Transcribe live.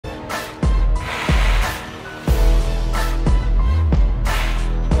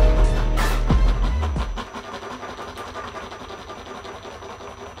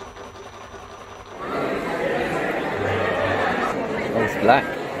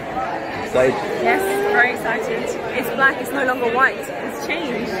excited? Yes, very excited. It's black, it's no longer white, it's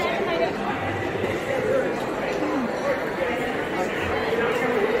changed.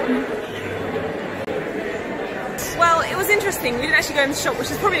 Well, it was interesting. We didn't actually go in the shop,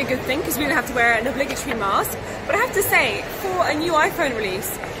 which is probably a good thing because we didn't have to wear an obligatory mask. But I have to say, for a new iPhone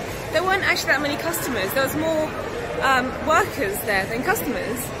release, there weren't actually that many customers. There was more workers there than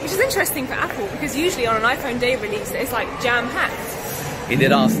customers, which is interesting for Apple because usually on an iPhone day release, it's like jam-packed. He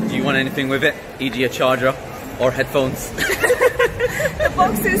did ask, do you want anything with it? E.g. a charger or headphones? The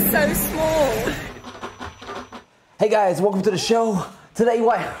box is so small. Hey guys, welcome to the show. Today,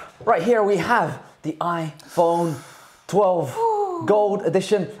 right here we have the iPhone 12 Gold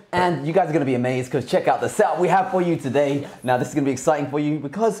Edition, and you guys are gonna be amazed because check out the setup we have for you today. Now this is gonna be exciting for you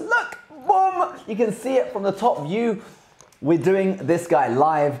because look, boom, you can see it from the top view. We're doing this guy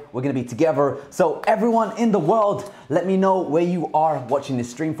live. We're gonna be together. So everyone in the world, let me know where you are watching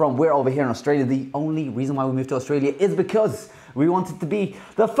this stream from. We're over here in Australia. The only reason why we moved to Australia is because we wanted to be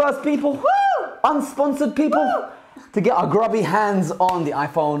the first people, unsponsored people, to get our grubby hands on the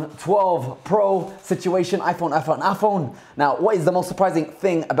iPhone 12 Pro situation. iPhone. Now, what is the most surprising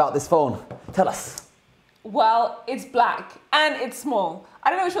thing about this phone? Tell us. Well, it's black and it's small. I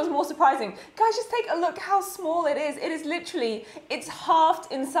don't know which one's more surprising. Guys, just take a look how small it is. It is literally, it's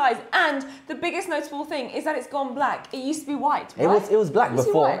halved in size. And the biggest notable thing is that it's gone black. It used to be white, right? It was black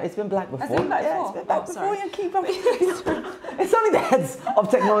before. It's been black before. Has it been black before? It's been black before. Sorry. Yeah, keep up. It's only the Heads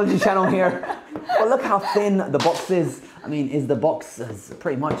of Technology channel here. But look how thin the box is. I mean, is the box as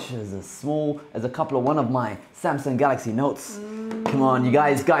pretty much as small as one of my Samsung Galaxy Notes? Come on, you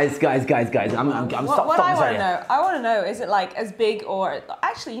guys. I'm What I want to know, is it like as big or...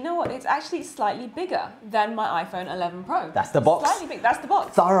 Actually, you know what? It's actually slightly bigger than my iPhone 11 Pro. That's the box. Slightly big. That's the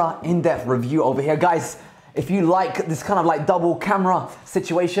box. Thorough, in-depth review over here. Guys, if you like this kind of like double camera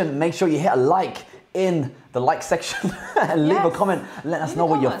situation, make sure you hit a like in the like section and leave a comment. Let us know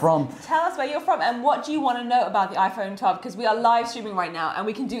where you're from. Tell us where you're from and what do you want to know about the iPhone 12 because we are live streaming right now and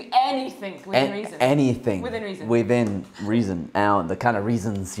we can do anything within reason. Anything. Within reason. Within reason. Now, the kind of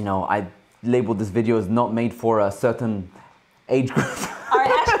reasons, you know, I labeled this video as not made for a certain age group. All right,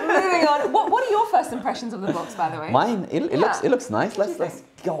 actually, moving on. What are your first impressions of the box, by the way? Mine? It looks nice. Let's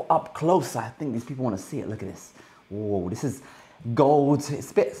go up close. I think these people want to see it. Look at this. Whoa, this is gold.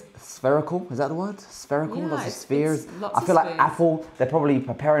 It's a bit spherical. Is that the word? Spherical? Yeah, lots of spheres. Lots I feel like Apple, they're probably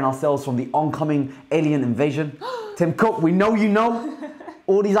preparing ourselves from the oncoming alien invasion. Tim Cook, we know you know.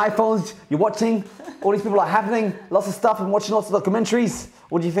 All these iPhones you're watching, all these people are happening, lots of stuff and watching lots of documentaries.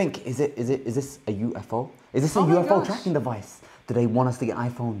 What do you think? Is this a UFO? Is this a UFO tracking device? Do they want us to get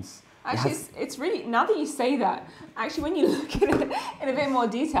iPhones? Actually, it's really, now that you say that, actually when you look at it in a bit more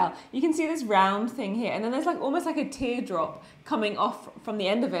detail, you can see this round thing here, and then there's like almost like a teardrop coming off from the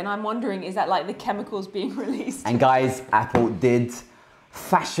end of it, and I'm wondering, is that like the chemicals being released? And guys, Apple did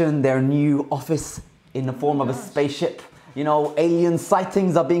fashion their new office in the form of a spaceship. You know, alien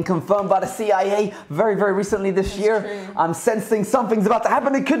sightings are being confirmed by the CIA very, very recently this year. True. I'm sensing something's about to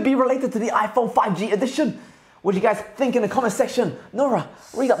happen. It could be related to the iPhone 5G edition. What do you guys think in the comment section? Nora,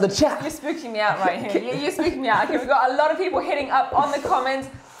 read up the chat. You're spooking me out right here. You're spooking me out. Okay, we've got a lot of people hitting up on the comments.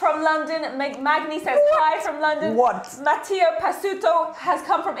 From London, Magni says hi from London. What? Matteo Pasuto has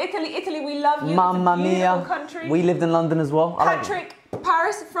come from Italy. Italy, we love you. Mamma mia. Country. We lived in London as well. Patrick,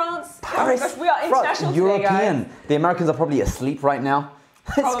 Paris, France. Paris, oh gosh, we are international European. Today, guys. The Americans are probably asleep right now.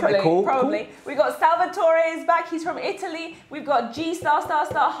 Probably, cool. probably. We've got Salvatore is back. He's from Italy. We've got G ****.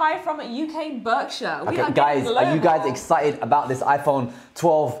 Hi from UK Berkshire. Okay, guys, are you guys excited about this iPhone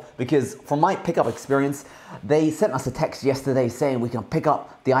 12? Because from my pickup experience, they sent us a text yesterday saying we can pick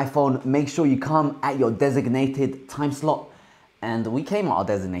up the iPhone. Make sure you come at your designated time slot. And we came at our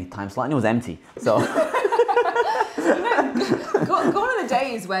designated time slot and it was empty. So. Gone are the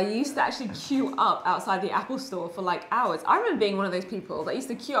days where you used to actually queue up outside the Apple store for like hours. I remember being one of those people that used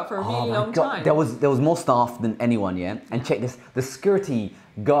to queue up for a really long time. There was more staff than anyone, yeah? And check this, the security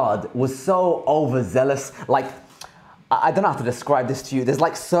guard was so overzealous. Like, I don't know how to describe this to you. There's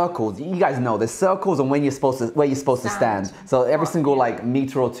like circles. You guys know there's circles on when you're supposed to stand. So every single like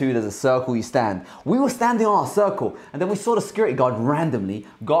meter or two, there's a circle you stand. We were standing on our circle, and then we saw the security guard randomly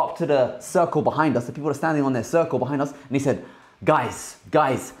go up to the circle behind us. The people are standing on their circle behind us, and he said, "Guys,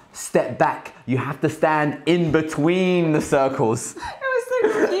 step back. You have to stand in between the circles."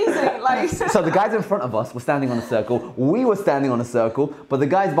 Confusing, like. So the guys in front of us were standing on a circle, we were standing on a circle, but the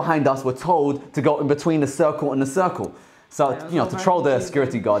guys behind us were told to go in between the circle and the circle. So, you know, to troll the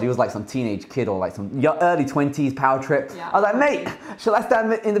security guard, he was like some teenage kid or like some early 20s power trip. Yeah. I was like, "Mate, shall I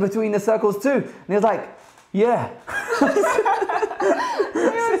stand in between the circles too?" And he was like, "Yeah."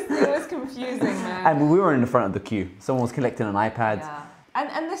 It was confusing. confusing, man. And we were in the front of the queue. Someone was collecting an iPad. Yeah.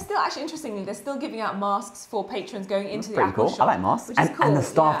 And they're still, actually, interestingly, they're still giving out masks for patrons going into the Pretty Apple cool. shop. I like masks. Which is cool. And the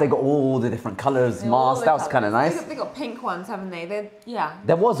staff, yeah. they got all the different colours, masks. That was kind of nice. They got pink ones, haven't they? Yeah.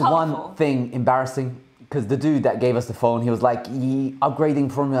 There was colourful. one thing embarrassing, because the dude that gave us the phone, he was like,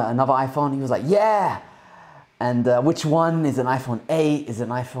 upgrading from another iPhone. He was like, yeah. And which one? Is an iPhone 8? Is an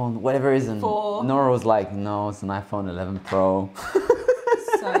iPhone whatever it is? And 4. Nora was like, no, it's an iPhone 11 Pro.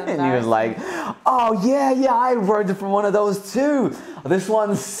 So And he was like, oh yeah, I ordered from one of those too. This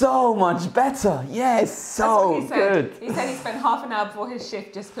one's so much better. Yeah, it's so good. He said he spent half an hour before his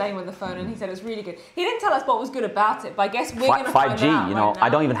shift just playing with the phone, and he said it was really good. He didn't tell us what was good about it, but I guess we're going to find out 5G, you know, right now. I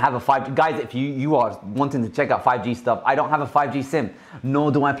don't even have a 5G. Guys, if you are wanting to check out 5G stuff, I don't have a 5G SIM,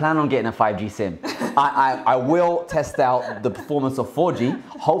 nor do I plan on getting a 5G SIM. I will test out the performance of 4G.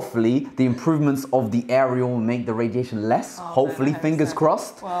 Hopefully, the improvements of the aerial will make the radiation less. Hopefully, fingers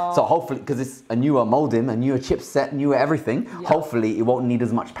crossed. Well, so hopefully, because it's a newer modem, a newer chipset, newer everything, hopefully it won't need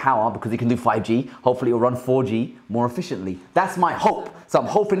as much power because it can do 5G. Hopefully, it will run 4G more efficiently. That's my hope. So I'm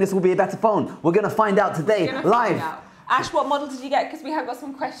hoping this will be a better phone. We're going to find out today, live. Ash, what model did you get? Because we have got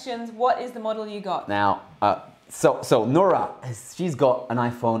some questions. What is the model you got? Now, so Nora, she's got an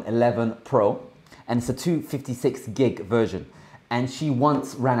iPhone 11 Pro, and it's a 256 gig version. And she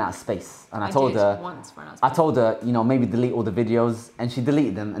once ran out of space. And I told her, you know, maybe delete all the videos, and she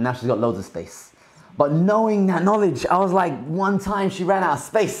deleted them, and now she's got loads of space. But knowing that knowledge, I was like, one time she ran out of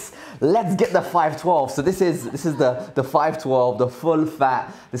space. Let's get the 512. So this is the 512, the full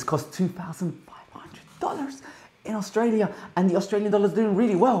fat. This costs $2,500 in Australia, and the Australian dollar is doing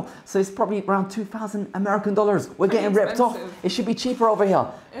really well. So it's probably around 2,000 American dollars. We're getting ripped off. It should be cheaper over here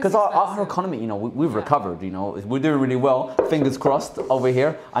because our economy, you know, we've recovered. You know, we're doing really well. Fingers crossed over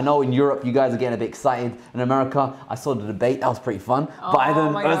here. I know in Europe you guys are getting a bit excited. In America, I saw the debate. That was pretty fun.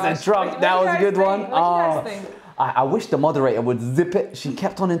 Biden versus Trump. That was a good one. What do you guys think? I wish the moderator would zip it. She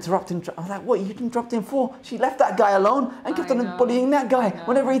kept on interrupting. I was like, what, you interrupting for? She left that guy alone and kept on bullying that guy.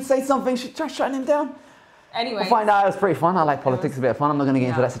 Whenever he'd say something, she'd try shutting him down. Anyway, we'll find out. It was pretty fun. I like politics, a bit of fun. I'm not going to get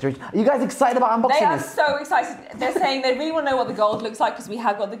into that situation. Are you guys excited about unboxing this? They are so excited. They're saying they really want to know what the gold looks like because we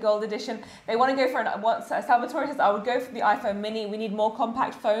have got the gold edition. They want to go for Salvatore says, I would go for the iPhone mini. We need more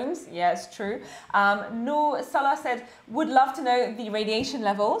compact phones. Yeah, it's true. Noor Salah said, would love to know the radiation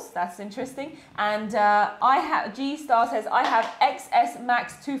levels. That's interesting. And G Star says, I have XS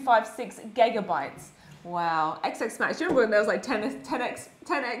Max 256 gigabytes. Wow, XX Max. Do you remember when there was like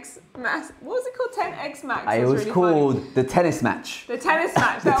 10X Max? What was it called? 10X Max. It was really called funny. The tennis match. The tennis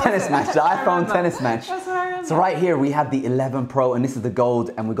match. The tennis match. The iPhone tennis match. That's what I remember. So right here we have the 11 Pro, and this is the gold,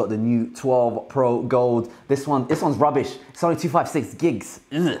 and we got the new 12 Pro gold. This one's rubbish. It's only 256 gigs.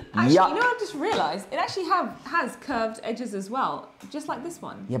 Ugh. Actually, you know what I just realised? It actually has curved edges as well, just like this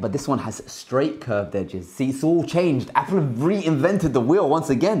one. Yeah, but this one has straight curved edges. See, it's all changed. Apple have reinvented the wheel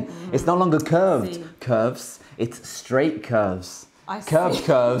once again. It's no longer curved curves. It's straight curves. Curved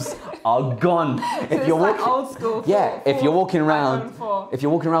curves are gone. So if you're walking, like old school. If you're walking around,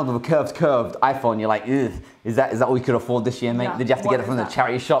 with a curved iPhone, you're like, ugh, is that what we could afford this year, mate? Yeah. Did you have to get it from the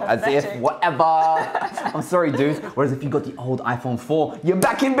charity shop? As if, whatever. I'm sorry, dude. Whereas if you got the old iPhone 4, you're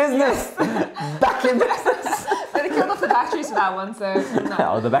back in business. Back in business. They killed off the batteries for that one, so no.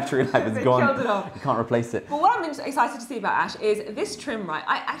 Oh, the battery life is gone. Killed it off. You can't replace it. But what I'm excited to see about Ash is this trim, right?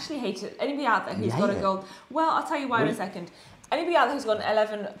 I actually hate it. Anybody out there who's got a gold? Well, I'll tell you why in a second. Anybody out there who's got an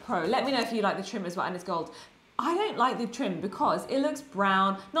 11 Pro, let me know if you like the trim as well and it's gold. I don't like the trim because it looks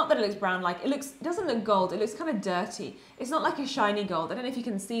brown. Not that it looks brown, like it doesn't look gold. It looks kind of dirty. It's not like a shiny gold. I don't know if you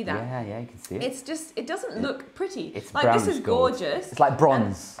can see that. Yeah, you can see it. It's just, it doesn't look pretty. It's like this is gorgeous. It's like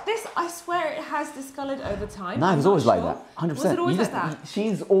bronze. And this, I swear, it has discoloured over time. No, it was always like that. 100%. Was it always like that?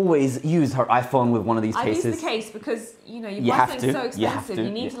 She's always used her iPhone with one of these cases. I use the case because you buy something so expensive.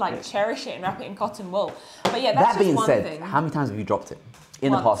 You need to like cherish it and wrap it in cotton wool. But yeah, that's just one thing. That being said, how many times have you dropped it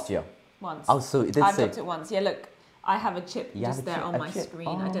in the past year? Once. Oh, so it did I've dropped it once. Yeah, look. I have a chip just there on my screen.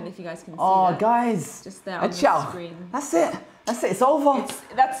 I don't know if you guys can see that. Oh, guys. Just there on the screen. That's it. That's it. It's over.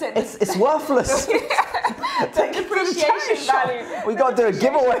 That's it. It's worthless. The depreciation value. We got to do a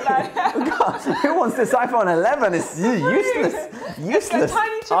giveaway. Who wants this iPhone 11? It's useless. Useless. It's a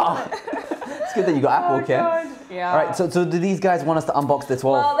tiny chip. It's good that you got Apple Care. Yeah. All right, so do these guys want us to unbox the 12?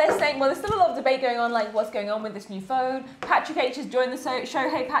 Well, they're saying, there's still a lot of debate going on, like what's going on with this new phone. Patrick H has joined the show.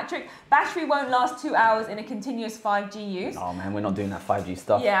 Hey, Patrick, battery won't last 2 hours in a continuous 5G use. Oh man, we're not doing that 5G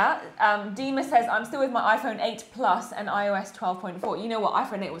stuff. Yeah. Dima says, I'm still with my iPhone 8 Plus and iOS 12.4. You know what?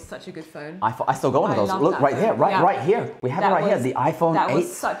 iPhone 8 was such a good phone. I still got one of those. love Look, that right here, phone. right here. We have it right here, the iPhone 8. That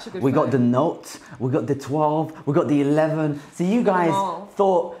was such a good We phone. got the Note, we got the 12, we got the 11. So you guys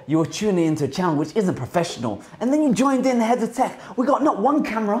thought you were tuning into a channel which isn't professional. And then you joined in the Heads of Tech. We got not one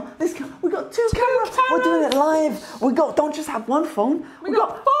camera, we got two cameras. We're doing it live. We don't just have one phone. We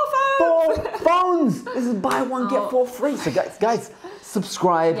got 4 phones. 4 phones. This is buy one, get 4 free. So guys,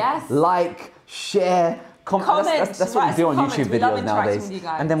 subscribe, like, share, comment. That's what we do on YouTube videos nowadays.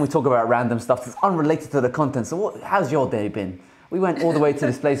 And then we talk about random stuff that's unrelated to the content. So how's your day been? We went all the way to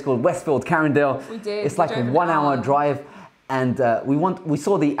this place called Westfield, Carindale. We did. It's like a 1 hour drive. And we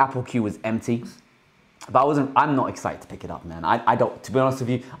saw the Apple queue was empty. But I'm not excited to pick it up, man. I don't, to be honest with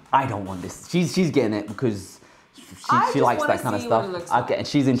you, I don't want this. She's getting it because she likes that kind of stuff. Okay, and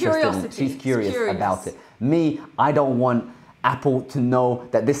she's interested she's curious about it. Me, I don't want Apple to know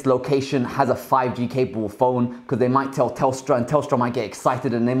that this location has a 5G capable phone because they might tell Telstra and Telstra might get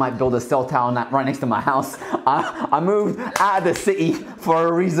excited and they might build a cell tower right next to my house. I moved out of the city for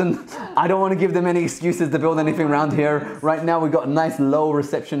a reason. I don't want to give them any excuses to build anything around here. Right now we've got a nice low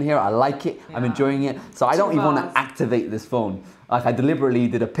reception here. I like it. I'm enjoying it. So I don't even want to activate this phone. Like I deliberately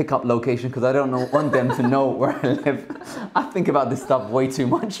did a pickup location because I don't want them to know where I live. I think about this stuff way too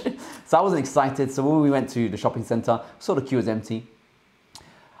much. So I wasn't excited. So when we went to the shopping center, saw the queue was empty.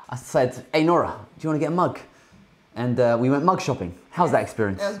 I said, hey Nora, do you want to get a mug? And we went mug shopping. How's that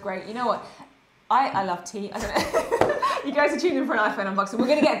experience? It was great. You know what? I love tea. I don't know. You guys are tuning in for an iPhone unboxing. We're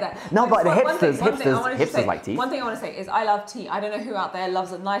going to get there. No, but the hipsters like tea. One thing I want to say is I love tea. I don't know who out there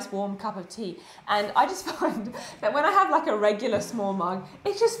loves a nice warm cup of tea. And I just find that when I have like a regular small mug,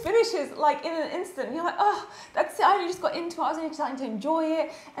 it just finishes like in an instant. And you're like, oh, that's it. I only just got into it. I was only starting to enjoy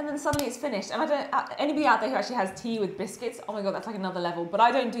it. And then suddenly it's finished. And I don't, anybody out there who actually has tea with biscuits, oh my God, that's like another level. But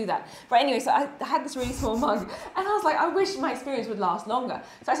I don't do that. But anyway, so I had this really small mug. And I was like, I wish my experience would last longer.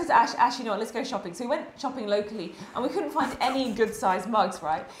 So I said to Ash, you know what, let's go shopping. So we went shopping locally and we couldn't find any good sized mugs,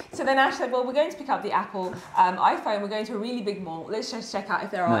 right? So then Ash said, well, we're going to pick up the Apple iPhone. We're going to a really big mall. Let's just check out if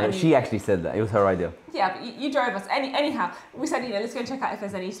there are any. She actually said that. It was her idea. Yeah, but you drove us. Anyhow, we said, you know, let's go and check out if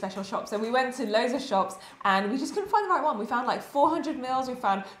there's any special shops. So we went to loads of shops and we just couldn't find the right one. We found like 400 mils, we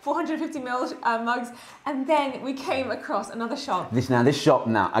found 450 mils mugs. And then we came across another shop. This shop,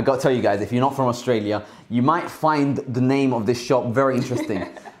 I got to tell you guys, if you're not from Australia, you might find the name of this shop very interesting.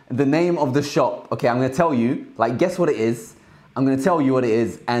 The name of the shop, okay, I'm going to tell you, like, guess what it is. I'm going to tell you what it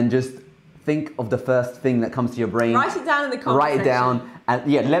is and just think of the first thing that comes to your brain. Write it down in the comments. Write it down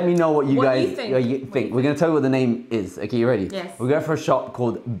and yeah, let me know what you guys think. We're going to tell you what the name is. Okay, you ready? Yes. We're going for a shop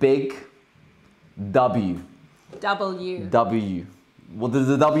called Big W. W. What does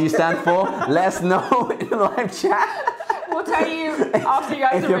the W stand for? Let us know in the live chat. We'll tell you after you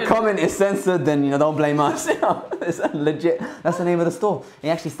guys If your comment is censored, then don't blame us. It's legit. That's the name of the store. It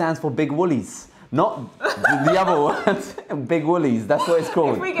actually stands for Big Woolies. Not the other one. Big Woolies, that's what it's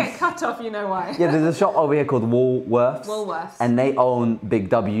called. If we get cut off, you know why. Yeah, there's a shop over here called Woolworths. Woolworths. And they own Big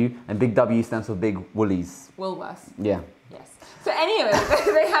W, and Big W stands for Big Woolies. Woolworths. Yeah. Yes. So anyway,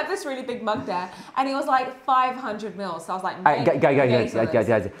 they had this really big mug there, and it was like 500 mils. So I was like,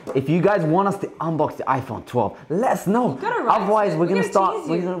 guys, if you guys want us to unbox the iPhone 12, let us know. Otherwise, we're gonna start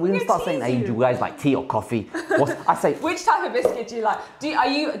saying, hey, do you guys like tea or coffee? I say, which type of biscuit do you like? Do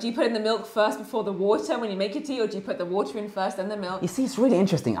you put in the milk first before the water when you make your tea, or do you put the water in first then the milk? You see, it's really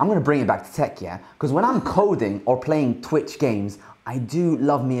interesting. I'm gonna bring it back to tech, yeah, because when I'm coding or playing Twitch games, I do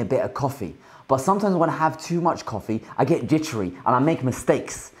love me a bit of coffee. But sometimes when I have too much coffee, I get jittery and I make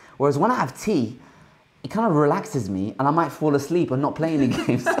mistakes. Whereas when I have tea, it kind of relaxes me and I might fall asleep and not play any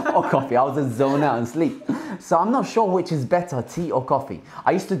games or coffee. I'll just zone out and sleep. So I'm not sure which is better, tea or coffee.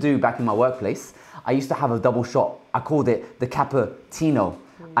 I used to do, back in my workplace, I used to have a double shot. I called it the cappuccino.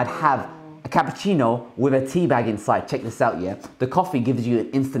 I'd have a cappuccino with a tea bag inside. Check this out, yeah? The coffee gives you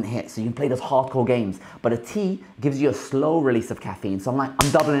an instant hit, so you can play those hardcore games. But a tea gives you a slow release of caffeine. So I'm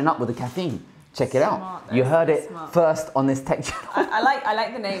doubling up with the caffeine. Check it out. You heard it first on this tech channel. I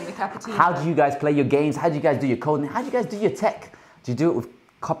like the name, the cappuccino. How do you guys play your games? How do you guys do your coding? How do you guys do your tech? Do you do it with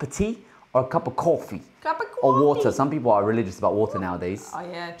a cup of tea or a cup of coffee? Or water. Some people are religious about water nowadays. Oh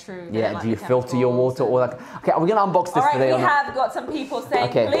yeah, true. Yeah, do you filter your water or like? Okay, we're gonna unbox this today. All right, we have got some people saying,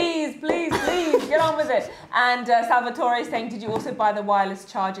 please, get on with it. And Salvatore is saying, did you also buy the wireless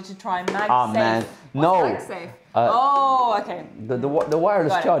charger to try MagSafe? Oh man, no. MagSafe? Okay. The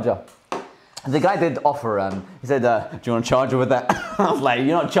wireless charger. The guy did offer, he said, do you want a charger with that? I was like, you're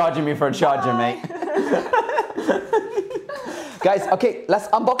not charging me for a charger, mate. Guys, okay, let's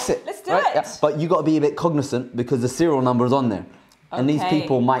unbox it. Let's do it. Yeah. But you got to be a bit cognizant because the serial number is on there. And these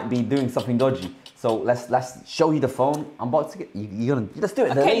people might be doing something dodgy. So let's show you the phone, unbox it. Let's do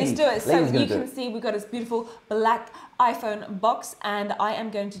it. Okay, let's do it. So you can see we've got this beautiful black iPhone box, and I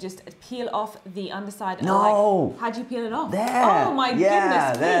am going to just peel off the underside. No. How do you peel it off? There. Oh my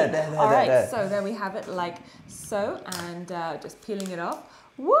goodness. There. All right, so there we have it, like so, and just peeling it off.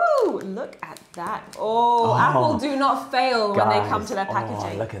 Woo! Look at that. Oh, Apple do not fail when they come to their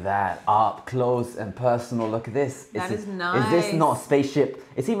packaging. Oh, look at that. Up close and personal. Look at this. That is nice. Is this not a spaceship?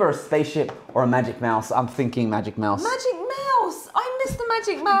 It's either a spaceship or a magic mouse. I'm thinking magic mouse. Magic mouse! I miss the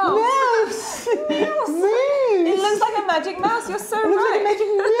magic mouse. Mouse! Mouse! It looks like a magic mouse. You're so right. It looks like a magic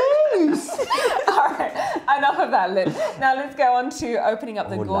mouse. All right, enough of that, Lynn. Now let's go on to opening up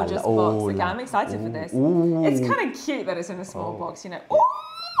the gorgeous box. Okay, I'm excited for this. It's kind of cute that it's in a small box, you know.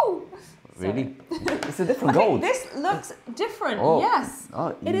 Ooh! Really? It's a different gold. This looks different, Oh. yes.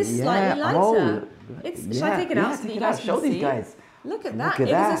 Oh, it is yeah. slightly lighter. Oh. Should I take it out so that you guys can Show see? these guys. Look at Look that. at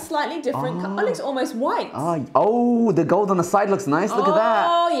It that. is a slightly different color. Oh, it looks almost white. Oh, the gold on the side looks nice. Look at that.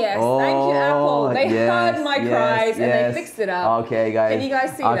 Oh, yes. Thank you, Apple. They heard my cries and they fixed it up. Okay, guys. Can you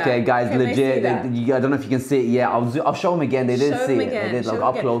guys see that? Okay, guys, Can they see legit. that? I don't know if you can see it. Yeah, I'll show them again. They did Show see them it. again. They did. Show Look them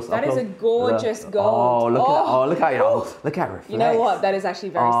up again. close. That up is a close. gorgeous gold. Oh, look at that. Oh, look how it reflects. You know what? That is actually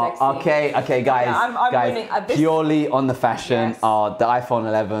very sexy. Okay, guys. Yeah, I'm guys, winning. purely on the fashion. Yes. The iPhone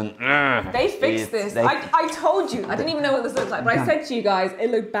 11. They fixed this. I told you. I didn't even know what this looked like, but I said to you guys,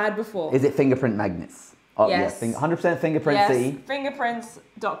 it looked bad before. Is it fingerprint magnets? Oh, yes. 100% fingerprint yes. City.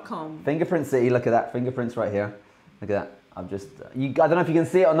 Fingerprints.com. Fingerprint City, look at that. Fingerprints right here. Look at that. I don't know if you can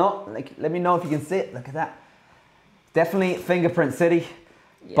see it or not. Like, let me know if you can see it. Look at that. Definitely Fingerprint City.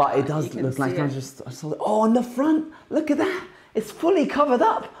 Yeah, but it does look like I saw it. Oh, on the front. Look at that. It's fully covered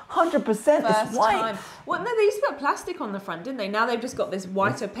up. 100%. It's white. Time. Well, no, they used to put plastic on the front, didn't they? Now they've just got this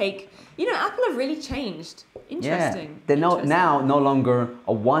white opaque. You know, Apple have really changed. Interesting. Yeah. They're now no longer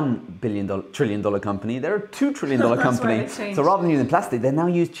a $1 trillion company. They're a $2 trillion company. So rather than using plastic, they now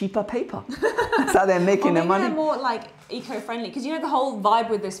use cheaper paper. That's how they're making their money. They're more like eco-friendly, because you know the whole vibe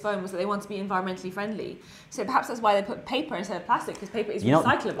with this phone was that they want to be environmentally friendly. So perhaps that's why they put paper instead of plastic, because paper is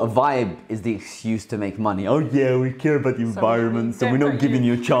recyclable. A vibe is the excuse to make money. Oh yeah, we care about the environment, so we're not giving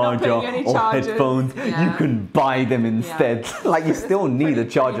you a charger or headphones. Yeah. You can buy them instead. Yeah. Like you still need a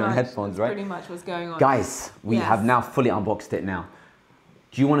charger and headphones, right? Pretty much what's going on. Guys, we have now fully unboxed it now.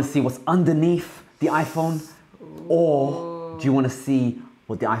 Do you want to see what's underneath the iPhone? Or do you want to see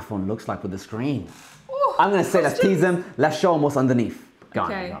what the iPhone looks like with the screen? I'm going to say let's tease them. Let's show them what's underneath.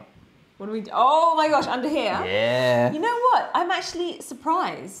 Okay. What do we do? Oh my gosh, under here. Yeah. You know what? I'm actually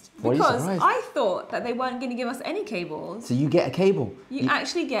surprised because I thought that they weren't going to give us any cables. So you get a cable. You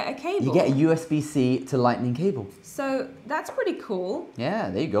actually get a cable. You get a USB-C to Lightning cable. So that's pretty cool. Yeah,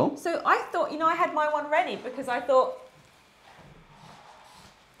 there you go. So I thought, you know, I had my one ready because I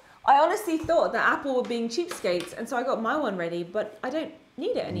honestly thought that Apple were being cheapskates, and so I got my one ready, but I don't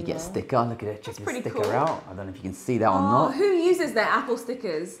need it anymore. You get a sticker, look at it, check the sticker cool. out. I don't know if you can see that or not. Who uses their Apple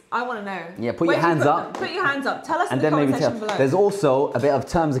stickers? I want to know. Yeah, put your hands up. Put your hands up. Tell us and in the then comment section below. There's also a bit of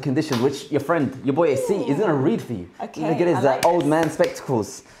terms and conditions, which your boy AC, is going to read for you. Okay, look at his old man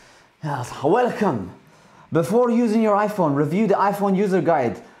spectacles. Yes, welcome. Before using your iPhone, review the iPhone user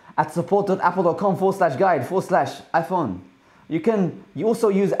guide at support.apple.com/guide/iPhone. You also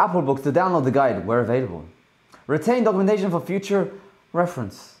use Apple Books to download the guide where available. Retain documentation for future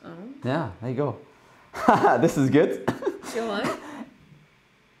reference. Yeah, there you go. This is good. Go on.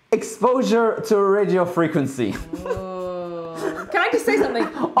 Exposure to radio frequency. Can I just say something?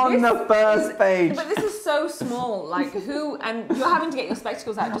 On the first page. But this is so small. Like and you're having to get your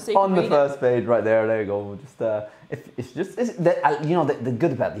spectacles out just so you can read it. On the first page, right there. There you go. You know, the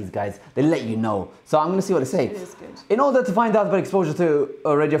good about these guys, they let you know. So I'm going to see what they say. It is good. In order to find out about exposure to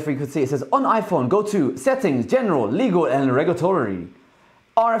a radio frequency, it says on iPhone, go to Settings, General, Legal and Regulatory,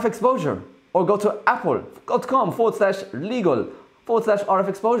 RF Exposure, or go to apple.com/legal/RF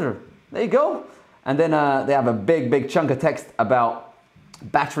Exposure. There you go. And then they have a big chunk of text about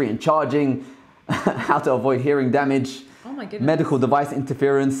battery and charging, how to avoid hearing damage, medical device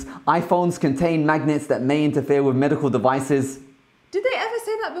interference. iPhones contain magnets that may interfere with medical devices. Did they ever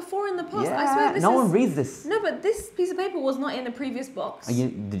say that before in the past? Yeah, I swear no one reads this. No, but this piece of paper was not in a previous box.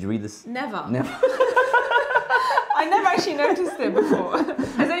 Did you read this? Never. Never. I never actually noticed it before.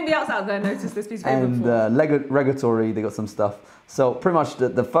 Has anybody else out there noticed this piece of paper before? And regulatory, they got some stuff. So pretty much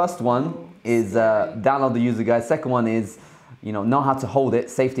the first one is download the user guide. Second one is know how to hold it,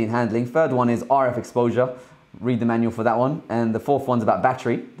 safety and handling. Third one is RF exposure. Read the manual for that one. And the fourth one's about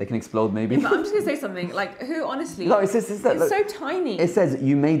battery. They can explode maybe. Yeah, but I'm just going to say something. Like, who honestly... No, it's so tiny. It says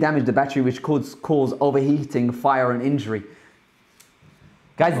you may damage the battery, which could cause overheating, fire, and injury.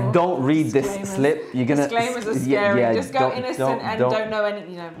 Guys, don't read this slip. You're gonna. Disclaimers are scary. Just go innocent and don't know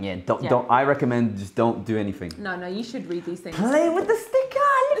any. Yeah, don't. I recommend just don't do anything. No, you should read these things. Play with the sticker.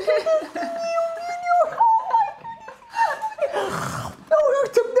 Look at this. Oh, you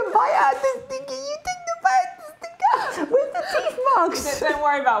took the bite out of the sticker. You took the bite out of the sticker. Where's the teeth marks? Don't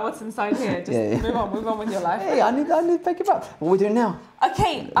worry about what's inside here. Just move on with your life. Hey, I need to pick it up. What are we doing now?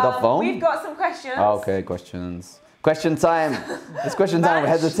 Okay. The phone. We've got some questions. Okay, questions. Question time. It's question time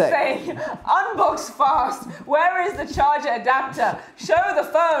with Heads of Tech. Say, unbox fast. Where is the charger adapter? Show the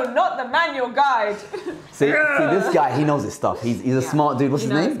phone, not the manual guide. See, this guy, he knows his stuff. He's a smart dude. What's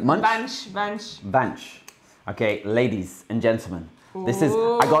his name? Munch? Vanch. Okay, ladies and gentlemen. This is,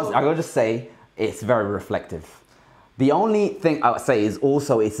 I gotta just say, it's very reflective. The only thing I would say is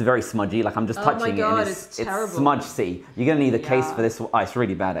also it's very smudgy. Like I'm just touching it and it's terrible. Smudge city. You're gonna need a case for this. Oh, it's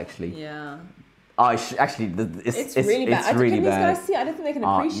really bad actually. Yeah. Oh, actually, it's really bad. It's really can bad. These guys see? I don't think they can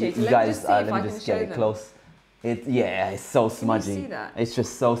appreciate it. Let me just get it close. It's so smudgy. Can you see that? It's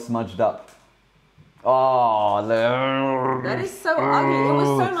just so smudged up. Oh, that is so ugly. It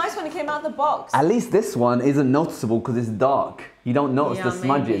was so nice when it came out of the box. At least this one isn't noticeable because it's dark. You don't notice the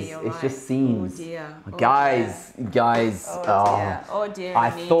smudges. It's just seams. Oh dear. Guys. Oh dear. I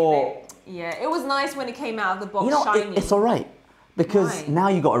thought. Yeah, it was nice when it came out of the box shiny. It's all right. Because now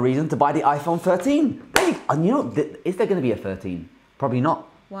you got a reason to buy the iPhone 13. And is there going to be a 13? Probably not.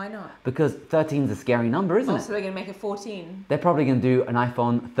 Why not? Because 13 is a scary number, isn't it? So they're going to make it 14. They're probably going to do an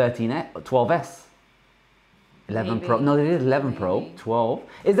iPhone 12S. 11 Pro. No, they did 11 Pro. 12.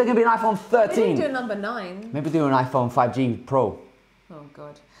 Is there going to be an iPhone 13? Maybe do a number 9. Maybe do an iPhone 5G Pro. Oh,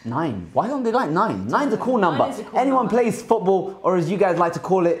 God. 9. Why don't they like 9? 9's a cool number. Anyone plays football, or as you guys like to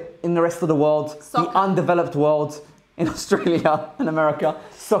call it in the rest of the world, the undeveloped world, in Australia and America,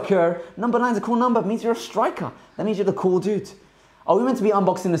 soccer. Number 9's a cool number. It means you're a striker. That means you're the cool dude. Are we meant to be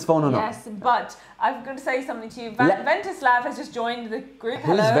unboxing this phone or not? Yes, but I've got to say something to you. Ventuslab has just joined the group.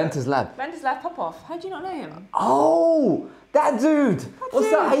 Who's Ventuslab? Ventuslab Popov. How do you not know him? Oh, that dude.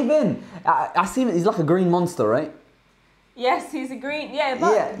 What's up? How you been? I see him. He's like a green monster, right? Yes, he's a green. Yeah,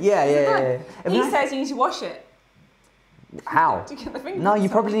 but yeah. He says you need to wash it. How? No, you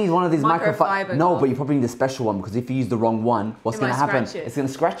probably need one of these microfiber. No, but you probably need a special one because if you use the wrong one, what's going to happen? It's going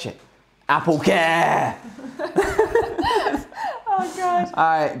to scratch it. Apple Care. Oh God.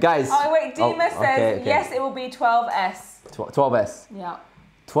 All right, guys. Oh wait, Dima says yes, it will be 12S. 12S. Yeah.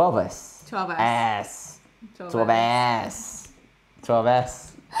 12S. 12S. S. 12S.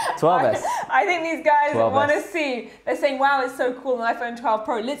 12S. 12S. I think these guys want to see. They're saying, "Wow, it's so cool, an iPhone 12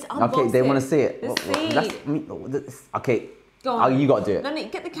 Pro." Let's unbox it. Okay, they want to see it. Let's see. Okay. Go on. Oh, you got to do it. No,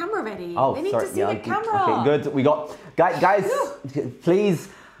 get the camera ready. Oh, they need to see the camera. Okay, good. We got guys. Please.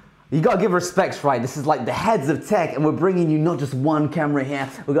 You gotta give respect, right? This is like the Heads of Tech, and we're bringing you not just one camera here.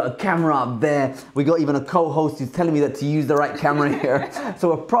 We got a camera up there. We got even a co-host who's telling me that to use the right camera here.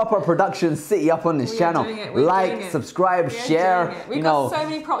 So a proper production city up on this channel. Like, subscribe, share. We've got so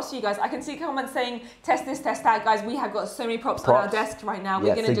many props for you guys. I can see comments saying, test this, test that. Guys, we have got so many props on our desk right now.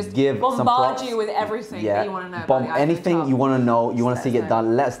 We're gonna just bombard you with everything that you want to know. Bomb anything you want to know, you want to see it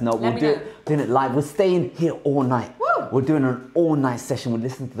done, let us know. We'll do it live. We're staying here all night. We're doing an all-night session. We're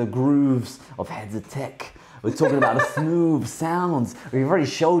listening to the grooves of Heads of Tech. We're talking about the smooth sounds. We've already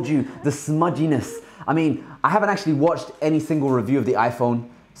showed you the smudginess. I mean, I haven't actually watched any single review of the iPhone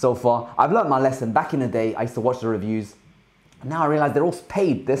so far. I've learned my lesson. Back in the day, I used to watch the reviews. Now I realize they're all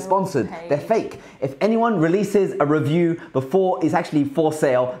paid, they're sponsored, they're fake. If anyone releases a review before it's actually for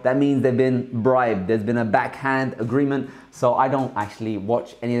sale, that means they've been bribed. There's been a backhand agreement. So I don't actually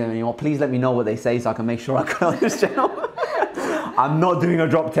watch any of them anymore. Please let me know what they say so I can make sure I come on this channel. I'm not doing a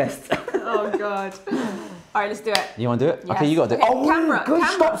drop test. Oh God. All right, let's do it. You want to do it? Yes. Okay, you got to do it. Oh, camera. Good.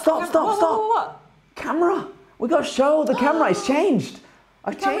 Camera. Stop. What? Camera. We got to show the camera. It's changed.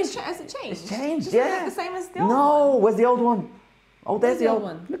 Has it changed? It's changed, Doesn't it look the same as the old one? No, where's the old one? Oh, there's the old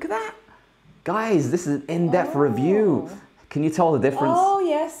one. Look at that. Guys, this is an in-depth review. Can you tell the difference? Oh,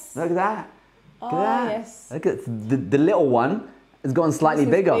 yes. Look at that. Look at that. Yes. Look at the little one has gotten slightly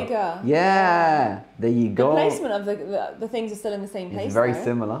bigger. Yeah. There you go. The placement of the things are still in the same place. It's very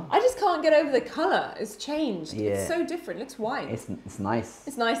similar. I just can't get over the colour. It's changed. Yeah. It's so different. It looks white. It's nice.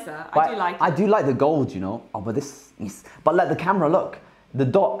 It's nicer. But I do like it. I do like the gold, you know. Oh, but but let the camera look. The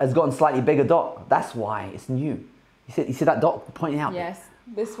dot has gotten slightly bigger dot. That's why it's new. You see that dot pointing out? Yes.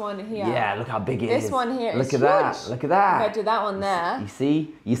 This one here. Yeah, look how big it is. This one here look is at that. huge Look at that. compared to that one there.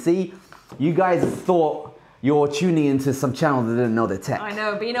 You see, you guys thought you're tuning into some channel that didn't know the tech. I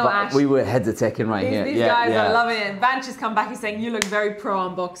know, but you know, Ash, we were heads of tech in right here. these guys are loving it. Vanch has come back and saying, you look very pro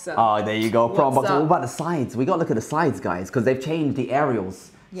unboxer. Oh, there you go, pro What's unboxer. up? What about the sides? We got to look at the sides, guys, because they've changed the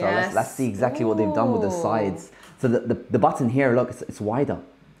aerials. Yes. So let's see exactly what they've done with the sides. So the button here, look, it's wider.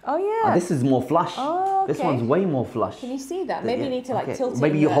 Oh yeah. This is more flush. Oh, okay. This one's way more flush. Can you see that? Maybe you need to like tilt it.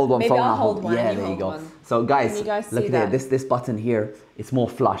 Maybe you hold one Maybe phone. I'll hold one. Yeah, there you go. One. So guys, Can you guys look see at that? this button here. It's more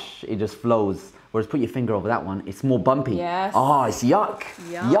flush. It just flows. Whereas put your finger over that one. It's more bumpy. Yes. Oh, it's yuck.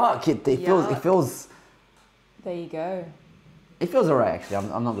 Yuck. It feels. There you go. It feels alright actually.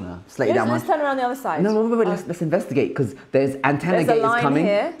 I'm not gonna slate it down much. Let's turn around the other side. No, wait. Let's investigate because there's antenna There's a gate is line coming.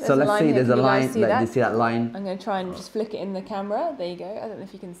 here. So let's see. There's a line. See that? You see that line? I'm going to try and just flick it in the camera. There you go. I don't know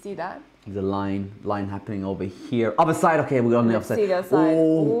if you can see that. There's a line happening over here. Other side. Okay, we're on the other side. See the other side.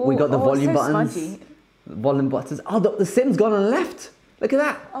 Oh, we got the volume so buttons. smudgy. Volume buttons. Oh, the SIM's gone on the left. Look at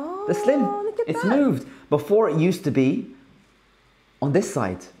that. Oh, the slim. look at it's that. moved. Before it used to be on this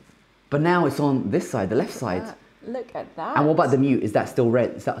side, but now it's on this side, the left side. Look at that. And what about the mute? Is that still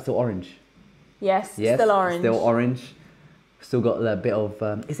red? Is that still orange? Yes, still orange. Still orange. Still got a bit of.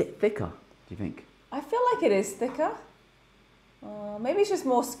 Is it thicker? Do you think? I feel like it is thicker. Maybe it's just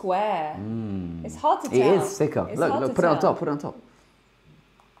more square. It's hard to tell. It is thicker. Look, put it on top. Put it on top.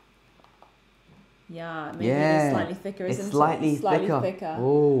 Yeah, maybe it is slightly thicker, isn't it? It's slightly thicker.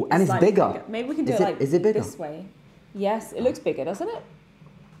 Oh, and it's bigger. Bigger. Maybe we can do it like is it bigger? this way. Yes, it looks bigger, doesn't it?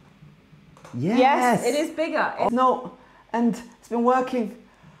 Yes. Yes, it is bigger. No, and it's been working.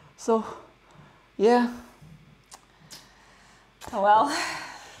 So, yeah. Oh well,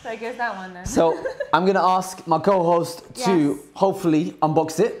 there goes that one then. So I'm gonna ask my co-host to hopefully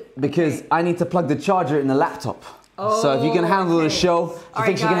unbox it because I need to plug the charger in the laptop. So if you can handle the show, do you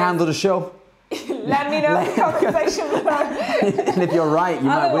think she can handle the show? Let me know in the comment section below. And if you're right, you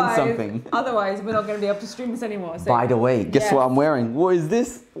might win something. Otherwise, we're not going to be able to stream this anymore. So. By the way, guess what I'm wearing? What is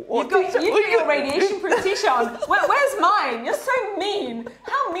this? You've got your radiation-proof t-shirt on. Where's mine? You're so mean.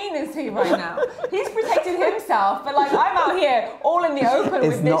 How mean is he right now? He's protected himself, but like I'm out here all in the open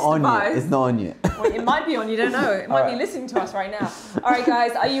with this device. It's not on yet. Well, it might be on, you don't know. It might be listening to us right now. All right,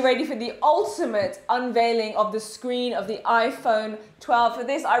 guys, are you ready for the ultimate unveiling of the screen of the iPhone 12? For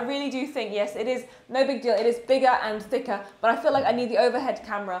this, I really do think, yes, it is no big deal. It is bigger and thicker, but I feel like I need the overhead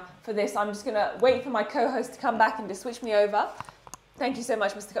camera for this. I'm just going to wait for my co-host to come back and to switch me over. Thank you so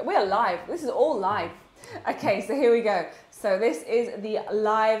much, Mr. Co. We're live. This is all live. Okay, so here we go. So this is the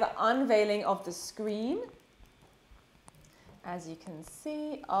live unveiling of the screen. As you can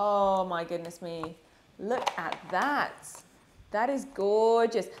see, oh my goodness me, look at that. That is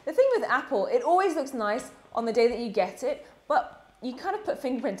gorgeous. The thing with Apple, it always looks nice on the day that you get it, but you kind of put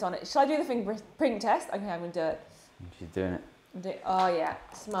fingerprints on it. Shall I do the fingerprint test? Okay, I'm gonna do it. She's doing it. Oh yeah,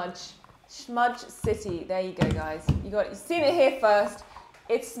 Smudge City. There you go, guys. You've seen it here first.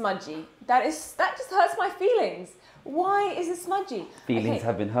 It's smudgy. That just hurts my feelings. Why is it smudgy? Feelings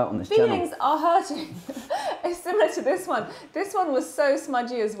have been hurt on this channel. Feelings are hurting. It's similar to this one. This one was so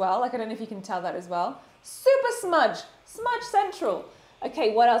smudgy as well. Like, I don't know if you can tell that as well. Super smudge. Smudge central.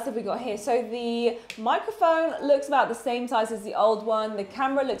 Okay, what else have we got here? So the microphone looks about the same size as the old one. The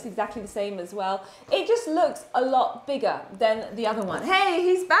camera looks exactly the same as well. It just looks a lot bigger than the other one. Hey,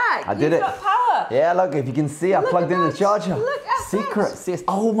 he's back. I did it. He's got power. Yeah, look, if you can see, I plugged in the charger. Look at Secret. that.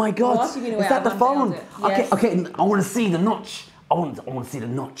 Oh my God. Whilst you've been away, Is that the I've phone? unveiled it. Yes. Okay, I want to see the notch. I want to see the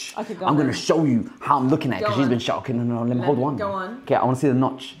notch. Okay, go I'm on. going to show you how I'm looking at it because she's on. been shocking. No, let me hold one. Go on. Okay, I want to see the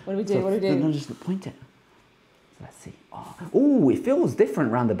notch. What do we do? What do we do? No, just point it. Let's see. Oh, it feels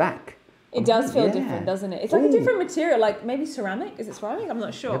different around the back. It does feel different, doesn't it? It's like a different material, like maybe ceramic. Is it ceramic? I'm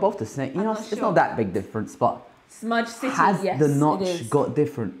not sure. They're both the same. You know, it's sure. not that big difference, but Smudge City, has yes, the it notch is. got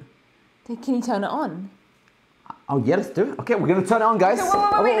different? Can you turn it on? Oh yeah, let's do it. Okay, we're gonna turn it on, guys.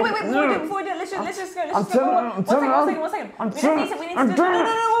 Okay, wait, before we do it, let's just go. I'm turning it on. One second. I'm turning it. Wait.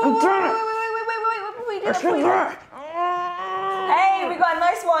 Hey, we got a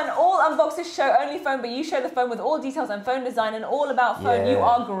nice one. All unboxers show only phone, but you show the phone with all details and phone design and all about phone. Yeah. You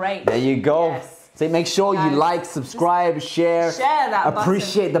are great. There you go. Yes. So make sure you Guys, like, subscribe, share that button.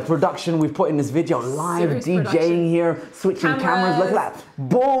 Appreciate the production we've put in this video. Live Serious DJing production. here, switching cameras. Look at that.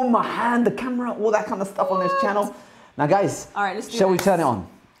 Boom, my hand, the camera, all that kind of stuff on this channel. Now guys, all right, let's do shall we this. turn it on?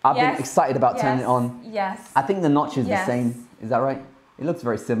 I've been excited about turning it on. Yes. I think the notch is the same. Is that right? It looks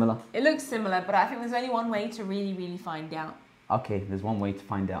very similar. It looks similar, but I think there's only one way to really find out. Okay, there's one way to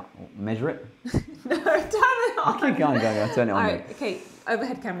find out. Measure it. No, turn it on. Okay, go on. Turn it on. All right, okay,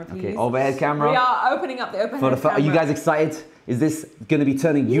 overhead camera, please. Okay, overhead camera. We are opening up the overhead camera. Are you guys excited? Is this going to be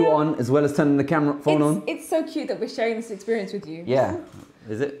turning you on as well as turning the phone on? It's so cute that we're sharing this experience with you. Yeah.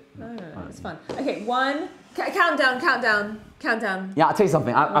 Is it? No, it's fun. Okay, countdown. Yeah, I'll tell you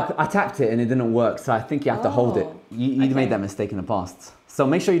something. I tapped it and it didn't work, so I think you have to hold it. You Okay. made that mistake in the past. So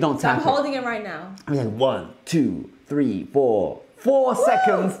make sure you don't tap I'm holding it right now. it. Okay, 1, 2, 3, 4. 4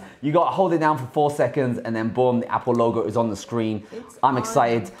 seconds. You got to hold it down for 4 seconds and then boom, the Apple logo is on the screen. I'm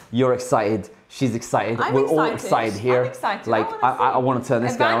excited. You're excited. She's excited. We're all excited here. I'm excited. Like, I want to turn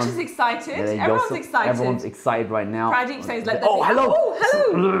this guy on. Advantage is excited. Yeah, there you Everyone's go. So excited. Everyone's excited right now. Pradeep says, let them Oh, hello. Oh,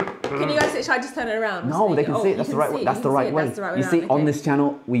 hello. Can you guys see? Should I just turn it around? No, they can see it. That's the right way. That's the right way. You see, on this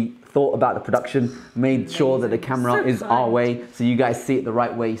channel, we thought about the production, made sure that the camera is our way, so you guys see it the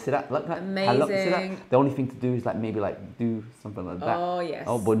right way. You see that? Look, amazing. Look, see that? The only thing to do is maybe do something like that. Oh yes.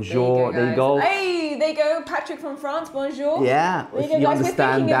 Oh, bonjour. There you go. Hey, there you go. Patrick from France. Bonjour. Yeah. There If you guys.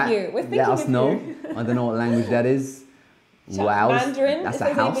 understand that, let us know. You. I don't know what language that is. Wow. Mandarin. That's if a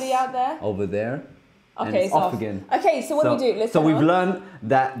there's house anybody out there. over there. Okay, and it's it's off again. Okay, so what do we do? Let's so we've on. learned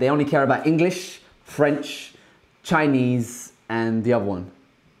that they only care about English, French, Chinese, and the other one.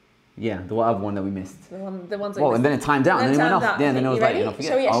 Yeah, the other one that we missed. The ones that well, and then it timed down, and then it went off. Yeah, and then it was like, ready? you know, forget.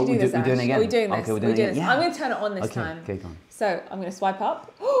 Shall we actually do this? We're doing it again. Are we doing this? Okay, we're doing it again. Yeah. I'm going to turn it on this time. Okay, go on. So I'm going to swipe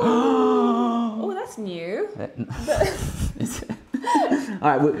up. Oh, that's new.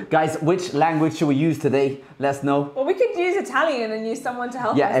 All right, guys, which language should we use today? Let us know. Well, we could use Italian and use someone to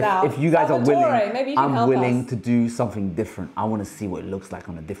help us out. If you guys are willing, maybe you can I'm willing to do something different. I want to see what it looks like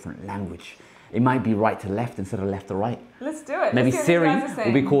on a different language. It might be right to left instead of left to right. Let's do it. Maybe Siri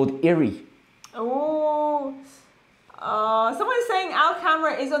will be called Erie. Oh. Someone's saying our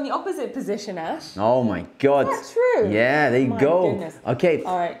camera is on the opposite position, Ash. Oh my God. Is that true? Yeah, there you go. Goodness. Okay.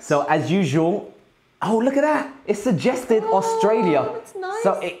 All right. So as usual, oh, look at that. It suggested Australia. That's nice.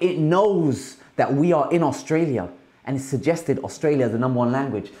 So it knows that we are in Australia, and it suggested Australia as the #1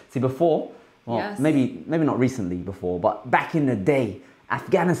 language. See, before, well, yes. maybe not recently before, but back in the day,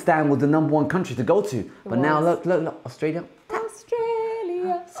 Afghanistan was the #1 country to go to. But now look, Australia.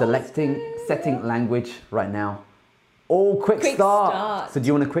 Australia. Setting language right now. Oh, quick start. So do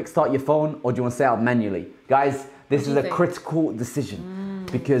you want to quick start your phone or do you want to set up manually? Guys, this is a critical decision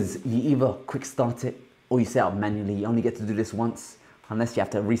because you either quick start it or you set up manually. You only get to do this once unless you have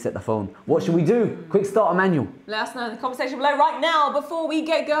to reset the phone. What should we do? Quick start or manual? Let us know in the comment section below right now before we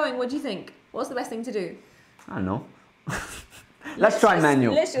get going. What do you think? What's the best thing to do? I don't know. Let's try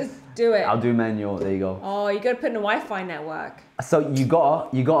manual. Let's just do it. I'll do manual. There you go. Oh, you got to put in a Wi-Fi network. So you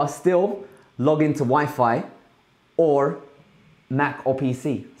gotta still log into Wi-Fi or Mac or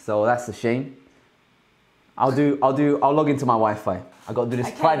PC. So that's a shame. I'll log into my Wi-Fi. I got to do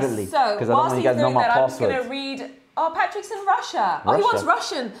this privately because I don't want you guys to know my password. I'm just going to read. Oh, Patrick's in Russia. Oh, he wants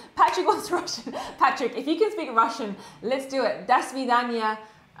Russian. Patrick wants Russian. Patrick, if you can speak Russian, let's do it. До свидания.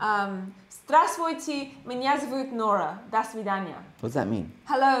 Здравствуйте, меня зовут Nora. До свидания. What does that mean?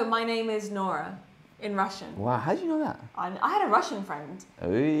 Hello, my name is Nora. In Russian. Wow, how did you know that? I had a Russian friend.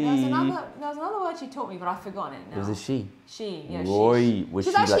 Hey. There was another word she taught me, but I've forgotten it now. It was a she. She, yeah, Roy, was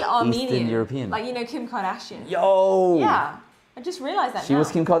she's she actually like Armenian. Eastern European? Like, you know, Kim Kardashian. Yo! Yeah, I just realised that She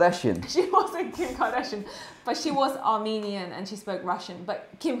was Kim Kardashian? She wasn't Kim Kardashian, but she was Armenian and she spoke Russian. But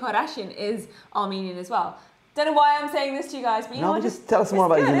Kim Kardashian is Armenian as well. Don't know why I'm saying this to you guys, but you know what? Just tell us more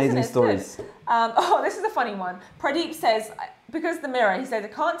about these amazing stories. This is a funny one. Pradeep says, because the mirror, he says, I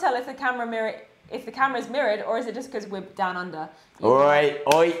can't tell if the camera is mirrored or is it just because we're down under? Oi.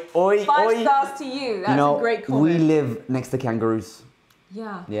 5 stars to you. That's a great comment. We live next to kangaroos.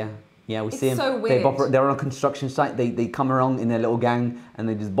 Yeah. Yeah, we see them. So weird. They're on a construction site. They come around in their little gang and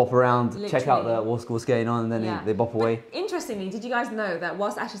they just bop around, check out what's going on, and then they bop away. But interestingly, did you guys know that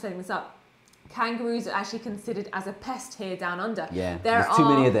whilst actually setting this up, kangaroos are actually considered as a pest here down under? Yeah, there's too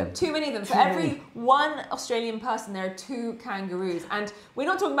many of them. Too many of them. For every one Australian person, there are 2 kangaroos. And we're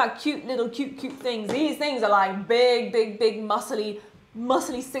not talking about cute things. These things are like big,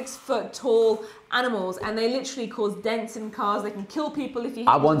 muscly 6 foot tall animals, and they literally cause dents in cars. They can kill people if you hit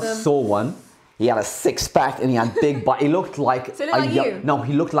them. I once saw one. He had a 6-pack and he had big butt. He looked like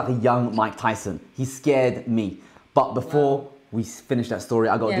he looked like a young Mike Tyson. He scared me. But before we finish that story,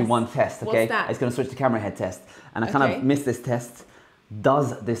 I got to do one test, okay? What's that? It's going to switch to camera head test. And I kind of missed this test.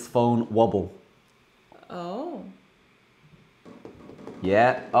 Does this phone wobble? Oh.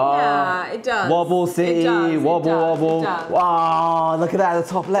 Yeah. Yeah, it does. Wobble City. Wobble. Wow, look at that at the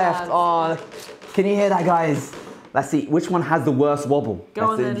top left. Oh, can you hear that, guys? Let's see. Which one has the worst wobble?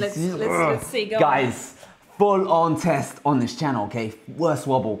 Go on then. Let's see. Go guys, full-on test on this channel, okay? Worst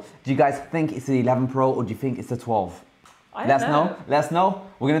wobble. Do you guys think it's the 11 Pro or do you think it's the 12? I don't know. Let us know.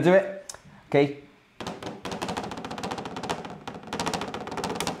 We're gonna do it. Okay.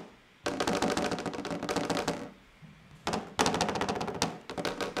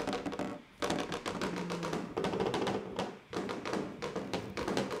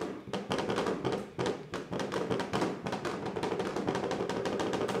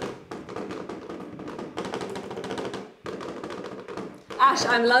 Ash,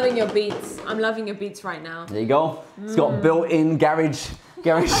 I'm loving your beats. I'm loving your beats right now. There you go. It's got built-in garage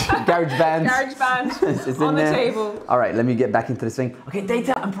band. Garage band it's on the there. table. All right, let me get back into this thing. Okay,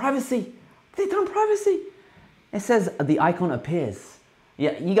 data and privacy. Data and privacy. It says the icon appears.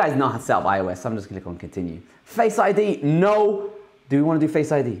 Yeah, you guys know how to set up iOS. I'm just gonna click on continue. Face ID, no. Do we want to do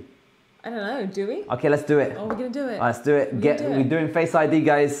Face ID? I don't know, do we? Okay, let's do it. Oh, we're gonna do it. All right, let's do it. We're doing Face ID,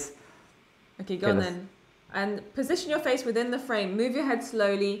 guys. Okay, go on then. And position your face within the frame. Move your head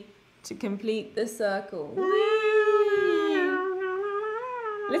slowly to complete the circle.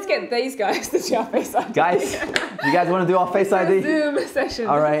 Let's get these guys to do our Face ID. Guys, you guys want to do our Face ID? Zoom session.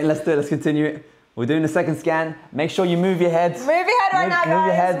 All right, let's do it. Let's continue it. We're doing the second scan. Make sure you move your head. Move your head right now, guys. Move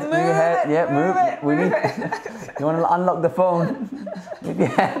your head. Move your head. Yeah, move. We need. You want to unlock the phone? Move your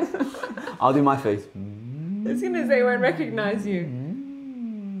head. I'll do my face. It's gonna say it won't recognize you.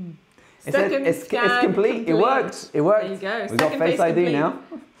 It's complete. It worked. It worked. There you go. We got Face ID complete. now.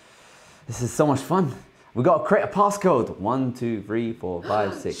 This is so much fun. We got to create a passcode. 1, 2, 3, 4,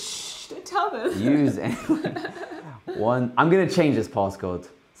 5, 6. Shh! Don't tell them. Use one. I'm gonna change this passcode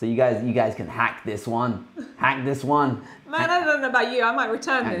so you guys can hack this one. Hack this one. Man, I don't know about you. I might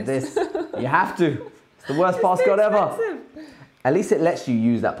return Hack this. You have to. It's the worst passcode ever. At least it lets you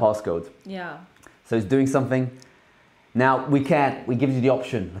use that passcode. Yeah. So it's doing something. Now we give you the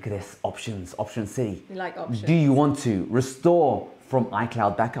option. Look at this, options, option C. You like options. Do you want to restore from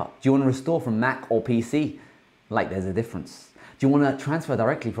iCloud backup? Do you want to restore from Mac or PC? Like there's a difference. Do you want to transfer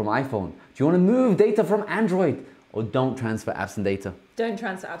directly from iPhone? Do you want to move data from Android? Or don't transfer apps and data? Don't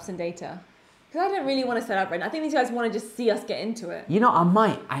transfer apps and data. Because I don't really want to set up right now. I think these guys want to just see us get into it. You know, I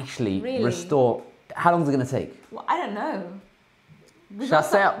might actually restore. How long is it going to take? Well, I don't know. Should I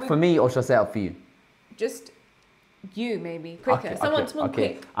set up for me or should I set up for you? Just you, maybe. Quicker. Someone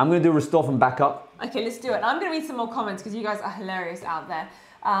quick. I'm going to do restore from backup. Okay, let's do it. I'm going to read some more comments because you guys are hilarious out there.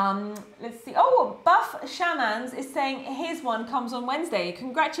 Let's see. Oh, Buff Shamans is saying his one comes on Wednesday.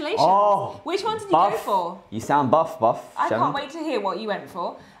 Congratulations. Oh, which one did you go for? You sound buff. I can't wait to hear what you went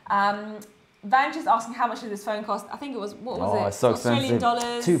for. Van just asking how much did this phone cost. I think it was, what was it? It's so Australian expensive.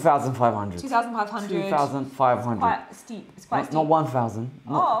 dollars. 2,500. 2,500. 2,500. Quite steep. It's quite steep. Not 1,000.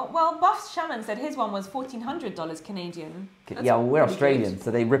 Oh, well, Buff Shaman said his one was $1,400 Canadian. That's we're Australian, so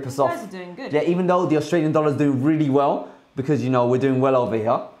they rip us off. You guys are doing good. Yeah, even though the Australian dollar is doing really well, because, you know, we're doing well over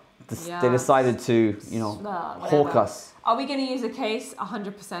here, they decided to, you know, hawk us. Are we going to use a case?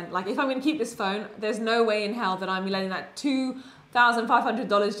 100%. Like, if I'm going to keep this phone, there's no way in hell that I'm letting that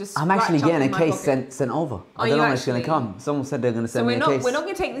 $2,500 just I'm actually getting a case pocket. sent over. I don't know when it's going to come. Someone said they're going to send me a case. We're not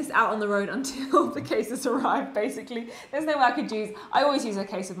going to take this out on the road until the cases arrive, basically. There's no way I could use... I always use a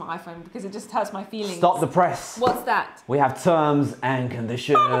case with my iPhone because it just hurts my feelings. Stop the press. What's that? We have terms and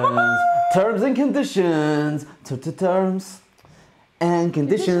conditions. Terms and conditions. Terms and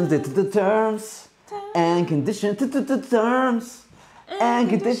conditions. Terms and conditions. Terms. And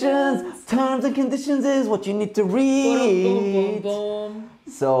conditions, terms and conditions is what you need to read.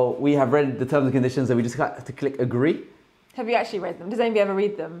 So we have read the terms and conditions, and we just got to click agree. Have you actually read them? Does anybody ever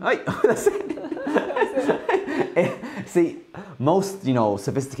read them? That's it. See, most, you know,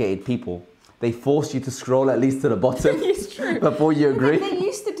 sophisticated people, they force you to scroll at least to the bottom It's true. before you agree. They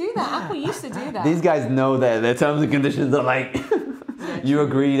used to do that. Apple used to do that. These guys know that their terms and conditions are like, you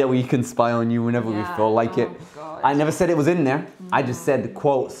agree that we can spy on you whenever we feel like it. God. I never said it was in there. I just said,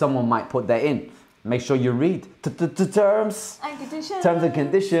 quote, someone might put that in. Make sure you read terms and conditions. Terms and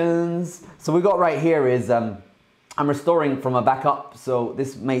conditions. So we got right here is, I'm restoring from a backup. So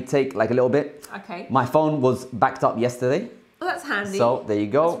this may take like a little bit. Okay. My phone was backed up yesterday. Well, that's handy. So there you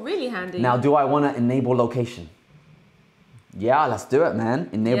go. That's really handy. Now, do I want to enable location? Yeah, let's do it, man.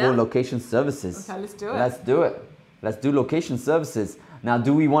 Enable location services. Okay, let's do it. Let's do it. Let's do location services. Now,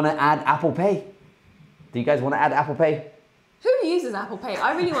 do we want to add Apple Pay? Do you guys want to add Apple Pay? Who uses Apple Pay?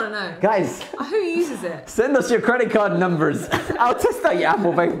 I really want to know. Guys. Who uses it? Send us your credit card numbers. I'll test out your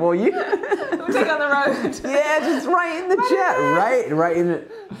Apple Pay for you. We'll take it on the road. Yeah, just write in the chat. Right in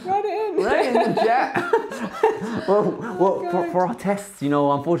it. Write it in. Right in the chat. For our tests, you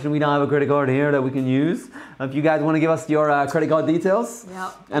know, unfortunately we don't have a credit card here that we can use. If you guys want to give us your credit card details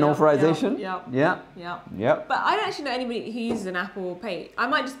and authorization. Yep. But I don't actually know anybody who uses an Apple Pay. I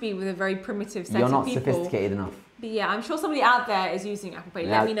might just be with a very primitive set You're of not people. sophisticated enough. But yeah, I'm sure somebody out there is using Apple Pay.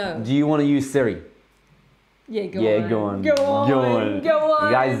 Now, Let me know. Do you want to use Siri? Yeah, go on. Go on.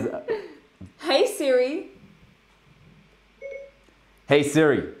 You guys. Hey Siri. Hey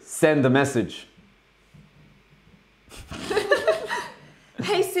Siri, send a message.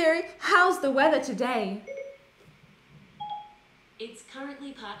 Hey Siri, how's the weather today? It's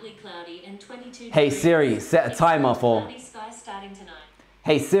currently partly cloudy and 22 Hey degrees. Siri, set a timer for. Cloudy sky starting tonight.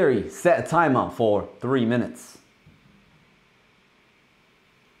 Hey Siri, set a timer for 3 minutes.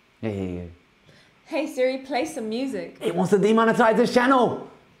 Yeah. Hey Siri, play some music. It wants to demonetize this channel.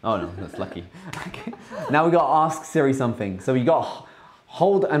 Oh no, that's lucky. Okay. Now we got to ask Siri something. So we got to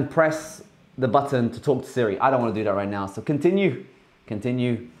hold and press the button to talk to Siri. I don't want to do that right now. So continue.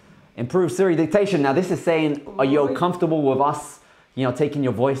 Improve Siri dictation. Now this is saying, are you comfortable with us, you know, taking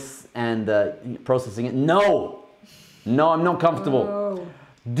your voice and processing it? No, I'm not comfortable. Oh.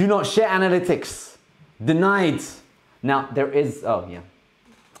 Do not share analytics. Denied. Now there is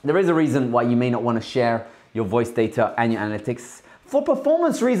a reason why you may not want to share your voice data and your analytics, for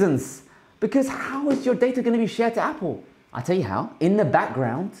performance reasons. Because how is your data going to be shared to Apple? I'll tell you how. In the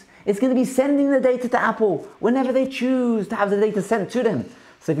background, it's going to be sending the data to Apple whenever they choose to have the data sent to them.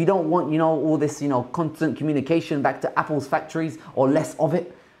 So if you don't want, you know, all this, you know, constant communication back to Apple's factories or less of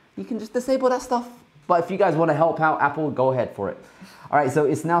it, you can just disable that stuff. But if you guys want to help out Apple, go ahead for it. All right, so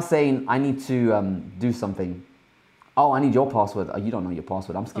it's now saying I need to do something. Oh, I need your password. Oh, you don't know your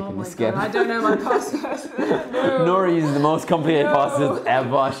password. I'm skipping this skip. I don't know my password. No. Nora uses the most complicated passwords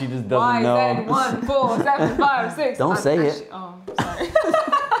ever. She just doesn't know. YZ14756. Don't say it. Oh, sorry.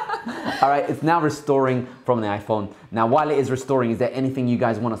 All right, it's now restoring from the iPhone. Now, while it is restoring, is there anything you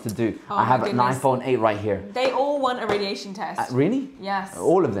guys want us to do? Oh, I have my an goodness. iPhone 8 right here. They all want a radiation test. Really? Yes.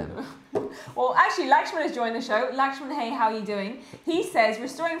 All of them? Well, actually, Lakshman has joined the show. Lakshman, hey, how are you doing? He says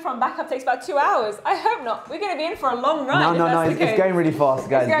restoring from backup takes about 2 hours. I hope not. We're going to be in for a long run. No, it's going really fast,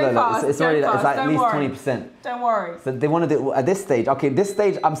 guys. It's going fast. It's already fast. it's like at Don't least worry. 20%. Don't worry. So they want to do at this stage. Okay, this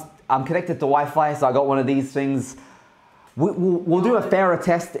stage I'm connected to Wi-Fi, so I got one of these things. We'll do a fairer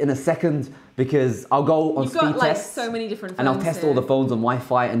test in a second because I'll go on You've speed got like tests so many different phones and I'll test here. all the phones on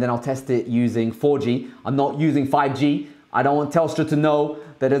Wi-Fi and then I'll test it using 4G. I'm not using 5G. I don't want Telstra to know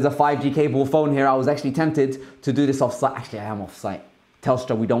that there's a 5G capable phone here. I was actually tempted to do this off-site. Actually, I am off-site.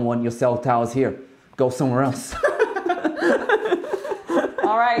 Telstra, we don't want your cell towers here. Go somewhere else.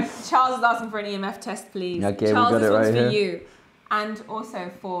 All right, Charles is asking for an EMF test, please. Okay, Charles, we got this it one's right for here. you. And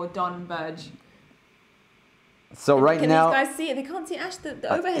also for Don Burge. So right Can now, these guys see it? They can't see Ash, the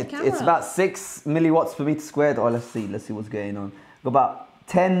overhead camera. it's about 6 milliwatts per meter squared. Oh, let's see what's going on. Got about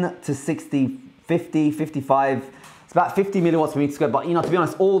 10 to 60, 50, 55. It's about 50 milliwatts per meter squared. But you know, to be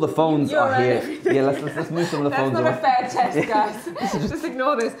honest, all the phones are here. Yeah, let's move some of the phones. That's not a fair test, guys. Just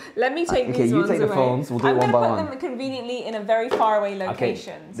ignore this. Let me take these ones away. Okay, you take the phones. We'll do it one by one. I'm going to put them conveniently in a very far away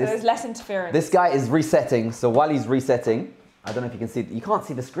location, so there's less interference. This guy is resetting. So while he's resetting, I don't know if you can see. You can't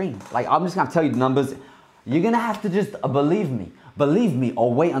see the screen. Like I'm just gonna tell you the numbers. You're gonna have to just believe me,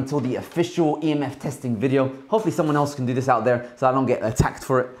 or wait until the official EMF testing video. Hopefully someone else can do this out there so I don't get attacked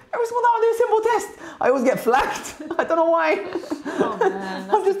for it. Every single time I do a simple test, I always get flagged. I don't know why. Oh man,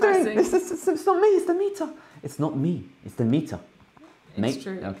 that's I'm just depressing. doing this. It's not me, it's the meter. It's not me, it's the meter. It's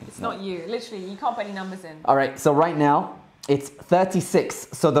true. Okay, it's not you. Literally, you can't put any numbers in. All right, so right now it's 36.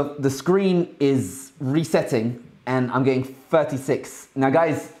 So the screen is resetting and I'm getting 36. Now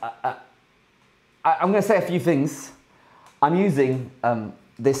guys, I'm going to say a few things. I'm using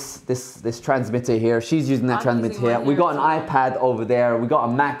this transmitter here. She's using that transmitter here. We got an iPad over there. We got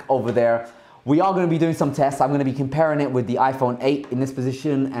a Mac over there. We are going to be doing some tests. I'm going to be comparing it with the iPhone 8 in this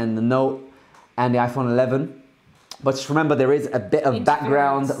position and the Note and the iPhone 11. But just remember, there is a bit of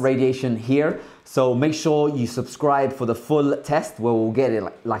background radiation here. So make sure you subscribe for the full test where we'll get it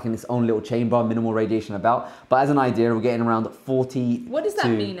like in its own little chamber, minimal radiation about. But as an idea, we're getting around 40. What does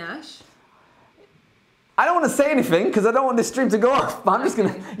that mean, Ash? I don't want to say anything because I don't want this stream to go off. But I'm just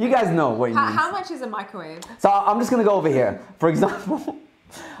going to, you guys know what it means. How much is a microwave? So I'm just going to go over here. For example,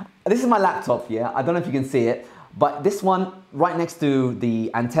 this is my laptop, yeah? I don't know if you can see it. But this one right next to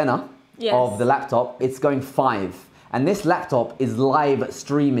the antenna of the laptop, it's going 5. And this laptop is live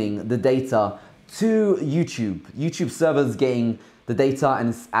streaming the data to YouTube. YouTube server's getting the data and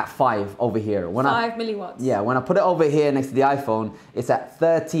it's at 5 over here. 5 milliwatts. Yeah, when I put it over here next to the iPhone, it's at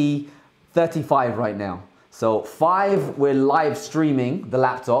 35 right now. So 5, we're live streaming the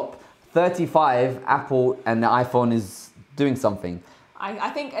laptop. 35, Apple and the iPhone is doing something.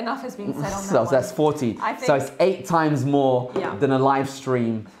 I think enough has been said on that So one. that's 40. So it's 8 times more than a live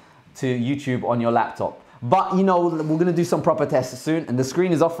stream to YouTube on your laptop. But you know, we're gonna do some proper tests soon, and the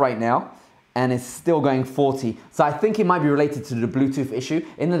screen is off right now, and it's still going 40. So I think it might be related to the Bluetooth issue.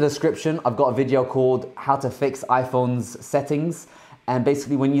 In the description, I've got a video called How to Fix iPhone's Settings, and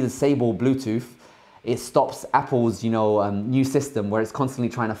basically when you disable Bluetooth, it stops Apple's, new system where it's constantly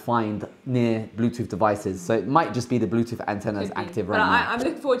trying to find near Bluetooth devices. So it might just be the Bluetooth antenna is active right now. I'm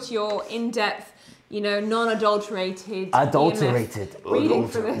looking forward to your in-depth, non-adulterated reading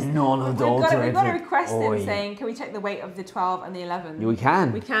for this. Non-adulterated. We've got to request them saying, can we check the weight of the 12 and the 11? We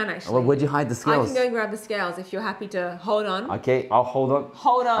can. We can actually. Well, where'd you hide the scales? I can go and grab the scales if you're happy to hold on. Okay, I'll hold on.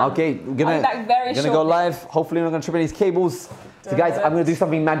 Hold on. Okay, I'll be back very gonna go live. Hopefully we're not gonna trip any of these cables. So guys, I'm gonna do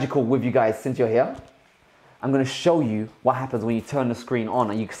something magical with you guys since you're here. I'm going to show you what happens when you turn the screen on.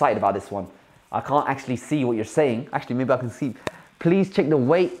 Are you excited about this one? I can't actually see what you're saying. Actually, maybe I can see. Please check the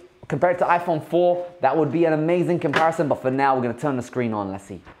weight. Compared to iPhone 4, that would be an amazing comparison. But for now, we're going to turn the screen on. Let's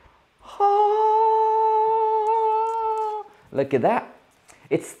see. Look at that.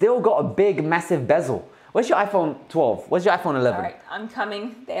 It's still got a big, massive bezel. Where's your iPhone 12? Where's your iPhone 11? All right, I'm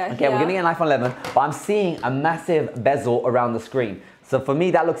coming. They are okay, we're going to get an iPhone 11. But I'm seeing a massive bezel around the screen. So for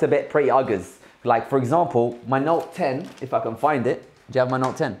me, that looks a bit pretty uggers. Like, for example, my Note 10, if I can find it. Do you have my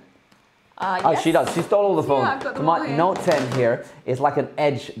Note 10? Yes. Oh, she does. She stole all the phone. Yeah, I've got them my all here. Note 10 here is like an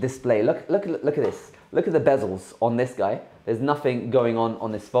edge display. Look at this. Look at the bezels on this guy. There's nothing going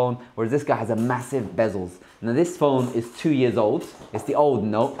on this phone, whereas this guy has a massive bezels. Now this phone is 2 years old. It's the old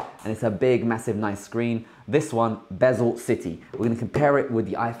Note, and it's a big, massive, nice screen. This one, bezel city. We're going to compare it with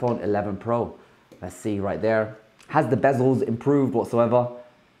the iPhone 11 Pro. Let's see right there. Has the bezels improved whatsoever?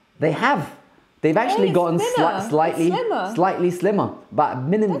 They have. They've actually gotten slightly slimmer, but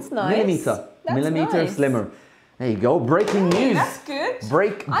millimeter nice. slimmer. There you go. Breaking news. That's good.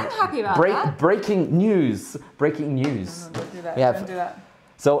 I'm happy about that. Breaking news. Breaking news. No, don't do that. We have, don't do that.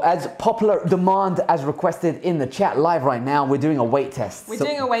 So as popular demand as requested in the chat live right now, we're doing a weight test. We're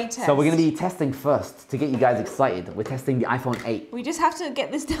doing a weight test. So we're going to be testing first to get you guys excited. We're testing the iPhone 8. We just have to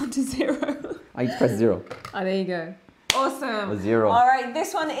get this down to 0. I just press 0. Oh, there you go. Awesome. 0. All right,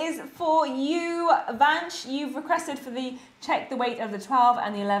 this one is for you, Vanch. You've requested for the check the weight of the 12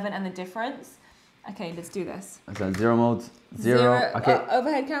 and the 11 and the difference. Okay, let's do this. So 0 mode, 0. Okay.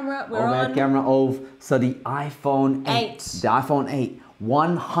 Overhead camera, we're overhead on. camera, So the iPhone 8. 8. The iPhone 8,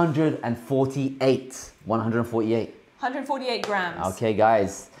 148. 148. 148 grams. Okay,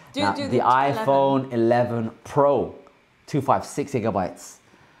 guys. Do the iPhone 11 Pro, 256 gigabytes,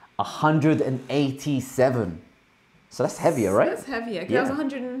 187. So that's heavier, right? That's heavier. Yeah. That was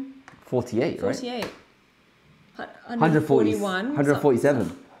 148, right? 141.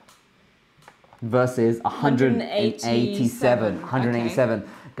 147. Versus 187. 187. Okay.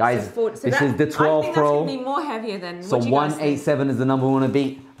 Guys, So this is the 12 I think Pro. that's going to be more heavier than So what do you guys 187 is the number we want to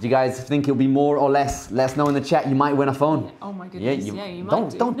beat. Do you guys think it'll be more or less? Let us know in the chat. You might win a phone. Oh my goodness. Yeah, you might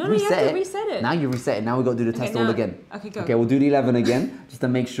do. Don't No, reset you have it. to reset it. Now you reset it. Now we've got to do the test all again. Okay, go. Okay, we'll do the 11 again just to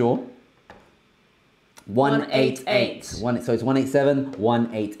make sure. 188. So it's 187,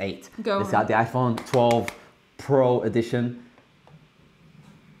 188. Go. Let's got the iPhone 12 Pro edition.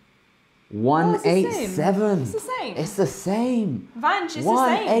 187. It's the same. It's the same. Vanch, it's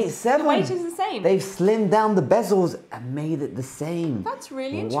 187. the same. The weight is the same. They've slimmed down the bezels and made it the same. That's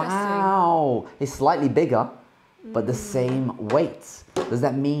really interesting. Wow. It's slightly bigger, but the same weight. Does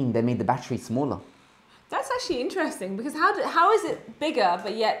that mean they made the battery smaller? That's actually interesting because how is it bigger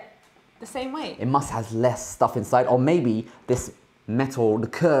but yet the same weight? It must have less stuff inside, or maybe this metal, the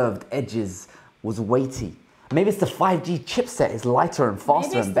curved edges, was weighty. Maybe it's the 5G chipset is lighter and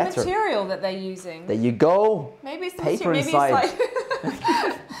faster and better. Maybe it's the material that they're using. There you go. Maybe it's the paper material. inside. Maybe it's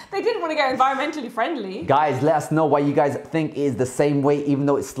like they didn't want to go environmentally friendly. Guys, let us know why you guys think it is the same weight, even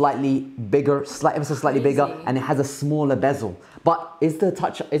though it's slightly bigger, ever so slightly bigger, and it has a smaller bezel. But is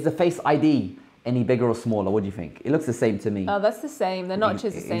the Face ID any bigger or smaller? What do you think? It looks the same to me. Oh, that's the same. The notch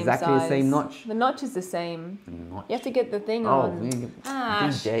is the same exactly size. the same notch. The notch is the same. Notch. You have to get the thing Oh, on.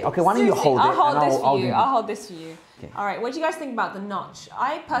 DJ. Okay, why don't you hold it? I'll hold this for do you. the- I'll hold this for you. Okay. All right. What do you guys think about the notch?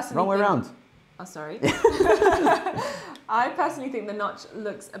 I personally Wrong way think... around. Oh, sorry. I personally think the notch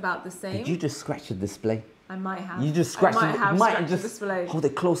looks about the same. Did you just scratch the display? I might have. You just scratched I might it. have You might scratched just the display. hold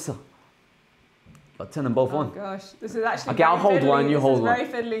it closer. I'll turn them both Oh on. gosh, this is actually Okay, I'll very hold fiddly. one, you This hold is one. very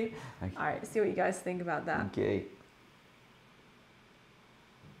fiddly. Okay. All right, let's see what you guys think about that. Okay.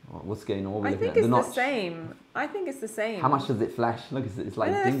 What's going on? What are we I looking think at? it's The the notch. same. I think it's the same. How much does it flash? Look, it's like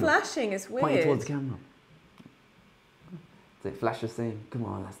When they're dingle. flashing, it's weird. Point it towards the camera. Does it flash the same? Come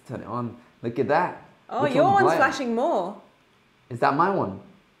on, let's turn it on. Look at that. Oh, Which your one's brighter? flashing more. Is that my one?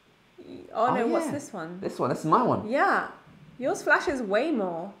 Oh no, what's yeah. this one? This one, this is my one. Yeah, yours flashes way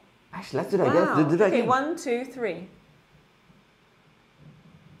more. Actually, let's do that Wow. again. Let's do that Okay, again. 1, 2, 3.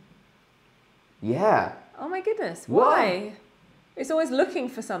 Yeah. Oh my goodness, What? why? It's always looking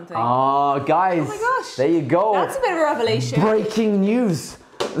for something. Oh, guys. Oh my gosh. There you go. That's a bit of a revelation. Breaking news.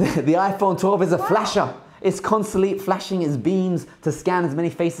 The iPhone 12 is a flasher. It's constantly flashing its beams to scan as many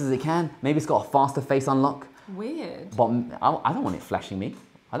faces as it can. Maybe it's got a faster face unlock. Weird. But I don't want it flashing me.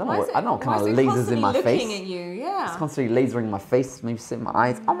 I don't know Why is what, I don't know what why kind of is it lasers in my constantly face. looking at you, yeah. It's constantly lasering my face, maybe sit in my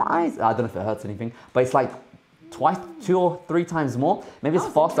eyes. Oh, my eyes. I don't know if it hurts anything, but it's like twice, 2 or 3 times more. Maybe it's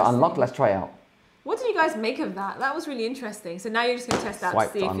That was faster interesting. unlock. Let's try it out. What did you guys make of that? That was really interesting. So now you're just going to test that Swipe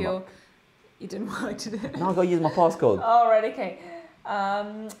to see to if unlock. you didn't want to do it. Now I've got to use my passcode. All right, okay.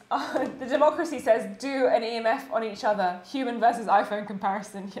 The democracy says do an EMF on each other. Human versus iPhone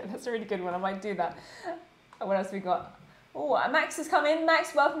comparison. Yeah, that's a really good one. I might do that. What else we got? Oh, Max has come in.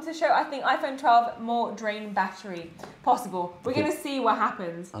 Max, welcome to the show. I think iPhone 12 more drain battery. Possible. We're going to see what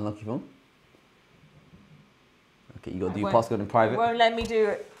happens. Unlock your phone. Okay, you got to do your Won't- passcode in private. Won't let me do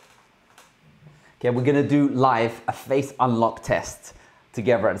it. Okay, we're gonna do live a face unlock test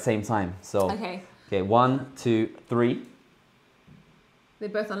together at the same time. So, Okay. okay, 1, 2, 3. They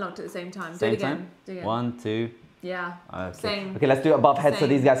both unlocked at the same time. Same do it again. time. Do it again. 1, 2. Yeah. Okay. Same. Okay, let's do it above head so Same.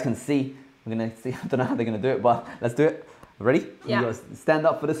 these guys can see. We're gonna see. I don't know how they're gonna do it, but let's do it. Ready? Yeah. You gotta stand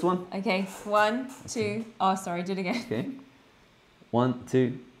up for this one. Okay. 1, 2. Oh, sorry. Do it again. Okay. 1,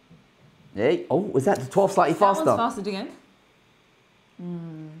 2. Hey. Oh, was that the 12 slightly That faster? one's faster. Do it again.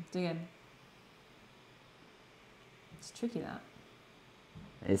 Do it again. It's tricky that.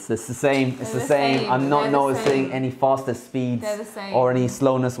 It's the same. It's They're the the same. same. I'm not They're the noticing same. any faster speeds They're the same. or any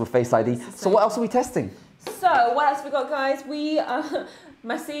slowness with Face ID. the So what same. else are we testing? So what else we got, guys? We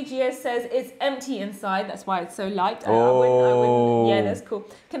Masigia says it's empty inside. That's why it's so light. I wouldn't. Yeah, that's cool.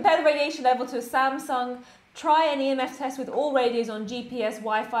 Compare the radiation level to a Samsung. Try an EMF test with all radios on GPS,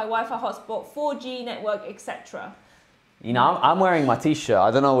 Wi-Fi hotspot, 4G network, etc. You know, I'm wearing my T-shirt.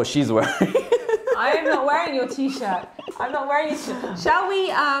 I don't know what she's wearing. I am not wearing your T-shirt. I'm not wearing your T-shirt. Shall we?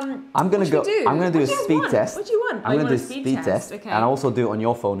 I'm gonna what should go. we do? I'm gonna do What a do you speed want? test. What do you want? I'm Oh, you gonna want do a a speed speed test, test, okay. and I'll also do it on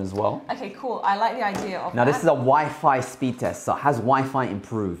your phone as well. Okay, cool. I like the idea of Now that. this is a Wi-Fi speed test. So has Wi-Fi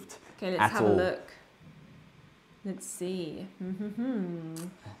improved? Okay, let's at have all? a look. Let's see.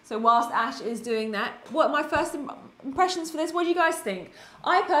 So whilst Ash is doing that, what are my first impressions for this? What do you guys think?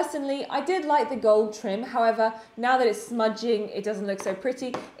 I personally, I did like the gold trim. However, now that it's smudging, it doesn't look so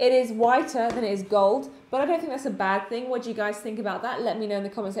pretty. It is whiter than it is gold, but I don't think that's a bad thing. What do you guys think about that? Let me know in the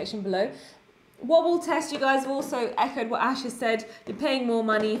comment section below. Wobble test, you guys have also echoed what Ash has said. You're paying more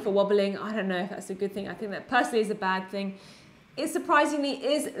money for wobbling. I don't know if that's a good thing. I think that personally is a bad thing. It surprisingly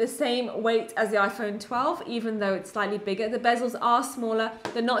is the same weight as the iPhone 12, even though it's slightly bigger. The bezels are smaller.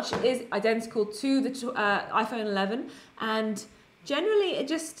 The notch is identical to the iPhone 11. And generally, it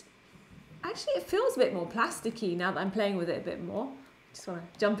just, actually it feels a bit more plasticky now that I'm playing with it a bit more. Just want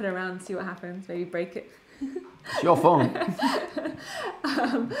to jump it around and see what happens, maybe break it. It's your phone.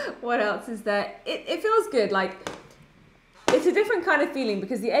 What else is there? It feels good. Like, it's a different kind of feeling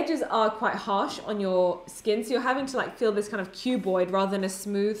because the edges are quite harsh on your skin, so you're having to like feel this kind of cuboid rather than a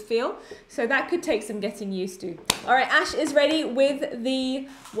smooth feel. So that could take some getting used to. All right, Ash is ready with the,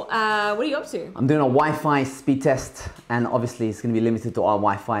 what are you up to? I'm doing a Wi-Fi speed test, and obviously it's going to be limited to our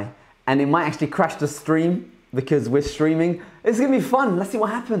Wi-Fi, and it might actually crash the stream because we're streaming. It's going to be fun. Let's see what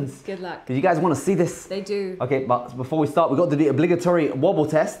happens. Good luck. Because you guys want to see this. They do. Okay, but before we start, we've got to do the obligatory wobble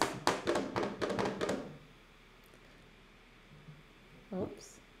test.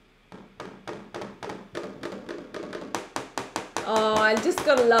 Oops. Oh, I just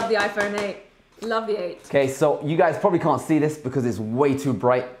gotta love the iPhone 8. Love the 8. Okay, so you guys probably can't see this because it's way too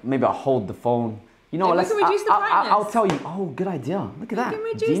bright. Maybe I'll hold the phone. You know Yeah, what? we can reduce the brightness. I'll tell you. Oh, good idea. Look at that. can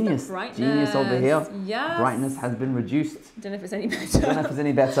reduce the Genius. Genius over here. brightness. Yes. Brightness has been reduced. Don't know if it's any I don't know better. if it's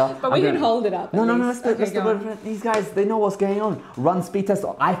any better. But we I'm can gonna- hold it up. No, at no, no. least. Let's do, Okay, go on. these guys, they know what's going on. Run speed test.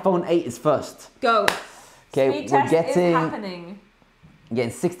 iPhone 8 is first. Go. Okay, Speed we're test is happening.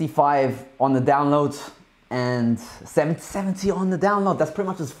 getting 65 on the download and 70 on the download. That's pretty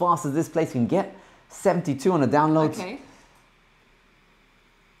much as fast as this place can get. 72 on the download. Okay.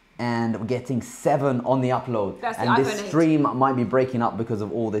 And we're getting 7 on the upload. That's the and this iPhone 8. stream might be breaking up because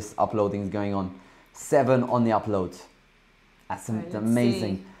of all this uploading is going on. 7 on the upload. That's Right, let's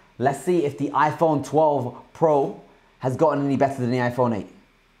amazing. see. Let's see if the iPhone 12 Pro has gotten any better than the iPhone 8.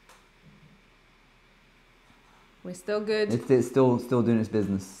 We're still good. It's still doing its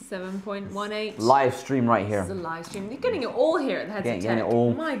business. 7.18. Live stream right here. This is a live stream. You're getting it all here at the Heads of Tech. Getting it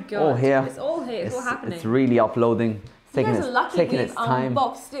all, my God. all here. It's all here. It's all happening. It's really uploading. You guys are lucky taking we've its time.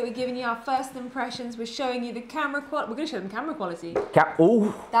 unboxed it. We're giving you our first impressions. We're showing you the camera quality. We're going to show them camera quality.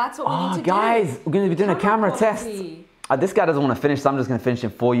 Oh, That's what we need to guys, we're going to be doing a camera quality. test. This guy doesn't want to finish, so I'm just going to finish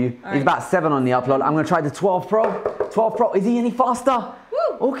him for you. All He's right. about 7 on the upload. I'm going to try the 12 Pro. 12 Pro, is he any faster?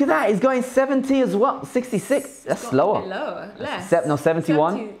 Woo. Look at that, he's going 70 as well. 66, that's slower. A bit lower, less. No,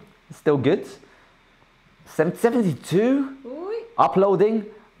 71. 70. Still good. 72. Ooh. Uploading.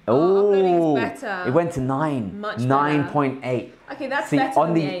 Oh, uploading's better. It went to 9. Much 9.8. Okay, that's See, better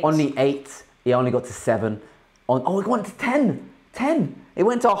on than the on the 8, it only got to 7. It went to 10. 10. It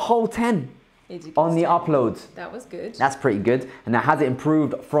went to a whole 10 on the upload. That was good. That's pretty good. And now, has it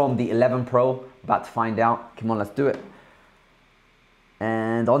improved from the 11 Pro? About to find out. Come on, let's do it.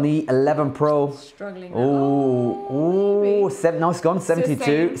 And on the 11 Pro, struggling. no, it's gone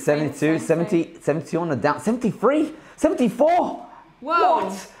 72, same, 72, 70, 70 on the down, 73, 74. Whoa.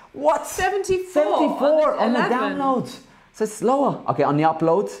 What? 74 74 on the 11. download. So it's slower. Okay, on the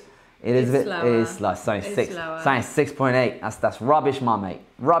upload, it is a bit. slower. It is slow. Science It's 6. slower. Science 6.8. That's rubbish, my mate.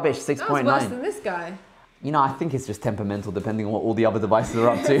 Rubbish. That was worse than 6.9. this guy. You know, I think it's just temperamental, depending on what all the other devices are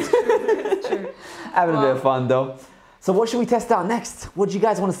up to. True. Having a bit of fun though. So what should we test out next? What do you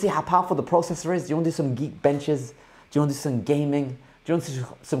guys want to see? How powerful the processor is? Do you want to do some geek benches? Do you want to do some gaming? Do you want to do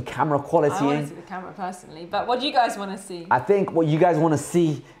some camera I quality? want to see the camera personally, but what do you guys want to see? I think what you guys want to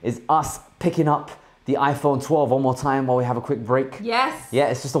see is us picking up the iPhone 12 one more time while we have a quick break. Yes. Yeah,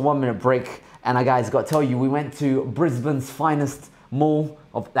 it's just a 1-minute break. And I guys got to tell you, we went to Brisbane's finest mall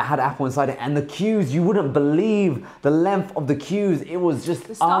that had Apple inside it, and the queues, you wouldn't believe the length of the queues. It was just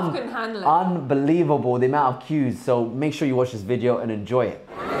The staff couldn't handle it. unbelievable, the amount of queues. So make sure you watch this video and enjoy it.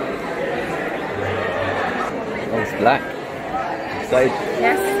 Oh, it's black. Excited?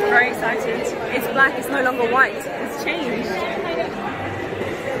 Yes, very excited. It's black, it's no longer white. It's changed.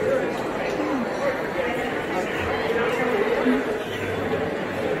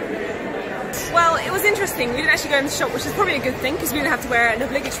 Well, it was interesting. We didn't actually go in the shop, which is probably a good thing because we didn't have to wear an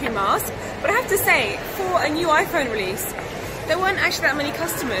obligatory mask. But I have to say, for a new iPhone release, there weren't actually that many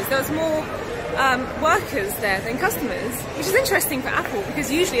customers. There was more workers there than customers, which is interesting for Apple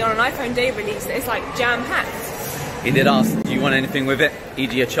because usually on an iPhone day release, it's like jam-packed. He did ask, do you want anything with it?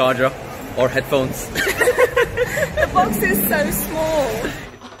 E.g. a charger or headphones? The box is so small.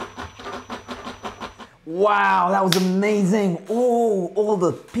 Wow, that was amazing. Oh, all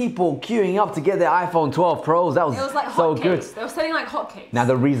the people queuing up to get their iPhone 12 Pros. That was, It was like so hotcakes. good. They were selling like hotcakes. Now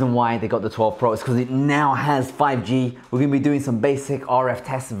the reason why they got the 12 Pro is because it now has 5G. We're going to be doing some basic RF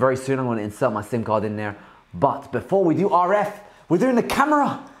tests very soon. I'm going to insert my SIM card in there. But before we do RF, we're doing the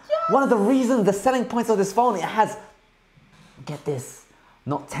camera. Yes. One of the reasons, the selling points of this phone, it has, get this,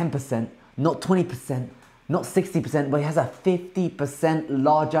 not 10%, not 20%, not 60%, but it has a 50%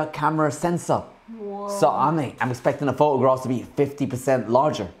 larger camera sensor. Whoa. So I'm expecting the photographs to be 50%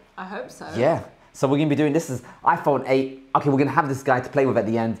 larger. I hope so. Yeah. So we're going to be doing, this is iPhone 8. Okay, we're going to have this guy to play with at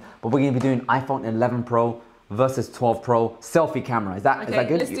the end, but we're going to be doing iPhone 11 Pro versus 12 Pro selfie camera. Is that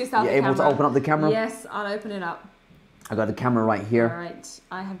good? Let's do selfie You're able to open up the camera? Yes, I'll open it up. I got the camera right here. All right,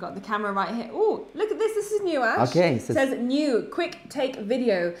 I have got the camera right here. Oh, look at this. This is new, Ash. Okay. It says new, quick take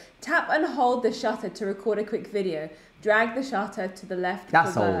video. Tap and hold the shutter to record a quick video. Drag the shutter to the left.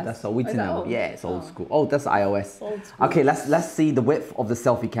 That's for old. burst. That's old. We Oh, is know. that old? Yeah, it's old school. Oh, that's iOS. Old school. Okay, let's see the width of the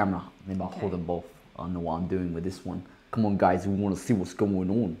selfie camera. Maybe I'll Okay. hold them both. I don't know what I'm doing with this one. Come on, guys. We want to see what's going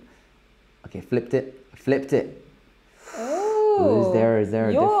on. Okay, flipped it. Flipped it. Oh. Is there a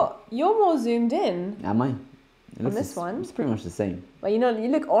difference? You're more zoomed in. Am I? It looks this one? It's pretty much the same. Well, you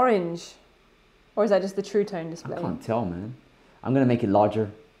look orange. Or is that just the True Tone display? I can't tell, man. I'm gonna make it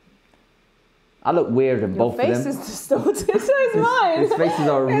larger. I look weird in both of them. Your face is distorted, so is mine. His faces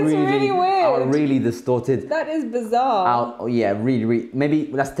are It's really weird. really distorted. That is bizarre. Oh yeah, really. Maybe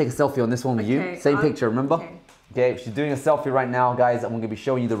let's take a selfie on this one with Okay, you. Same picture, remember? okay. Okay, she's doing a selfie right now, guys. I'm gonna be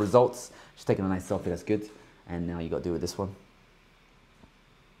showing you the results. She's taking a nice selfie, that's good. And now you gotta do it with this one.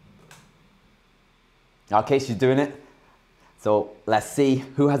 Okay, she's doing it. So let's see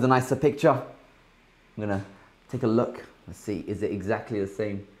who has a nicer picture. I'm gonna take a look. Let's see, is it exactly the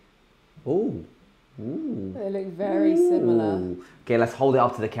same? Oh, ooh. They look very similar. Ooh. Okay, let's hold it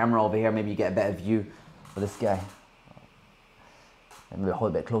up to the camera over here. Maybe you get a better view of this guy. Maybe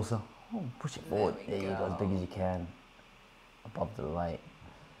hold it a bit closer. Oh, push it forward. There you go, as big as you can. Above the light.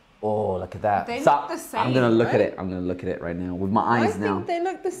 Oh, look at that. They So, look the same, I'm gonna look at right? it. I'm gonna look at it right now with my eyes I now. think they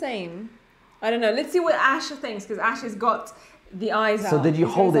look the same. I don't know. Let's see what Ash thinks, because Ash has got the eyes out. So did you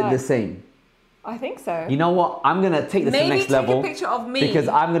His hold it the eyes. same? I think so. You know what? I'm gonna take this to the next level. Maybe take a picture of me. Because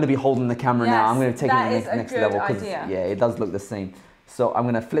I'm gonna be holding the camera now. I'm gonna take it to the next level. Because Yeah, it does look the same. So I'm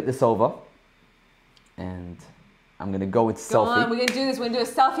gonna flip this over, and I'm gonna go with selfie. On, we're gonna do this. We're gonna do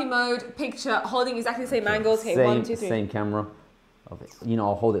a selfie mode picture, holding exactly the same angles. Okay, same, 1, 2, 3. Same camera. Of it. You know,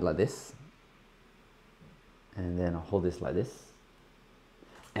 I'll hold it like this, and then I'll hold this like this.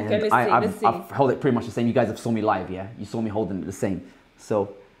 And okay, let's see. I've held it pretty much the same. You guys have saw me live, yeah? You saw me holding it the same.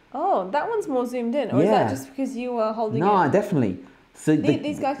 So. Oh, that one's more zoomed in, or is that just because you were holding it? No, definitely. So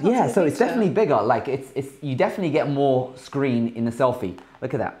these guys can't yeah, see the so it's picture. definitely bigger. Like it's you definitely get more screen in the selfie.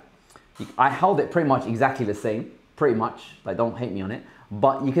 Look at that. I held it pretty much exactly the same, pretty much. Like don't hate me on it,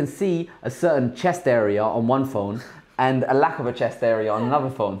 but you can see a certain chest area on one phone and a lack of a chest area on another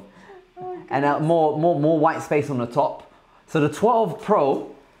phone, and more white space on the top. So the 12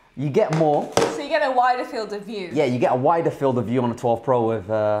 Pro, you get more. So you get a wider field of view. Yeah, you get a wider field of view on the 12 Pro with.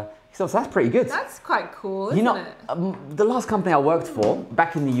 So that's pretty good. That's quite cool, isn't it? The last company I worked for,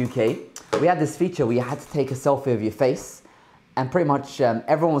 back in the UK, we had this feature where you had to take a selfie of your face, and pretty much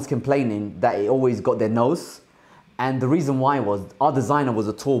everyone was complaining that it always got their nose. And the reason why was our designer was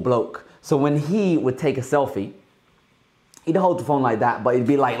a tall bloke. So when he would take a selfie, he'd hold the phone like that, but it'd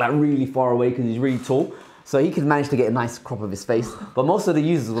be like really far away because he's really tall. So he could manage to get a nice crop of his face. But most of the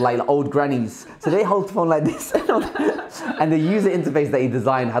users were like old grannies. So they hold the phone like this. And the user interface that he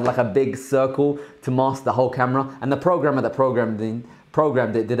designed had like a big circle to mask the whole camera. And the programmer that programmed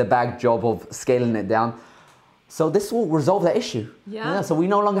it did a bad job of scaling it down. So this will resolve that issue. Yeah. So we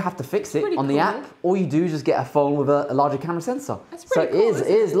no longer have to fix it on the app. All you do is just get a phone with a larger camera sensor. That's pretty cool, it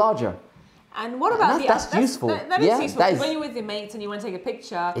is larger. And what about the that's useful. That is useful. Because when you're with your mates and you want to take a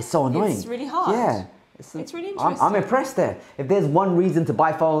picture, it's so annoying. It's really hard. Yeah. It's really interesting. I'm impressed there. If there's one reason to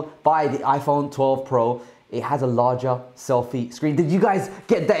buy the iPhone 12 Pro, it has a larger selfie screen. Did you guys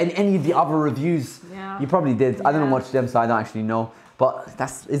get that in any of the other reviews? Yeah. You probably did. I don't watch them, so I don't actually know. But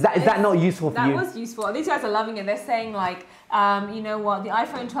is that not useful for you? That was useful. These guys are loving it. They're saying like, you know what, the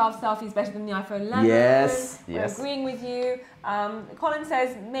iPhone 12 selfie is better than the iPhone 11. Yes. We're agreeing with you. Colin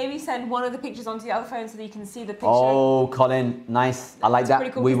says maybe send one of the pictures onto the other phone so that you can see the picture. Oh, Colin, nice. I like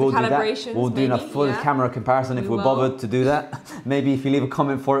that. Cool, we will do that. We'll do a maybe, full camera comparison if we're bothered to do that. Maybe if you leave a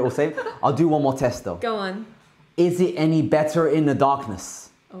comment for it, we'll save. I'll do one more test though. Go on. Is it any better in the darkness?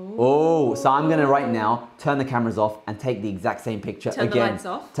 Oh, so I'm gonna right now turn the cameras off and take the exact same picture again. Turn the lights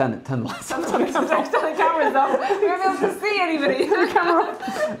off. Turn the lights off. Turn the cameras off. We won't be able to see anybody. The camera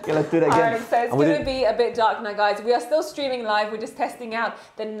off. Okay, let's do that again. Alright, so it's going to be a bit dark now, guys. We are still streaming live. We're just testing out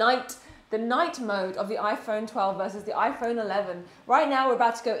the night mode of the iPhone 12 versus the iPhone 11. Right now, we're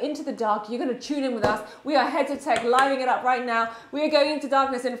about to go into the dark. You're going to tune in with us. We are Heads of Tech, living it up right now. We are going into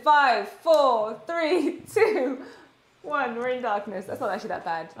darkness in 5, 4, 3, 2, 1. We're in darkness. That's not actually that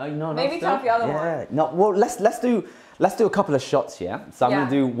bad. No, maybe turn off the other one. No, well, let's do a couple of shots, yeah? So I'm going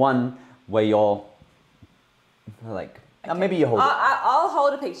to do one where you're like, maybe you hold it. I'll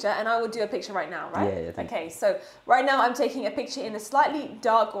hold a picture and I will do a picture right now, right? Yeah. Okay, so right now I'm taking a picture in a slightly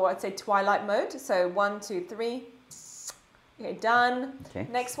dark, or I'd say twilight mode. So 1, 2, 3. Okay, done. Okay.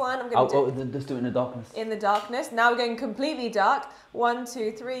 Next one, I'm going to just do it in the darkness. In the darkness. Now we're going completely dark. 1,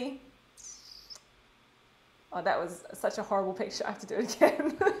 2, 3. Oh, that was such a horrible picture. I have to do it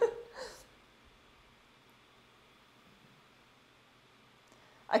again.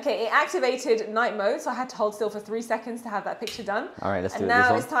 Okay, it activated night mode, so I had to hold still for 3 seconds to have that picture done. All right, let's do it. And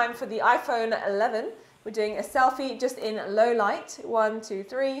now it's time for the iPhone 11. We're doing a selfie just in low light. 1, 2,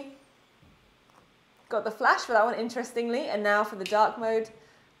 3. Got the flash for that one, interestingly. And now for the dark mode.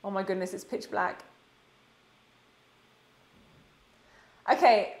 Oh my goodness, it's pitch black.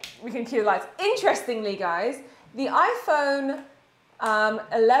 Okay, we can cue the lights. Interestingly, guys, the iPhone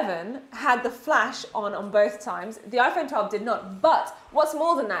 11 had the flash on both times. The iPhone 12 did not. But what's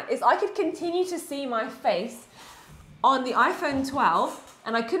more than that is I could continue to see my face on the iPhone 12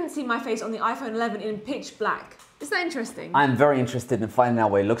 and I couldn't see my face on the iPhone 11 in pitch black. Is that interesting? I'm very interested in finding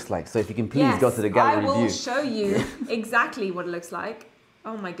out what it looks like. So if you can please go to the gallery view. I will show you exactly what it looks like.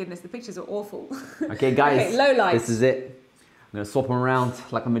 Oh my goodness, the pictures are awful. Okay, guys, okay, low light. This is it. I'm gonna swap them around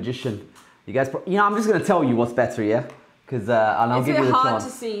like a magician. You guys, I'm just gonna tell you what's better, yeah? Because and I'll give you the chance. To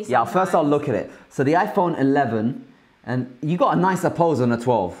see yeah, first I'll look at it. So the iPhone 11, and you got a nicer pose on the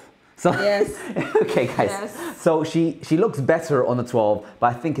 12. So yes. Okay, guys. Yes. So she looks better on the 12, but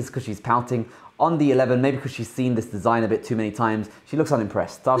I think it's because she's pouting. On the 11, maybe because she's seen this design a bit too many times, she looks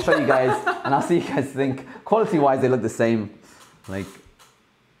unimpressed. So I'll show you guys, and I'll see you guys think. Quality-wise, they look the same. Like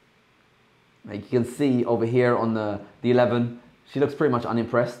you can see over here on the 11, she looks pretty much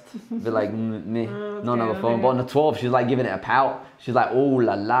unimpressed. A bit like, meh, not another phone. But on the 12, she's like giving it a pout. She's like, oh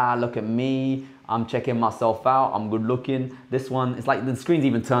la la, look at me. I'm checking myself out. I'm good looking. This one, it's like the screen's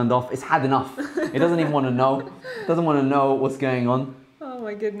even turned off. It's had enough. It doesn't even want to know. It doesn't want to know what's going on. Oh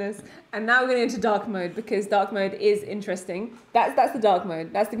my goodness. And now we're going into dark mode because dark mode is interesting. That's the dark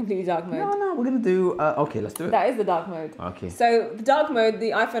mode. That's the completely dark mode. No, we're going to do, okay, let's do it. That is the dark mode. Okay. So the dark mode,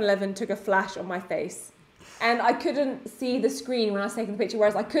 the iPhone 11 took a flash on my face. And I couldn't see the screen when I was taking the picture,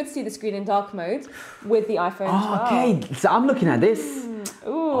 whereas I could see the screen in dark mode with the iPhone 12. Okay, so I'm looking at this.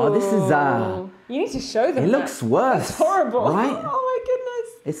 Ooh. Oh, this is, you need to show them it looks worse. That's horrible. Right? Oh my goodness.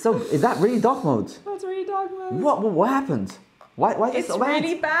 It's so, is that really dark mode? That's really dark mode. What happened? Why is it It's so bad?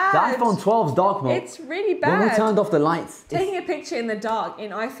 really bad. The iPhone 12's dark mode. It's really bad. When we turned off the lights. Taking a picture in the dark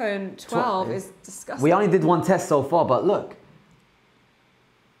in iPhone 12 is disgusting. We only did one test so far, but look.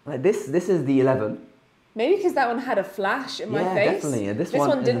 Like this is the 11. Maybe because that one had a flash in my face. Yeah, definitely. This one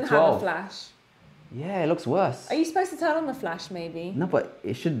one didn't have a flash. Yeah, it looks worse. Are you supposed to turn on the flash maybe? No, but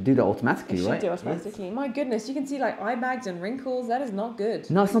it should do that automatically, It should right? do automatically. My goodness, you can see like eye bags and wrinkles. That is not good.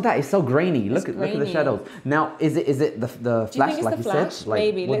 No, it's not that. It's so grainy. Look at the grainy. shadows. Now, is it the flash Do you think it's like the you flash? said? Like,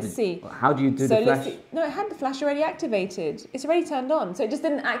 Maybe. what Let's see. How do you do the Let's flash? see. No, it had the flash already activated. It's already turned on. So it just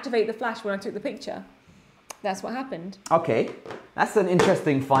didn't activate the flash when I took the picture. That's what happened. Okay, that's an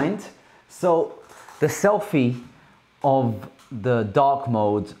interesting find. So the selfie of the dark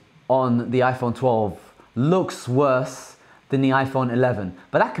mode on the iPhone 12 looks worse than the iPhone 11,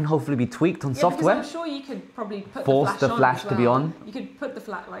 but that can hopefully be tweaked on software. I'm sure you could probably put Force the flash to be on. You could put the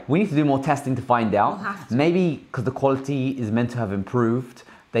flash like. We need to do more testing to find out. We'll have to. Maybe because the quality is meant to have improved,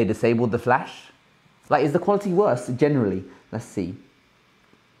 they disabled the flash. Like, is the quality worse generally? Let's see.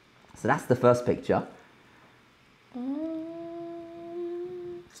 So that's the first picture.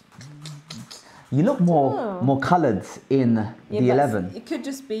 You look more coloured in the 11. It could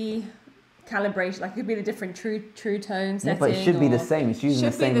just be calibration, like it could be the different true tone setting. Yeah, but it should be the same. It's using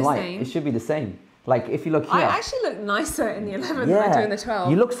the same light. Same. It should be the same. Like if you look here. I actually look nicer in the 11 than I do in the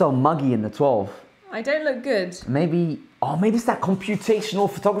 12. You look so muggy in the 12. I don't look good. Maybe it's that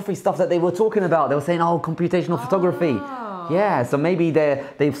computational photography stuff that they were talking about. They were saying, oh, computational photography. Yeah, so maybe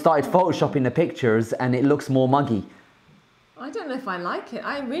they've started photoshopping the pictures and it looks more muggy. I don't know if I like it.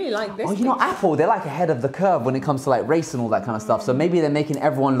 I really like this. Oh, you know, Apple, they're like ahead of the curve when it comes to like race and all that kind of stuff. So maybe they're making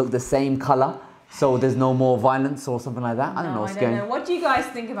everyone look the same color, so there's no more violence or something like that. I don't know what's going on. What do you guys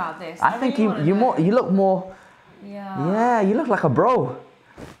think about this? I think you look more. Yeah, you look like a bro.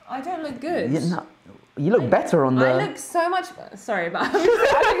 I don't look good. You look better on the. I look so much. Sorry, but I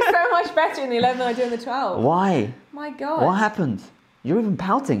look so much better in the 11 than I do in the 12. Why? My God. What happened? You're even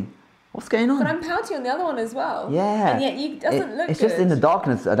pouting. What's going on? But I'm pouty on the other one as well. Yeah. And yet it doesn't look good. It's just in the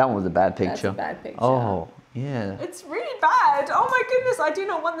darkness. That one was a bad picture. That's a bad picture. Oh, yeah. It's really bad. Oh my goodness, I do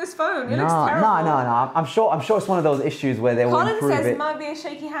not want this phone. It looks No. terrible. I'm sure it's one of those issues where they will Colin improve says it. it might be a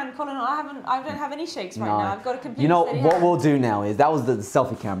shaky hand. Colin, I don't have any shakes right now. I've got a complete You know, steady what hand. we'll do now is, that was the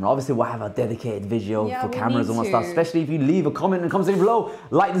selfie camera. Obviously, we'll have a dedicated video for we cameras and need what stuff. to. Especially if you leave a comment in the comment section below.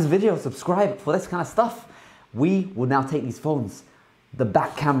 Like this video, subscribe for this kind of stuff. We will now take these phones. The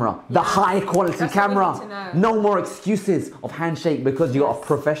back camera, the high quality That's camera. what we need to know. No more excuses of handshake because you're a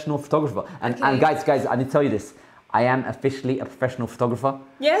professional photographer. And guys, I need to tell you this. I am officially a professional photographer.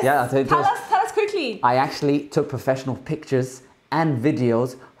 Yes. Yeah, I'll tell you Tell this. us quickly. I actually took professional pictures and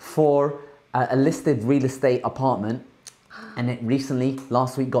videos for a listed real estate apartment, and it recently,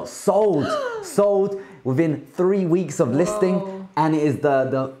 last week, got sold. Sold within 3 weeks of listing, and it is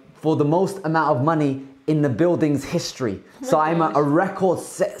for the most amount of money in the building's history. So I'm a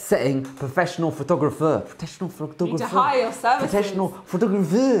record-setting professional photographer. You need to hire your services. Professional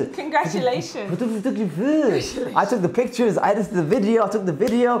photographer. Congratulations. Photographer. I took the pictures. I edited the video. I took the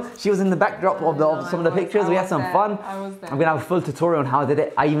video. She was in the backdrop of some of the pictures. We had some fun. I was there. I'm gonna have a full tutorial on how I did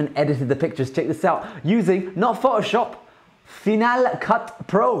it. I even edited the pictures. Check this out. Using not Photoshop, Final Cut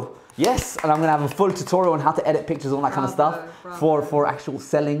Pro. Yes, and I'm gonna have a full tutorial on how to edit pictures, all that kind of stuff for actual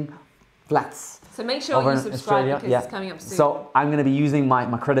selling flats. So make sure you subscribe because it's coming up soon. So I'm going to be using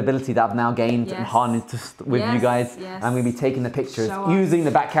my credibility that I've now gained and harnessed with you guys. Yes. I'm going to be taking the pictures using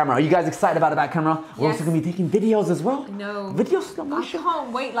the back camera. Are you guys excited about the back camera? We're also going to be taking videos as well. No. Video slow motion. I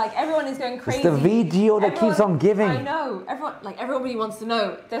can't wait. Like everyone is going crazy. It's the video that keeps on giving. I know. Everybody wants to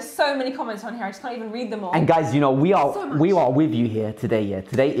know. There's so many comments on here. I just can't even read them all. And guys, you know, we are with you here today. Yeah.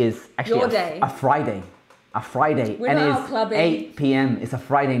 Today is actually a Friday. A Friday, We're and not it's 8 p.m. It's a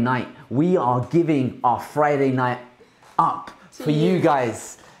Friday night. We are giving our Friday night up for you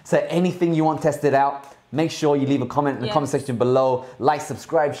guys. So anything you want tested out, Make sure you leave a comment in the comment section below. Like,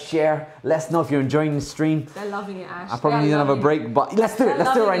 subscribe, share. Let us know if you're enjoying the stream. They're loving it, Ash. I probably need another break, but let's do it.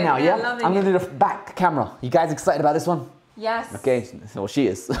 Let's do it right now, yeah? I'm going to do the back camera. You guys excited about this one? Yes. Okay, so she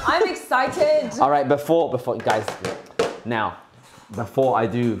is. I'm excited. All right, before guys, now, before I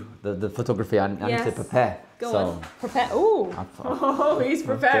do the photography, I need to prepare. Go on. Prepare. Ooh. Oh, he's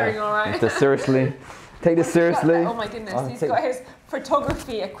preparing, all right. Seriously. Take this seriously. Oh my goodness, he's got his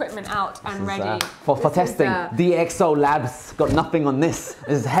photography equipment out and ready. For testing. DxO Labs, got nothing on this.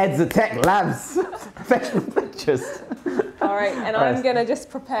 This is Heads of Tech Labs. Professional pictures. All right, and I'm gonna just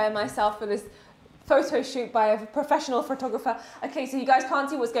prepare myself for this photo shoot by a professional photographer. Okay, so you guys can't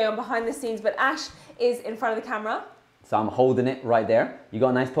see what's going on behind the scenes, but Ash is in front of the camera. So I'm holding it right there. You got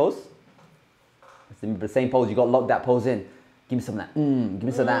a nice pose? It's the same pose, you got to lock that pose in. Give me some of that, give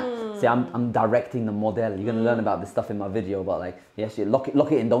me some of that. See, I'm directing the model. You're gonna learn about this stuff in my video, but like, yes, you lock it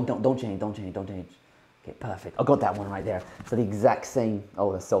in, don't change. Okay, perfect. I got that one right there. So the exact same,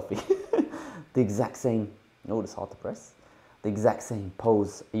 oh, the selfie. The exact same, oh, it's hard to press. The exact same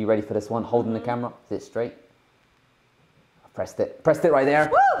pose. Are you ready for this one? Holding the camera, sit straight. I pressed it right there.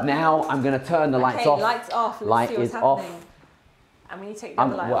 Woo! Now I'm gonna turn the lights off. Lights off, light is off. And when you take the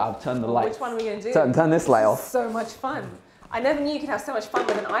other light off. I've turned the light. Which one are we gonna do? Turn this light off. So much fun. I never knew you could have so much fun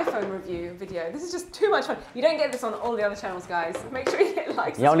with an iPhone review video. This is just too much fun. You don't get this on all the other channels, guys. Make sure you hit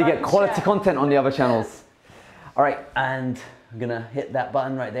like, you only get quality content on the other channels. All right, and I'm gonna hit that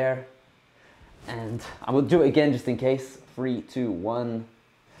button right there. And I will do it again just in case. 3, 2, 1.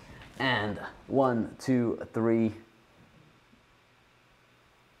 And 1, 2, 3.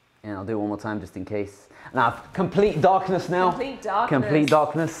 And I'll do it one more time just in case. Now, complete darkness now. Complete darkness. Complete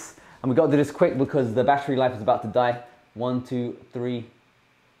darkness. And we've got to do this quick because the battery life is about to die. 1, 2, 3.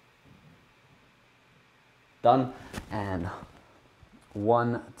 Done. And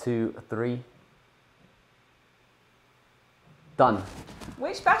 1, 2, 3. Done.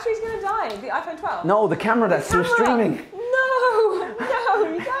 Which battery's going to die? The iPhone 12? No, the camera that's still streaming. No,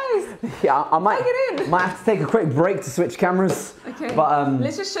 you guys. Yeah, I might have to take a quick break to switch cameras. Okay. But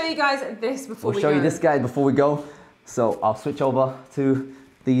let's just show you guys this before we go. We'll show you this guy before we go. So I'll switch over to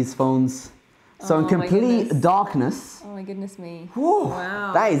these phones. So in complete darkness. Oh my goodness me. Whoa,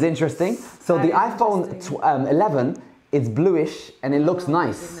 wow. That is interesting. So the iPhone 11 is bluish and it looks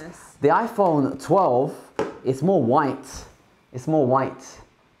nice. Goodness. The iPhone 12, it's more white. It's more white.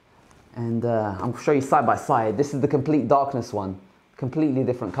 And I'll show you side by side. This is the complete darkness one. Completely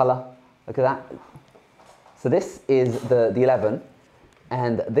different color. Look at that. So this is the 11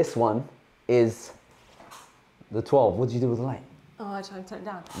 and this one is the 12. What did you do with the light? Oh, I tried to turn it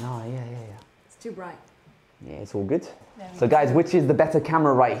down. No, yeah. It's too bright. Yeah, it's all good. So guys, which is the better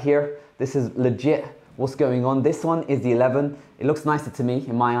camera right here? This is legit what's going on. This one is the 11. It looks nicer to me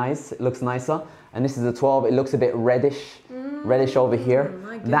in my eyes. It looks nicer. And this is the 12. It looks a bit reddish. Reddish over here.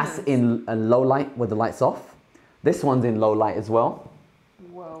 That's in a low light with the lights off. This one's in low light as well.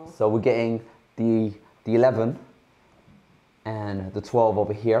 Whoa. So we're getting the 11 and the 12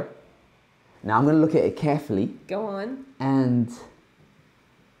 over here. Now I'm going to look at it carefully. Go on. And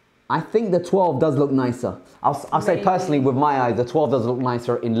I think the 12 does look nicer. I'll say personally with my eyes, the 12 does look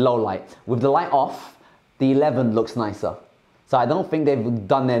nicer in low light. With the light off, the 11 looks nicer. So I don't think they've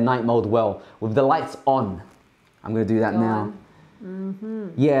done their night mode well. With the lights on, I'm going to do that now.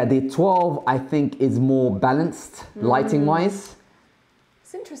 Yeah, the 12 I think is more balanced lighting wise.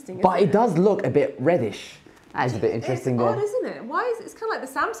 It's interesting, but it does look a bit reddish. That is a bit interesting there. It's odd, isn't it? Why is it? It's kind of like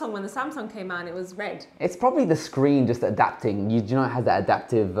the Samsung. When the Samsung came out, it was red. It's probably the screen just adapting. You know, it has that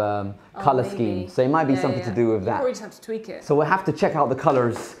adaptive color scheme. So it might be something to do with that. Or you just have to tweak it. So we'll have to check out the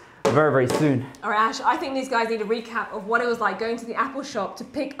colors very, very soon. All right, Ash, I think these guys need a recap of what it was like going to the Apple shop to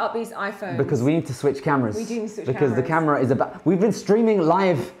pick up these iPhones. Because we need to switch cameras. We do need to switch cameras. Because the camera is about... We've been streaming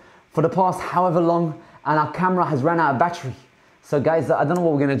live for the past however long and our camera has run out of battery. So guys, I don't know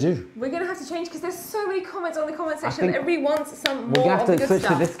what we're going to do. We're going to have to change because there's so many comments on the comment section that everybody wants some more. We're going to have to switch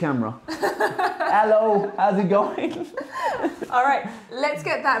to this camera. Hello, how's it going? All right, let's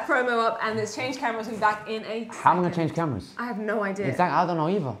get that promo up and let's change cameras. We'll be back in a second. How am I going to change cameras? I have no idea. Exactly, I don't know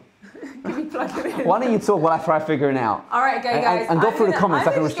either. Can you plug it in? Why don't you talk while I try figuring it out? All right, okay, guys. And go through the comments.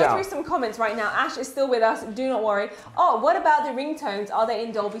 I can just go through some comments right now. Ash is still with us. Do not worry. Oh, what about the ringtones? Are they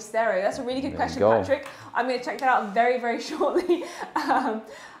in Dolby Stereo? That's a really good question, Patrick. I'm going to check that out very, very shortly.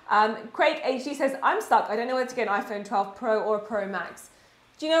 Craig HD says, I'm stuck. I don't know whether to get an iPhone 12 Pro or Pro Max.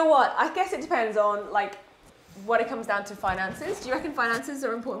 Do you know what? I guess it depends on like what it comes down to finances. Do you reckon finances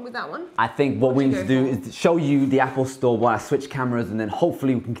are important with that one? I think what we need to do is show you the Apple Store while I switch cameras, and then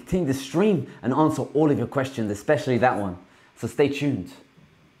hopefully we can continue to stream and answer all of your questions, especially that one. So stay tuned.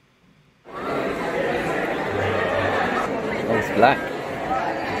 black.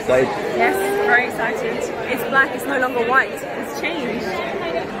 Excited? Yes, very excited. It's black, it's no longer white, it's changed.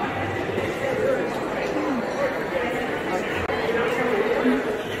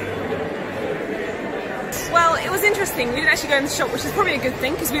 Well, it was interesting. We didn't actually go in the shop, which is probably a good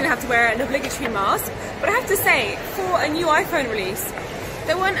thing because we didn't have to wear an obligatory mask. But I have to say, for a new iPhone release,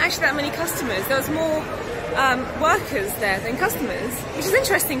 there weren't actually that many customers. There was more workers there than customers, which is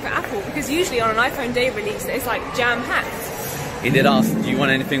interesting for Apple because usually on an iPhone day release, it's like jam-packed. He did ask, do you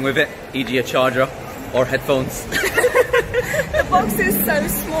want anything with it? E.g. a charger or headphones? The box is so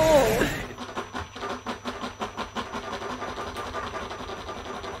small.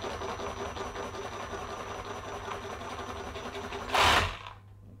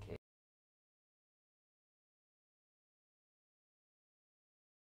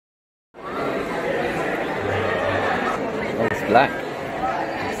 Oh, it's black.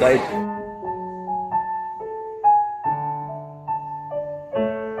 Excited?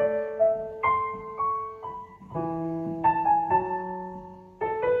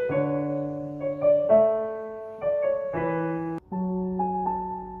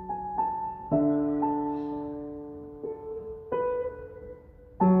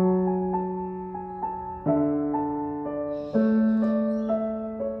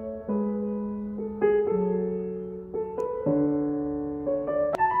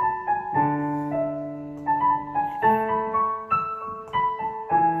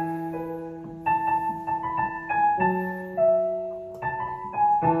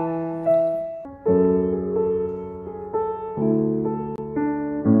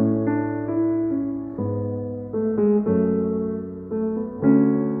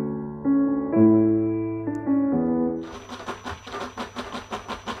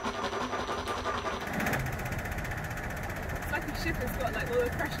 It's like a ship has got like all the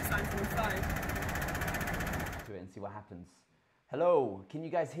pressure signs on the side. To it and see what happens. Hello, can you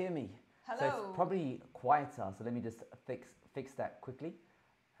guys hear me? So Hello. it's probably quieter, so let me just fix that quickly.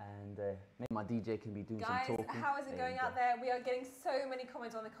 And maybe my DJ can be doing Guys, some talking. how is it going you out go. there? We are getting so many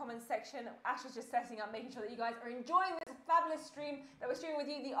comments on the comments section. Ash is just setting up, making sure that you guys are enjoying this fabulous stream that we're streaming with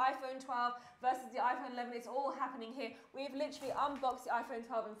you, the iPhone 12 versus the iPhone 11. It's all happening here. We've literally unboxed the iPhone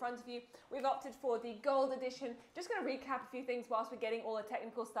 12 in front of you. We've opted for the gold edition. Just going to recap a few things whilst we're getting all the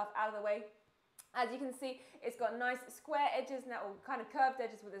technical stuff out of the way. As you can see, it's got nice square edges now, or kind of curved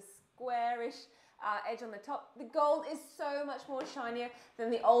edges with a squarish edge on the top. The gold is so much more shinier than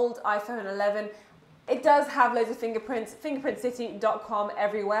the old iPhone 11. It does have loads of fingerprints, fingerprintcity.com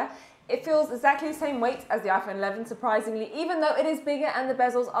everywhere. It feels exactly the same weight as the iPhone 11, surprisingly, even though it is bigger and the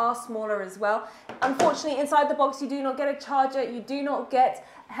bezels are smaller as well. Unfortunately, inside the box, you do not get a charger, you do not get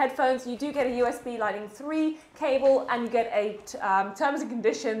headphones, you do get a USB Lightning 3 cable, and you get a terms and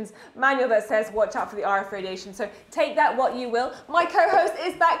conditions manual that says watch out for the RF radiation. So take that what you will. My co-host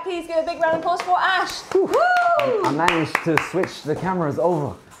is back. Please give a big round of applause for Ash. Woo! I managed to switch the cameras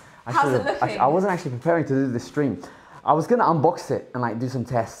over. How's it looking? I wasn't actually preparing to do this stream. I was gonna unbox it and like do some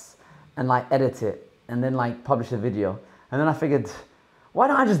tests and like edit it and then like publish a video. And then I figured, why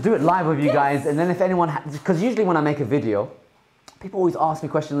don't I just do it live with you guys? And then if anyone, because usually when I make a video, people always ask me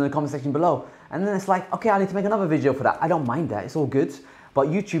questions in the comment section below. And then it's like, okay, I need to make another video for that. I don't mind that, it's all good. But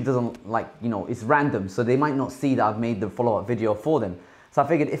YouTube doesn't like, you know, it's random. So they might not see that I've made the follow-up video for them. So I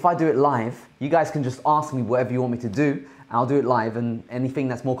figured if I do it live, you guys can just ask me whatever you want me to do. And I'll do it live, and anything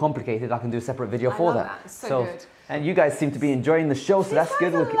that's more complicated, I can do a separate video for that. It's so good. And you guys seem to be enjoying the show, so that's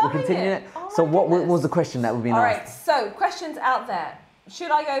good. We'll continue it. Oh So my what goodness. was the question that would be All nice? right, so questions out there.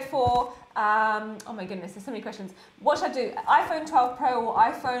 Should I go for, oh my goodness, there's so many questions. What should I do, iPhone 12 Pro or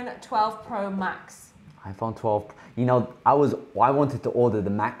iPhone 12 Pro Max? iPhone 12. You know, I wanted to order the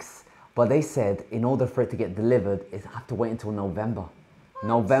Max, but they said in order for it to get delivered, I have to wait until November. What?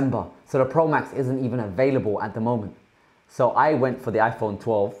 November. So the Pro Max isn't even available at the moment. So I went for the iPhone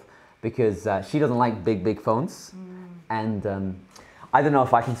 12 because she doesn't like big phones. And I don't know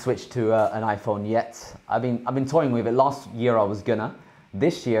if I can switch to an iPhone yet. I've been toying with it. Last year I was gonna.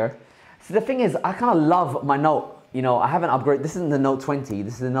 This year. So the thing is, I kind of love my Note. You know, I haven't upgraded. This isn't the Note 20.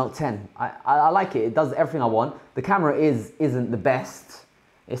 This is the Note 10. I like it. It does everything I want. The camera isn't the best.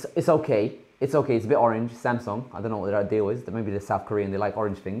 It's okay. It's okay. It's a bit orange. Samsung. I don't know what their deal is. Maybe they're South Korean. They like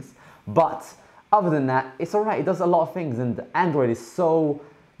orange things. But other than that, it's all right. It does a lot of things. And Android is so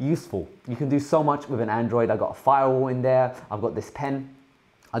useful. You can do so much with an Android. I got a firewall in there. I've got this pen.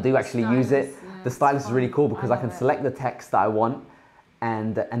 I do actually use it. Yeah, the stylus is really cool because I can love it. select the text that I want,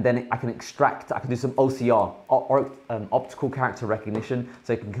 and then I can extract. I can do some OCR, or optical character recognition,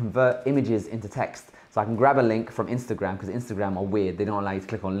 so you can convert images into text. So I can grab a link from Instagram, because Instagram are weird. They don't allow you to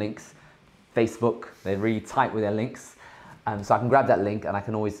click on links. Facebook, they're really tight with their links. So I can grab that link and I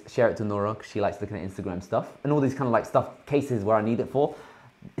can always share it to Nora because she likes looking at Instagram stuff. And all these kind of like stuff, cases where I need it for.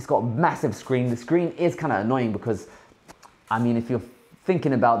 It's got a massive screen. The screen is kind of annoying because, I mean, if you're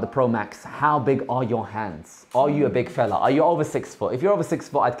thinking about the Pro Max, how big are your hands? Are you a big fella? Are you over 6 foot? If you're over 6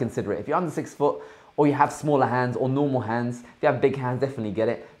 foot, I'd consider it. If you're under 6 foot, or you have smaller hands or normal hands, if you have big hands, definitely get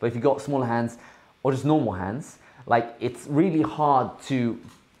it. But if you've got smaller hands or just normal hands, like it's really hard to,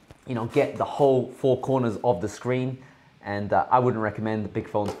 you know, get the whole 4 corners of the screen. And I wouldn't recommend the big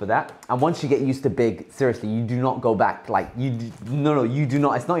phones for that. And once you get used to big, seriously, you do not go back. Like, you do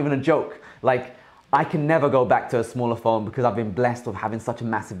not. It's not even a joke. Like, I can never go back to a smaller phone because I've been blessed with having such a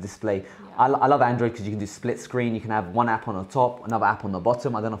massive display. Yeah. I love Android because you can do split screen. You can have one app on the top, another app on the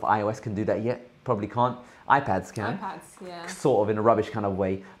bottom. I don't know if iOS can do that yet. Probably can't. iPads can. iPads, yeah. Sort of in a rubbish kind of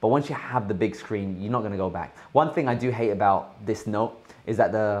way. But once you have the big screen, you're not going to go back. One thing I do hate about this Note is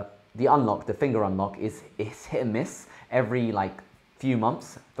that the unlock, the finger unlock, is hit and miss. Every like few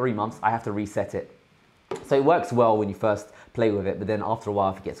months, 3 months, I have to reset it. So it works well when you first play with it, but then after a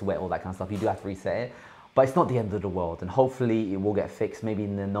while, if it gets wet, all that kind of stuff, you do have to reset it. But it's not the end of the world, and hopefully it will get fixed. Maybe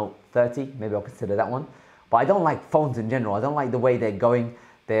in the Note 30, maybe I'll consider that one. But I don't like phones in general. I don't like the way they're going.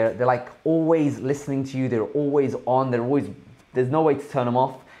 They're like always listening to you. They're always on. There's no way to turn them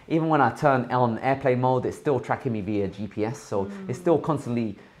off. Even when I turn on airplane mode, it's still tracking me via GPS. So it's still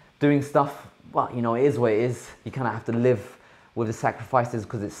constantly doing stuff. But you know, it is what it is. You kind of have to live with the sacrifices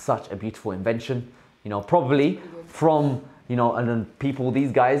because it's such a beautiful invention. You know, probably from, you know, and then people,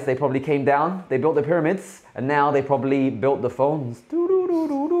 these guys, they probably came down, they built the pyramids, and now they probably built the phones. There's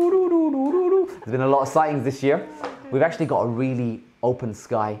been a lot of sightings this year. We've actually got a really open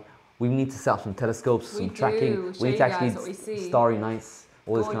sky. We need to set up some telescopes, some tracking. We need to actually starry nights,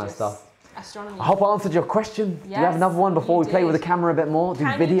 all this kind of stuff. Astronomy. I hope I answered your question. Yes, do you have another one before we play with the camera a bit more? Do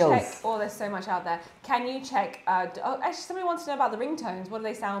videos. You check, oh, there's so much out there. Can you check, actually somebody wants to know about the ringtones. What do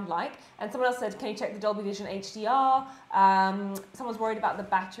they sound like? And someone else said, can you check the Dolby Vision HDR? Someone's worried about the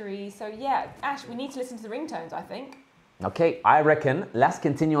battery. So yeah, Ash, we need to listen to the ringtones, I think. Okay, I reckon let's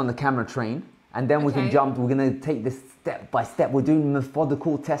continue on the camera train and then we can jump. We're going to take this step by step. We're doing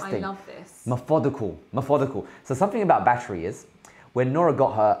methodical testing. I love this. Methodical. So something about battery is, when Nora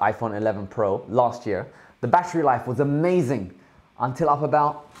got her iPhone 11 Pro last year, the battery life was amazing until up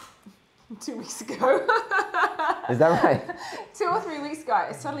about 2 weeks ago. Is that right? 2 or 3 weeks ago,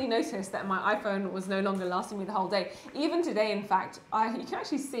 I suddenly noticed that my iPhone was no longer lasting me the whole day. Even today, in fact, you can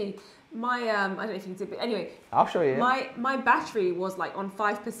actually see my, I don't know if you can see, but anyway. I'll show you. My battery was like on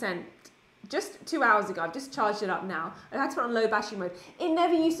 5%. Just 2 hours ago, I've just charged it up now. I had to put it on low battery mode. It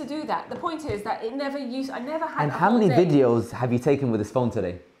never used to do that. The point is that I never had. And how many videos have you taken with this phone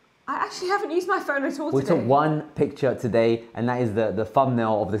today? I actually haven't used my phone at all today. We took one picture today, and that is the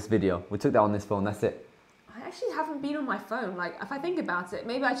thumbnail of this video. We took that on this phone, that's it. I actually haven't been on my phone. Like, if I think about it,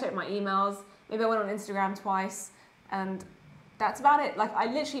 maybe I checked my emails, maybe I went on Instagram twice, and that's about it. Like,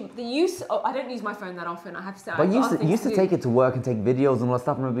 I literally, I don't use my phone that often, I have to say. But you used to take it to work and take videos and all that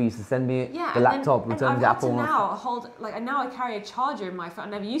stuff. Remember, you used to send me the laptop, return the Apple. Now I carry a charger in my phone. I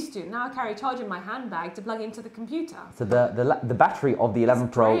never used to. Now I carry a charger in my handbag to plug into the computer. So the battery of the 11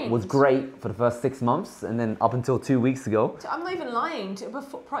 Pro was great for the first 6 months, and then up until 2 weeks ago. So I'm not even lying.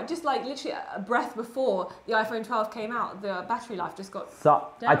 Just like literally a breath before the iPhone 12 came out, the battery life just got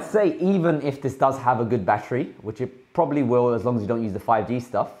down. I'd say even if this does have a good battery, which it probably will as long as you don't use the 5G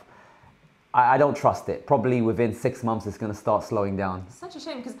stuff, I don't trust it. Probably within 6 months it's going to start slowing down. It's such a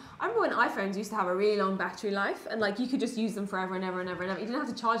shame because I remember when iPhones used to have a really long battery life and like you could just use them forever and ever and ever and ever. You didn't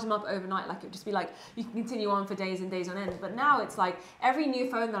have to charge them up overnight. Like it would just be like you can continue on for days and days on end. But now it's like every new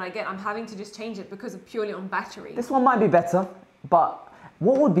phone that I get, I'm having to just change it because of purely on battery. This one might be better, but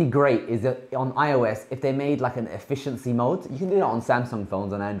what would be great is that on iOS, if they made like an efficiency mode, you can do that on Samsung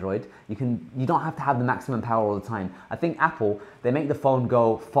phones, on Android. You don't have to have the maximum power all the time. I think Apple, they make the phone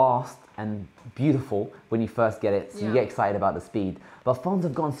go fast and beautiful when you first get it, so you get excited about the speed. But phones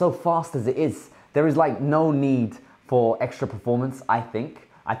have gone so fast as it is. There is like no need for extra performance, I think.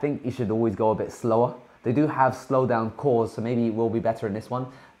 I think you should always go a bit slower. They do have slow down cores, so maybe it will be better in this one.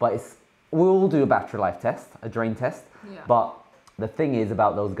 But we'll do a battery life test, a drain test. Yeah. But the thing is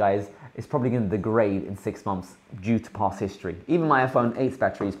about those guys, it's probably going to degrade in 6 months due to past history. Even my iPhone 8's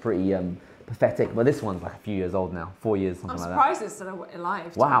battery is pretty pathetic, but this one's like a few years old now, 4 years, something like that. I'm surprised it's still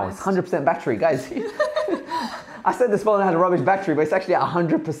alive. Wow, it's 100% battery, guys. I said this phone had a rubbish battery, but it's actually at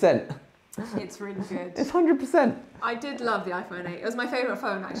 100%. It's really good. It's 100%. I did love the iPhone 8. It was my favourite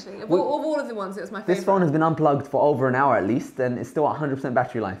phone, actually. Of all of the ones, it was my favourite. This phone has been unplugged for over an hour at least, and it's still at 100%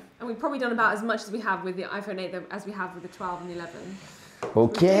 battery life. And we've probably done about as much as we have with the iPhone 8 as we have with the 12 and the 11.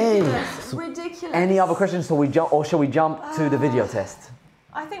 Okay. Ridiculous. Ridiculous. Any other questions? So we jump, or shall we jump to the video test?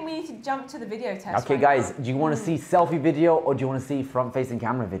 I think we need to jump to the video test. Okay, right guys, now. do you want to see selfie video or do you want to see front-facing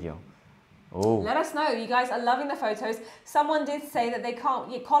camera video? Oh. Let us know. You guys are loving the photos. Someone did say that they can't.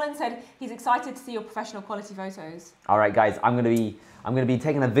 Yeah, Colin said he's excited to see your professional quality photos. All right, guys, I'm gonna be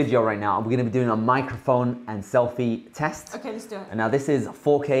taking a video right now. We're gonna be doing a microphone and selfie test. Okay, let's do it. And now this is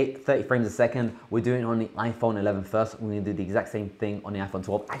 4K, 30 frames a second. We're doing it on the iPhone 11 first. We're gonna do the exact same thing on the iPhone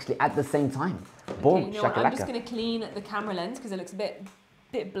 12, actually at the same time. Boom, Okay, you know what? I'm just shakalaka. going to clean the camera lens because it looks a bit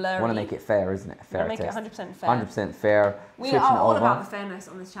blurry. Want to make it fair, isn't it? Fair make it test. 100% fair. 100% fair. We Switching are all over. about the fairness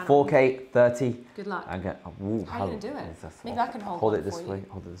on this channel. 4K, 30. Good luck. Okay. Ooh, How are you going to do it? that's- Maybe I can hold Hold one it this for way. you.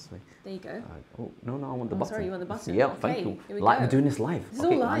 Hold it this way. There you go. Oh, no, I want the Oh, button. sorry, you want the button? Yeah, Okay, thank you. here we Like, go. we're doing this live. This is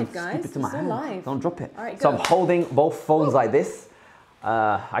all I live, need to guys. Keep it to my This is all hand. live. Don't drop it. All right, so go. I'm holding both phones like this.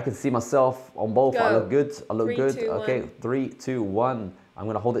 I can see myself on both. I Go. look good. I look 3, good. 2, 1. Okay, 3, 2, 1. I'm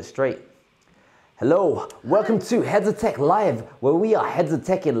gonna hold it straight. Hello, welcome to Heads of Tech Live, where we are Heads of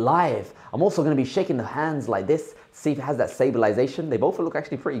Tech in live. I'm also going to be shaking the hands like this, see if it has that stabilization. They both look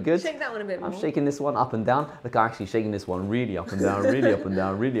actually pretty good. Shake that one a bit more. I'm shaking this one up and down. Look, I'm actually shaking this one really up and down, really up and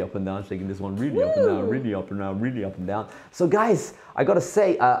down, really up and down. Shaking this one really up and down, really up and down, really up and down. So guys, I got to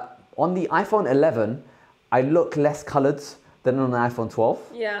say, on the iPhone 11, I look less colored than on the iPhone 12.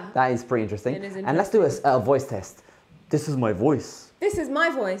 Yeah. That is pretty interesting. It is And let's do a voice test. This is my voice. This is my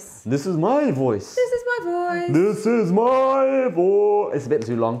voice. This is my voice. This is my voice. This is my voice. It's a bit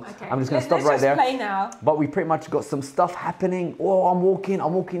too long. Okay. I'm just gonna stop Let's right just there. play now. But we pretty much got some stuff happening. Oh, I'm walking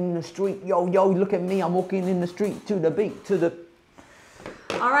in the street. Yo, look at me. I'm walking in the street to the beat, to the.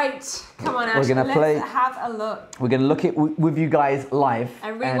 All right, come on, Ash. We're gonna Let's play- have a look. We're gonna look at with you guys live.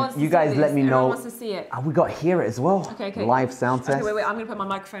 Everyone wants to you see guys this. let me Everyone know. wants to see it. We got to hear it as well. Okay. Live sound test. Okay, wait. I'm gonna put my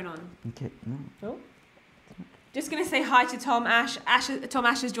microphone on. Okay. No. Oh. Just gonna say hi to Tom Ash. Tom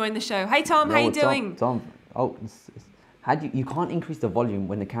Ash has joined the show. Hey Tom, how you doing? Tom. Oh, how do you can't increase the volume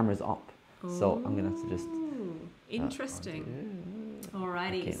when the camera's up. So I'm gonna have to just. Ooh, interesting.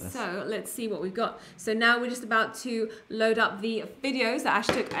 Alrighty, Okay, so let's see what we've got. So now we're just about to load up the videos that Ash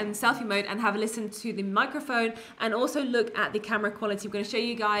took in selfie mode and have a listen to the microphone and also look at the camera quality. We're going to show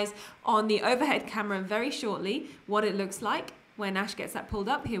you guys on the overhead camera very shortly what it looks like when Ash gets that pulled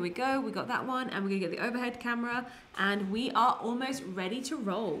up. Here we go, we got that one, and we're going to get the overhead camera and we are almost ready to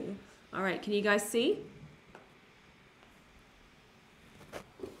roll. All right, can you guys see?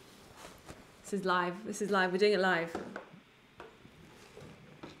 This is live, we're doing it live.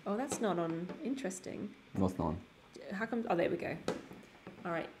 Oh, that's not on. Interesting. What's not on? How come? Oh, there we go.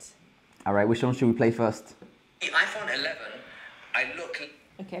 All right. All right, which one should we play first? The iPhone 11, I look...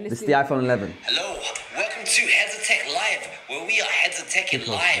 Okay, let's This is do the iPhone 11. Hello, welcome to Heads of Tech Live, where we are Heads of Tech in Put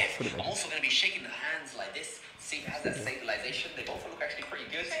it live. back. I'm also going to be shaking the hands like this, see if it has that stabilization. They both look actually pretty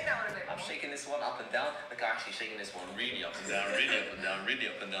good. Shake that one a bit I'm more. shaking this one up and down. Look, I'm actually shaking this one really up and down, really up and down, really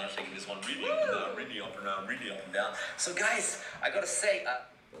up and down. Shaking this one really up and down, really up and down, really up and down. So guys, I got to say,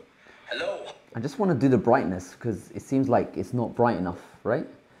 hello. I just want to do the brightness because it seems like it's not bright enough, right?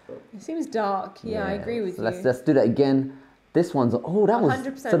 It seems dark. Yeah, I agree with so you. Let's do that again. This one's, oh, that was,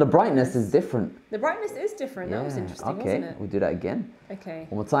 100% so the brightness brightness. is different. The brightness is different. That was interesting, okay, wasn't it? we'll do that again. Okay.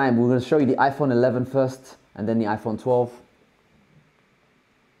 One more time, we're going to show you the iPhone 11 first and then the iPhone 12.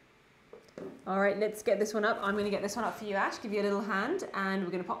 All right, let's get this one up. I'm going to get this one up for you, Ash. Give you a little hand, and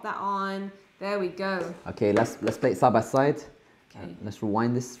we're going to pop that on. There we go. Okay, let's play it side by side. Okay. Let's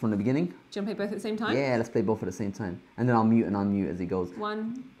rewind this from the beginning. Do you want to play both at the same time? Yeah, let's play both at the same time. And then I'll mute and unmute as it goes.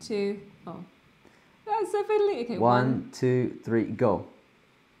 1, 2, oh. That's so fiddly. Okay, 1, 2, 3, go.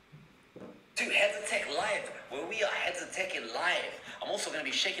 To Heads of Tech Live, where we are Heads of Tech in live. I'm also going to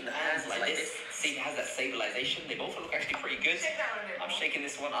be shaking the hands like this, see if it has that stabilization. They both look actually pretty good. I'm shaking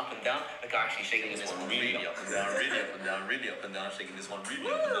this one up and down. Look, I'm actually shaking this one really up and down, really up and down, really up and down. Shaking this one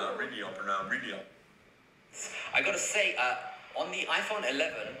really up and down, really up and down, really up. I got to say, on the iPhone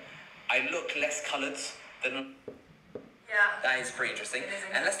 11, I look less colored than... Yeah. That is pretty interesting.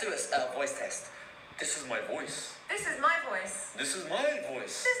 And let's do a voice test. This is my voice. This is my voice. This is my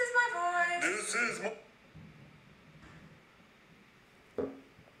voice. This is my voice. This is my...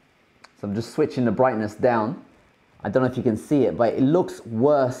 So I'm just switching the brightness down. I don't know if you can see it, but it looks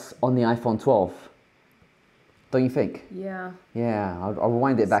worse on the iPhone 12. Don't you think? Yeah. Yeah, I'll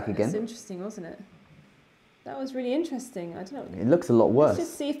rewind it back It's again. interesting, wasn't it? That was really interesting. I don't know. It looks a lot Let's worse.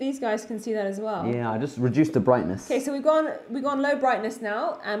 just see if these guys can see that as well. Yeah, I just reduced the brightness. Okay, so we've gone low brightness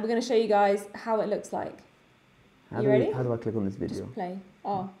now, and we're going to show you guys how it looks like. How You do ready? How do I click on this video? Just play.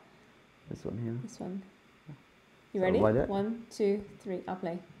 Oh, This one here. this one. You So ready? why don't- 1, 2, 3. I'll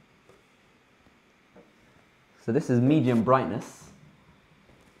play. So this is medium brightness.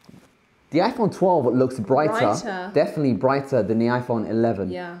 The iPhone 12 looks Brighter. definitely brighter than the iPhone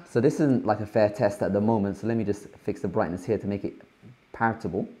 11. Yeah. So this isn't like a fair test at the moment. So let me just fix the brightness here to make it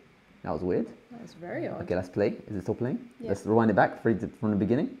palatable. That was weird. That's very odd. Okay, let's play. Is it still playing? Yeah. Let's rewind it back from the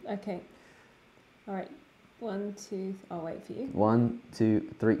beginning. Okay. All right. 1, 2. I'll wait for you. 1,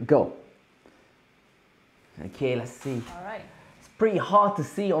 2, 3, go. Okay, let's see. All right. It's pretty hard to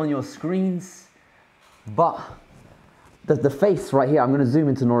see on your screens, but the face right here, I'm going to zoom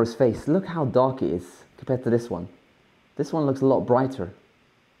into Nora's face. Look how dark it is compared to this one. This one looks a lot brighter.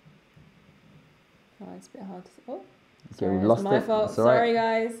 Oh, it's a bit hard to see. Oh, Okay, sorry, we've lost my it. fault. That's all right. Sorry,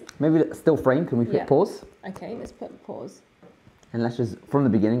 guys. Maybe still frame. Can we hit Yeah. pause? Okay, let's put pause. And let's just, from the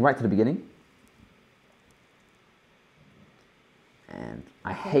beginning, right to the beginning. And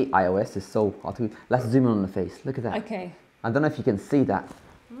I hate iOS, it's so hard to... Let's zoom in on the face, look at that. Okay. I don't know if you can see that.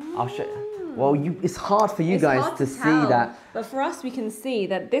 I'll show Well, it's hard for you It's guys hard to tell, see that. But for us, we can see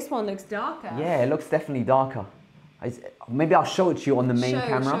that this one looks darker. Yeah, it looks definitely darker. Maybe I'll show it to you on the main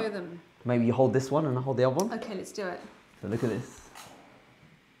camera. Show them. Maybe you hold this one and I'll hold the other one. Okay, let's do it. So look at this.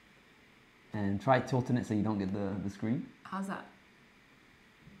 And try tilting it so you don't get the screen. How's that?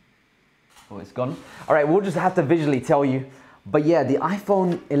 Oh, it's gone. All right, we'll just have to visually tell you. But yeah, the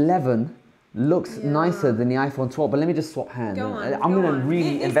iPhone 11 looks nicer than the iPhone 12. But let me just swap hands. Go on. I'm going to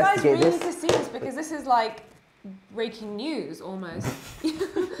really investigate this. this. You guys really need to see this because this is like breaking news almost.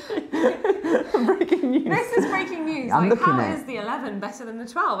 Breaking news. This is breaking news. I'm like, looking how at is the 11 better than the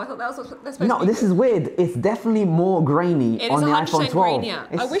 12? I thought that was what they're supposed to No, be. this is weird. It's definitely more grainy It is on the 100% iPhone 12. grainier.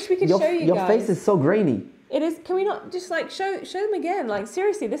 I It's- wish we could your, show you Your guys. face is so grainy. It is. Can we not just like show them again? Like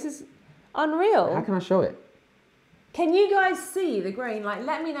seriously, this is unreal. How can I show it? Can you guys see the grain? Like,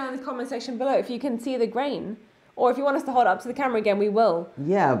 let me know in the comment section below if you can see the grain. Or if you want us to hold it up to the camera again, we will.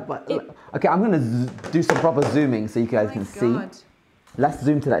 Yeah, but... Okay, I'm going to do some proper zooming so you guys can see. Let's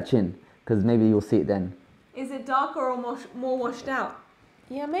zoom to that chin, because maybe you'll see it then. Is it darker or more washed out?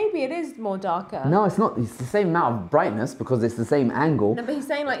 Yeah, maybe it is more darker. No, it's not. It's the same amount of brightness because it's the same angle. No, but he's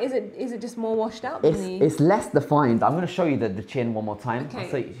saying like, is it just more washed out than the... It's less defined. I'm going to show you the chin one more time. Okay.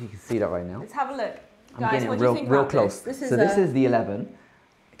 So you can see that right now. Let's have a look. I'm Guys, getting what it do you think real about close. this? So this is the 11.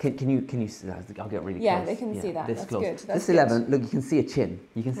 Can you see that? I'll get really close. Yeah, they can see that. This That's close. good. That's this good. 11, look, you can see a chin.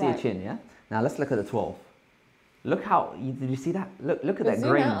 You can see Right. a chin, yeah? Now let's look at the 12. Look how, did you see that? Look at But that zoom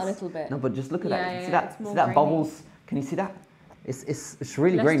grains. out a little bit. No, but just look at Yeah, that. yeah, See yeah, that? it's more See that grainy. bubbles? Can you see that? It's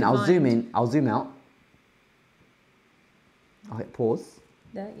really Less grainy. I'll zoom defined. in. I'll zoom out. I'll hit pause.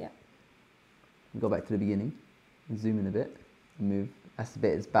 There, yeah. Go back to the beginning. And zoom in a bit. Move. That's the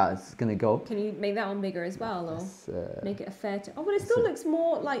bit it's about. It's gonna go. Can you make that one bigger as well, or Let's, make it a fair... Oh, but it still looks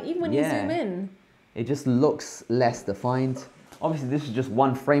more like, even when you Yeah. zoom in. It just looks less defined. Obviously, this is just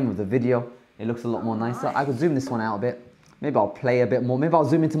one frame of the video. It looks a lot more nicer. I could zoom this one out a bit. Maybe I'll play a bit more. Maybe I'll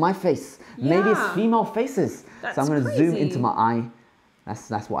zoom into my face. Maybe it's Yeah. female faces. That's So I'm going to zoom crazy. into my eye.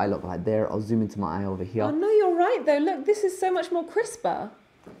 That's what I look like there. I'll zoom into my eye over here. Oh no, you're right though. Look, this is so much more crisper.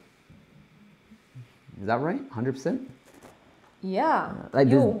 Is that right? 100%? Yeah. Like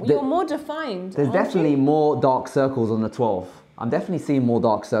you're more defined. There's aren't you? definitely more dark circles on the 12. I'm definitely seeing more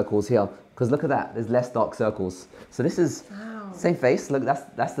dark circles here. Because look at that. There's less dark circles. So this is same face. Look,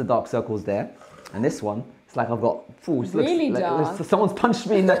 that's the dark circles there. And this one, it's like I've got... Ooh, it Really looks like, dark. someone's punched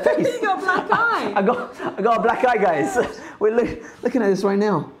me in the face. You got a black eye. I got a black eye, guys. We're looking at this right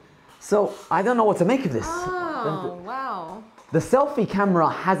now. So I don't know what to make of this. Oh, wow. The selfie camera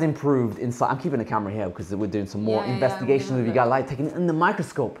has improved inside. I'm keeping the camera here because we're doing some more Yeah, investigations with you guys, like taking it in the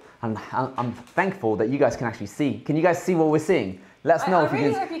microscope. And I'm thankful that you guys can actually see. Can you guys see what we're seeing? Let us know I if really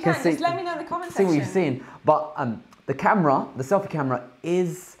you hope you can can. see. Just let me know in the comment See section. what you're seeing. But the selfie camera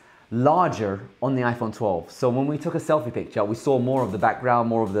is larger on the iPhone 12. So when we took a selfie picture, we saw more of the background,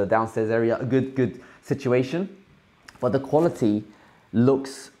 more of the downstairs area, a good situation. But the quality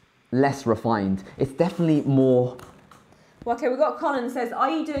looks less refined. It's definitely more... Well, okay, we've got Colin says, are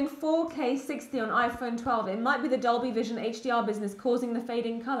you doing 4K 60 on iPhone 12? It might be the Dolby Vision HDR business causing the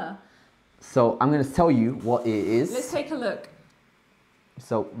fading color. So I'm going to tell you what it is. Let's take a look.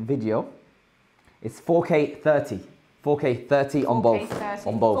 So video, it's 4K 30. 4K 30 on both. 30.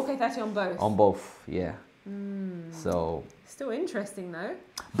 On both. 4K 30 on both. On both, yeah. So... Still interesting though.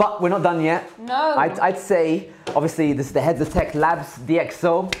 But we're not done yet. No. I'd say, obviously, this is the Heads of Tech Labs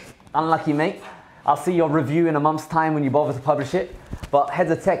DxO. Unlucky, mate. I'll see your review in a month's time when you bother to publish it. But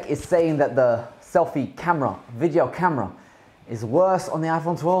Heads of Tech is saying that the selfie camera, video camera, is worse on the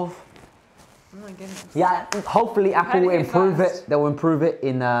iPhone 12. Oh my goodness. Yeah, hopefully Apple will heard it improve first. it. They will improve it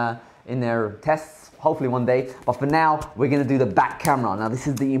in their tests, hopefully one day. But for now, we're going to do the back camera. Now, this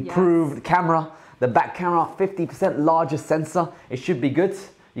is the improved camera. The back camera, 50% larger sensor. It should be good.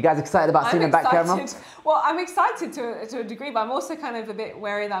 You guys excited about seeing the back camera? Well, I'm excited to a degree, but I'm also kind of a bit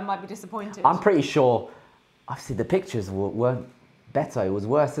wary that I might be disappointed. I'm pretty sure, obviously the pictures weren't better, it was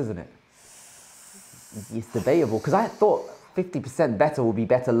worse, isn't it? It's debatable, because I thought 50% better will be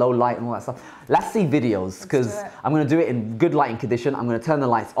better, low light and all that stuff. Let's see videos, because I'm going to do it in good lighting condition. I'm going to turn the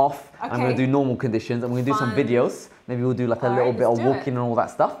lights off. Okay. I'm going to do normal conditions. I'm going to do some videos. Maybe we'll do like a little bit of walking and all that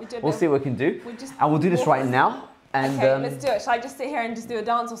stuff. We'll see what we can do. And we'll do this right now. And, okay, let's do it. Shall I just sit here and just do a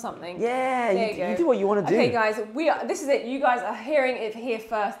dance or something? Yeah, you do what you want to do. Okay, guys, this is it. You guys are hearing it here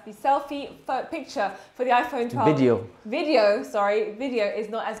first. The selfie picture for the iPhone 12. Video is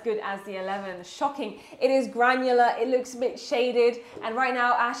not as good as the 11. Shocking. It is granular. It looks a bit shaded. And right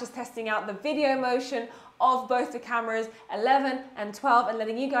now, Ash is testing out the video motion of both the cameras 11 and 12 and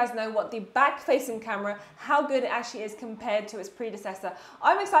letting you guys know what the back-facing camera, how good it actually is compared to its predecessor.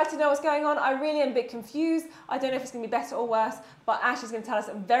 I'm excited to know what's going on. I really am a bit confused. I don't know if it's going to be better or worse, but Ash is going to tell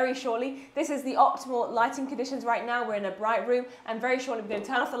us very shortly. This is the optimal lighting conditions right now. We're in a bright room, and very shortly we're going to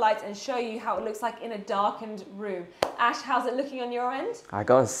turn off the lights and show you how it looks like in a darkened room. Ash, how's it looking on your end? I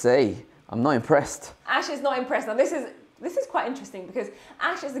gotta say, I'm not impressed. Ash is not impressed. Now this is quite interesting, because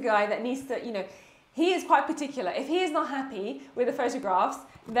Ash is the guy that needs to, you know, he is quite particular. If he is not happy with the photographs,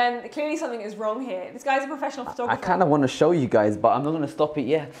 then clearly something is wrong here. This guy's a professional photographer. I kind of want to show you guys, but I'm not going to stop it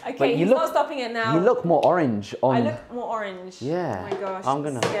yet. Okay, but he's not stopping it now. You look more orange on... I look more orange. Yeah. Oh my gosh,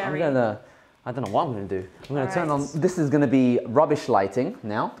 I don't know what I'm going to do. I'm going to turn on... This is going to be rubbish lighting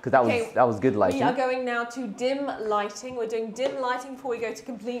now, because that was good lighting. We are going now to dim lighting. We're doing dim lighting before we go to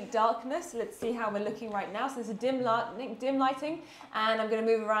complete darkness. Let's see how we're looking right now. So this is dim lighting, and I'm going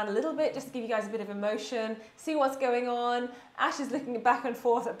to move around a little bit just to give you guys a bit of emotion, see what's going on. Ash is looking back and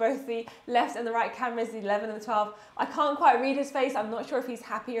forth at both the left and the right cameras, the 11 and the 12. I can't quite read his face. I'm not sure if he's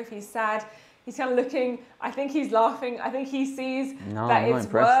happy or if he's sad. He's kind of looking, I think he's laughing. I think he sees that it's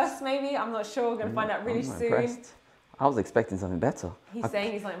worse, maybe. I'm not sure. We're going to find out really soon. Impressed. I was expecting something better. He's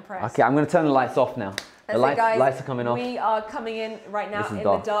saying he's not impressed. Okay, I'm going to turn the lights off now. The lights are coming off. We are coming in right now in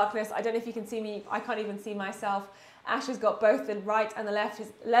the darkness. I don't know if you can see me. I can't even see myself. Ash has got both the right and the left.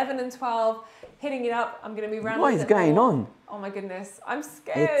 His 11 and 12, hitting it up. I'm going to move around. What is going on? Oh my goodness. I'm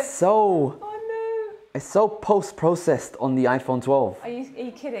scared. It's so... Oh no. It's so post-processed on the iPhone 12. Are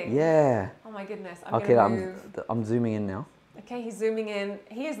you kidding? Yeah. Oh my goodness. I'm zooming in now. Okay, he's zooming in.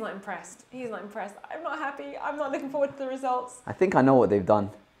 He is not impressed. He is not impressed. I'm not happy. I'm not looking forward to the results. I think I know what they've done.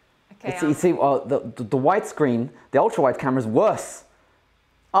 Okay. You see, the widescreen, the ultra-wide camera is worse.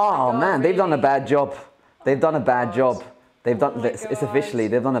 Oh man, they've done a bad job. They've done a bad job. They've done this. It's officially,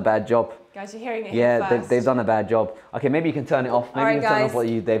 they've done a bad job. Guys, you're hearing it here first. They've done a bad job. Okay, maybe you can turn it off. Maybe you can turn off what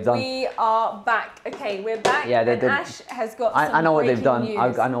they've done. We are back. Okay, we're back. Yeah, and Ash has got some I know what they've done.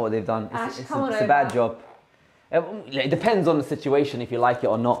 news. I know what they've done. Ash, it's a bad job. It depends on the situation if you like it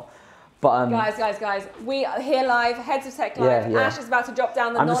or not. But guys, we are here live, Heads of Tech Live. Ash is about to drop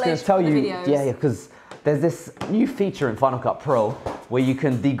down the knowledge for the videos. Yeah, because there's this new feature in Final Cut Pro where you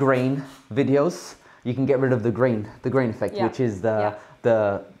can degrain videos. You can get rid of the grain effect, which is the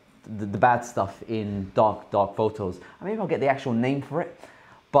bad stuff in dark photos. Maybe I'll get the actual name for it,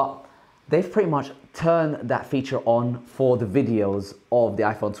 but they've pretty much turned that feature on for the videos of the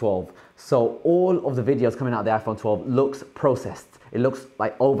iPhone 12. So all of the videos coming out of the iPhone 12 looks processed. It looks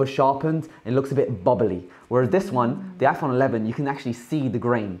like over sharpened. It looks a bit bubbly. Whereas this one, the iPhone 11, you can actually see the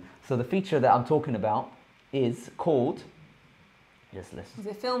grain. So the feature that I'm talking about is called... Just listen. Is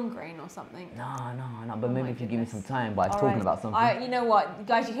it film grain or something? No, but maybe if you give me some time, but I was talking about something. You know what,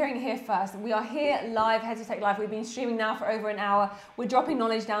 guys, you're hearing it here first. We are here live, Heads of Tech Live. We've been streaming now for over an hour. We're dropping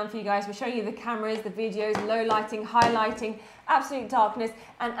knowledge down for you guys. We're showing you the cameras, the videos, low lighting, high lighting, absolute darkness.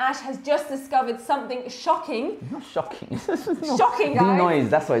 And Ash has just discovered something shocking. Not shocking. Shocking, guys. Denoise,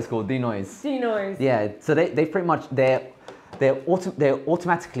 that's what it's called, denoise. Denoise. Yeah, so they pretty much, they're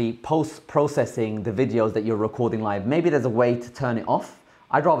automatically post-processing the videos that you're recording live. Maybe there's a way to turn it off.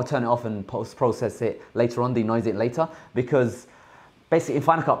 I'd rather turn it off and post-process it later on, denoise it later, because basically in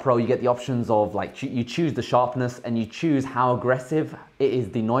Final Cut Pro you get the options of like you choose the sharpness and you choose how aggressive it is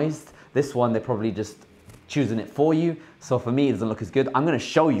denoised. This one they're probably just choosing it for you. So for me it doesn't look as good. I'm going to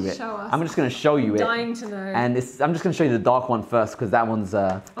show you it. Show us. I'm just going to show you it. Dying to know. And I'm just going to show you the dark one first because that one's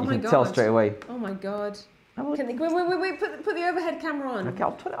you can tell straight away. Oh my god. Wait, put the overhead camera on. Okay,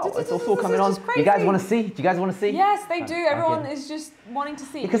 I'll put it out. It's also coming on. You guys want to see? Do you guys want to see? Yes, they do. Everyone is just wanting to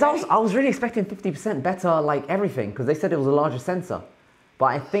see. Because I was really expecting 50% better, like everything, because they said it was a larger sensor. But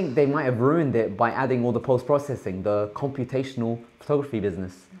I think they might have ruined it by adding all the post-processing, the computational photography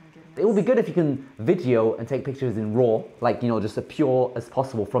business. It would be good if you can video and take pictures in RAW, like, you know, just as pure as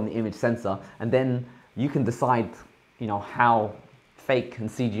possible from the image sensor, and then you can decide, you know, how fake and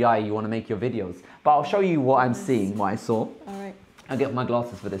CGI you want to make your videos. But I'll show you what I'm seeing, what I saw. All right. I'll get my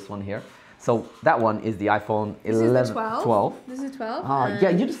glasses for this one here. So that one is the iPhone 11, This is the 12. This is 12. Yeah,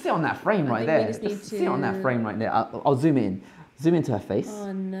 you just sit on that frame right there. Just need Sit on that frame right there. I'll zoom in. Zoom into her face.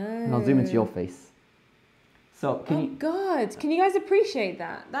 Oh no. And I'll zoom into your face. So can God, can you guys appreciate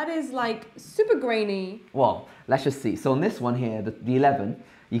that? That is like super grainy. Well, let's just see. So on this one here, the 11,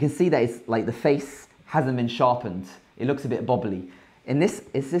 you can see that it's like the face hasn't been sharpened. It looks a bit bobbly. In this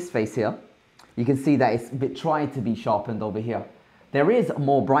face here, you can see that it's a bit trying to be sharpened over here. There is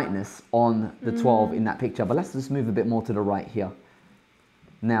more brightness on the 12 in that picture, but let's just move a bit more to the right here.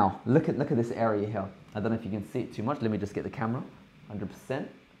 Now, look at this area here. I don't know if you can see it too much. Let me just get the camera, 100%.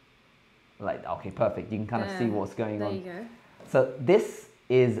 Like, okay, perfect. You can kind of see what's going on. There you go. So this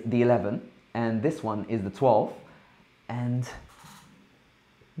is the 11, and this one is the 12. And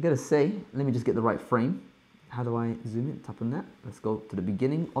I'm gonna say, let me just get the right frame. How do I zoom in? Tap on that. Let's go to the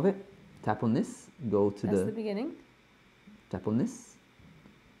beginning of it. Tap on this. Go to That's the beginning. Tap on this,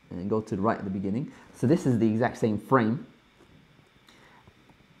 and go to the right at the beginning. So this is the exact same frame.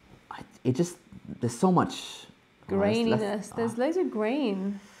 There's so much graininess. There's loads of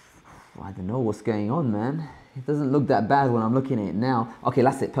grain. I don't know what's going on, man. It doesn't look that bad when I'm looking at it now. Okay,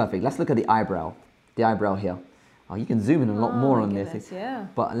 that's it, perfect. Let's look at the eyebrow here. Oh, you can zoom in a lot more on this. Yeah.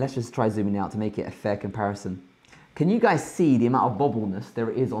 But let's just try zooming out to make it a fair comparison. Can you guys see the amount of bobbleness there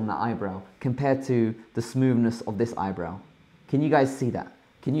is on that eyebrow compared to the smoothness of this eyebrow? Can you guys see that?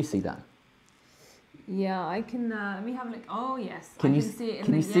 Can you see that? Yeah, I can. Let me have a look. Oh yes, Can you see it.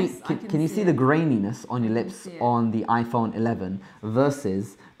 Can you see the graininess on your lips on the iPhone 11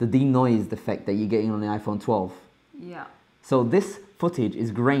 versus the denoised effect that you're getting on the iPhone 12? Yeah. So this footage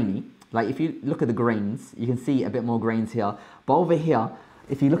is grainy. Like if you look at the grains, you can see a bit more grains here. But over here,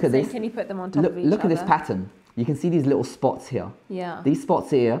 if you look at this, can you put them on top of each look other? at this pattern. You can see these little spots here. Yeah. These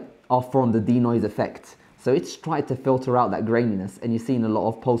spots here are from the denoise effect. So it's tried to filter out that graininess, and you're seeing a lot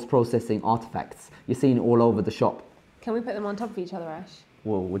of post-processing artifacts. You're seeing it all over the shop. Can we put them on top of each other, Ash?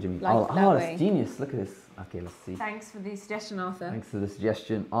 Whoa, what do you mean? Like oh, that's genius. Look at this. Okay, let's see. Thanks for the suggestion, Arthur. Thanks for the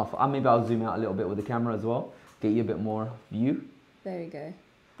suggestion, Arthur. Maybe I'll zoom out a little bit with the camera as well. Get you a bit more view. There we go.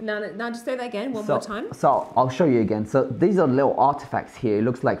 Now just say that again, one more time. So I'll show you again. So these are little artifacts here. It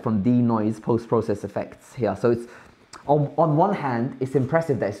looks like from denoise post-process effects here. So it's on one hand, it's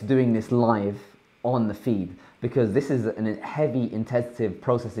impressive that it's doing this live on the feed, because this is a heavy intensive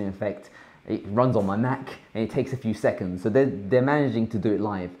processing effect. It runs on my Mac and it takes a few seconds. So they're managing to do it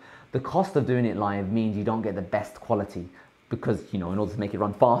live. The cost of doing it live means you don't get the best quality, because, you know, in order to make it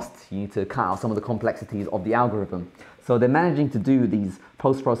run fast, you need to cut out some of the complexities of the algorithm. So they're managing to do these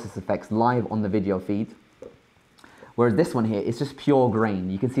post-process effects live on the video feed. Whereas this one here, it's just pure grain.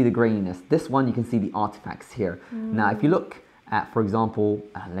 You can see the graininess. This one, you can see the artifacts here. Now, if you look at, for example,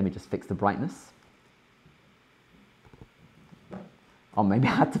 let me just fix the brightness. Oh, maybe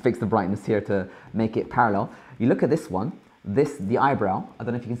I had to fix the brightness here to make it parallel. You look at this one, the eyebrow. I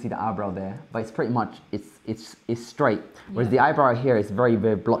don't know if you can see the eyebrow there, but it's pretty much, it's straight. Whereas the eyebrow here is very,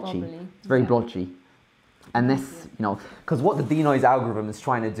 very blotchy. Wobbly. It's very blotchy. And this, you know, because what the denoise algorithm is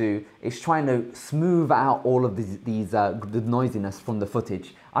trying to do is trying to smooth out all of the noisiness from the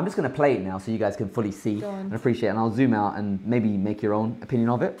footage. I'm just going to play it now so you guys can fully see and appreciate it. And I'll zoom out and maybe make your own opinion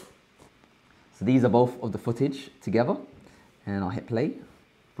of it. So these are both of the footage together. And I'll hit play.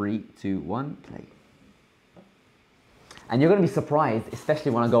 3, 2, 1, play. And you're going to be surprised,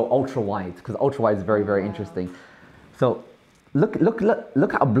 especially when I go ultra wide, because ultra wide is very, very interesting. So look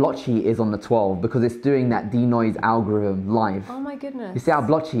how blotchy it is on the 12, because it's doing that denoise algorithm live. Oh my goodness. You see how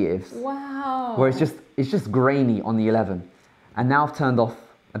blotchy it is? Wow. Where it's just grainy on the 11. And now I've turned off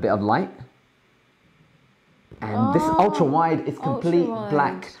a bit of light. And this ultra wide is complete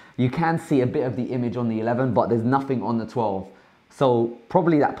black. You can see a bit of the image on the 11, but there's nothing on the 12. So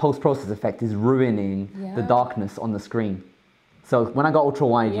probably that post-process effect is ruining the darkness on the screen. So when I got ultra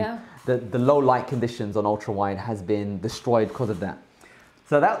wide, the low light conditions on ultra wide has been destroyed because of that.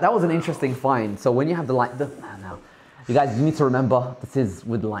 So that was an interesting find. So when you have the light, now you guys, you need to remember this is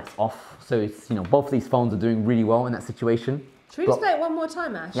with the lights off. So it's, you know, both of these phones are doing really well in that situation. Should we just play it one more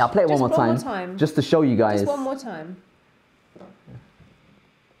time, Ash? Yeah, I'll play it one more time. Just to show you guys. Just one more time.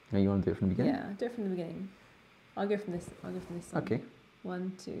 Yeah, you want to do it from the beginning? Yeah, do it from the beginning. I'll go from this. Side. Okay.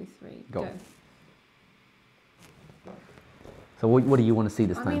 1, 2, 3, go. So what do you want to see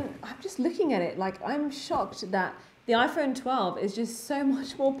this time? I mean, I'm just looking at it. Like, I'm shocked that the iPhone 12 is just so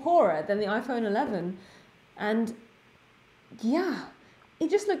much more poorer than the iPhone 11, and yeah, it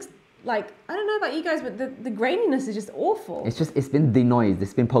just looks like, I don't know about you guys, but the graininess is just awful. It's been denoised.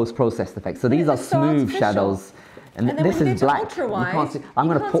 It's been post-processed effects. So these are smooth shadows. And then this when you is go to black. ultra You wide, can't see. you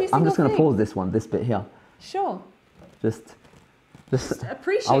can't see a I'm just single gonna thing. pause this one, this bit here. Sure. Just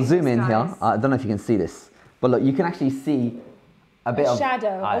Appreciate I'll zoom this, in guys. here. I don't know if you can see this, but look, you can actually see a bit of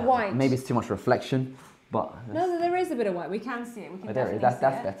shadow, a white. Maybe it's too much reflection, but No, there is a bit of white. We can see it. We can oh, there it is. That's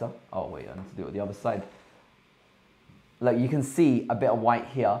better. Oh wait, I need to do it with the other side. Look, you can see a bit of white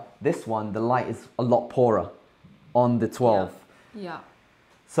here. This one, the light is a lot poorer on the 12. Yeah.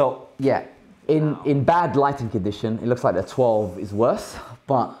 So yeah, in bad lighting condition, it looks like the 12 is worse.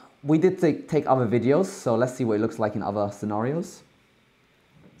 But we did take other videos, so let's see what it looks like in other scenarios.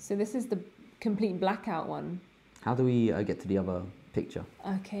 So this is the complete blackout one. How do we get to the other picture?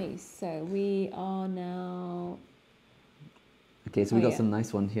 Okay, so we are now... Okay, so we got some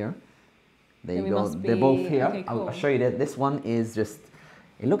nice one here. There Then you we go. must They're be- both here. okay, cool. I'll show you that. This one is just,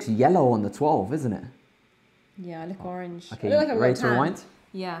 it looks yellow on the 12, isn't it? Yeah, I look orange. Okay, I look like I've ready got to tan. rewind?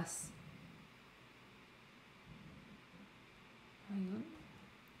 Yes. Hang on.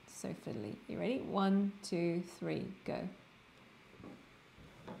 So fiddly. You ready? 1, 2, 3, go.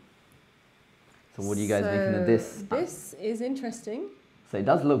 So what are you guys making of this? This is interesting. So it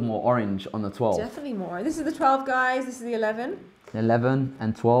does look more orange on the 12. Definitely more. This is the 12, guys. This is the 11. 11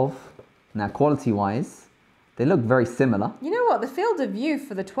 and 12. Now quality-wise, they look very similar. You know what? The field of view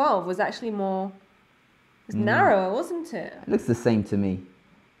for the 12 was actually more... It was narrower, wasn't it? It looks the same to me.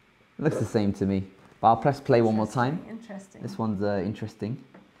 It looks the same to me. But I'll press play one more time. Interesting. This one's interesting.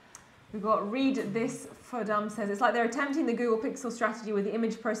 We've got read this for dumb says it's like they're attempting the Google Pixel strategy with the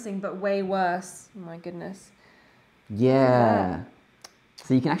image processing, but way worse. Oh my goodness. Yeah.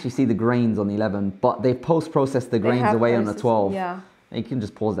 So you can actually see the grains on the 11, but they post-processed the grains away on the 12. Yeah. You can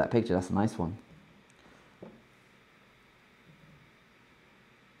just pause that picture. That's a nice one.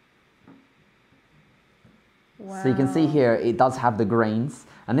 Wow. So you can see here, it does have the grains.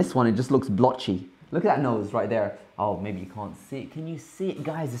 And this one, it just looks blotchy. Look at that nose right there. Oh, maybe you can't see it. Can you see it,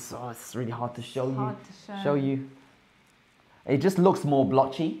 guys? It's really hard to show you. Hard to Show you. It just looks more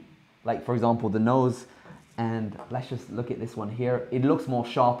blotchy. Like, for example, the nose. And let's just look at this one here. It looks more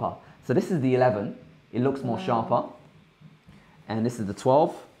sharper. So this is the 11. It looks more sharper. And this is the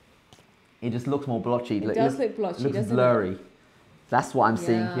 12. It just looks more blotchy. It does look blotchy, It looks doesn't blurry. That's what I'm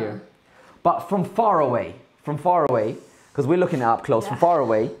seeing Yeah. here. But from far away, because we're looking at it up close, from far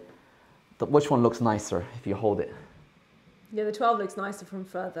away, which one looks nicer if you hold it? Yeah, the 12 looks nicer from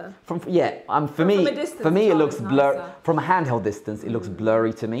further. For From me, a distance, for me the it 12 looks is blur. nicer. From a handheld distance, it looks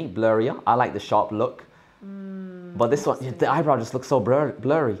blurry to me, blurrier. I like the sharp look. But this one, the eyebrow just looks so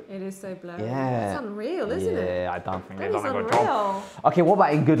blurry. It is so blurry. Yeah. It's unreal, isn't it? Yeah, I don't think That they're is gonna go top. unreal. Okay, what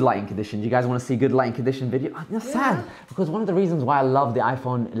about in good lighting conditions? You guys want to see good lighting condition video? That's sad, because one of the reasons why I love the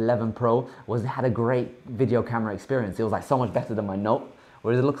iPhone 11 Pro was it had a great video camera experience. It was like so much better than my Note,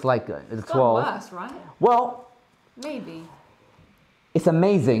 whereas it looks like the It's 12. got worse, right? Well, Maybe. it's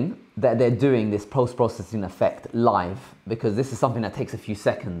amazing that they're doing this post-processing effect live, because this is something that takes a few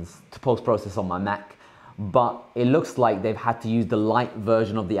seconds to post-process on my Mac. But it looks like they've had to use the light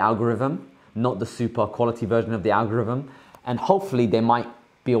version of the algorithm, not the super quality version of the algorithm. And hopefully there might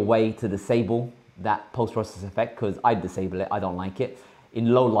be a way to disable that post-process effect, because I disable it, I don't like it.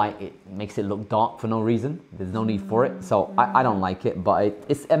 In low light, it makes it look dark for no reason. There's no need for it. So I don't like it, but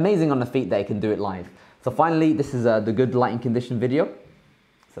it's amazing on the feet that it can do it live. So finally, this is the good lighting condition video.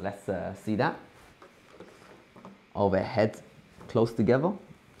 So let's see that. Overhead close together,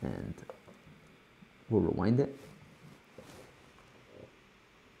 and we'll rewind it.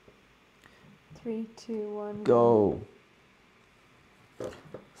 3, 2, 1. Go.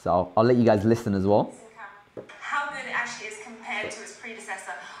 So I'll let you guys listen as well. How good it actually is compared to its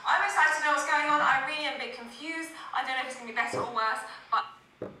predecessor. I'm excited to know what's going on. I really am a bit confused. I don't know if it's going to be better or worse, but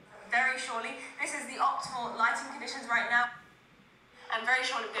very surely this is the optimal lighting conditions right now. And very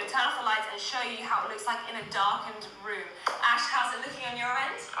shortly we're going to turn off the lights and show you how it looks like in a darkened room. Ash, how's it looking on your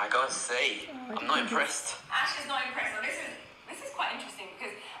end? I gotta say, I'm not impressed. Ash is not impressed. Now this is quite interesting,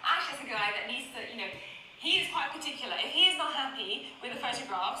 because Ash is a guy that needs to, he is quite particular. If he is not happy with the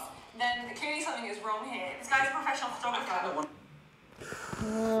photographs, then clearly something is wrong here. This guy's a professional photographer.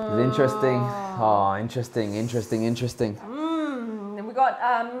 It's interesting. Oh, interesting. We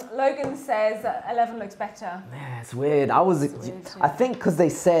got Logan says 11 looks better. Yeah, it's weird. I think because they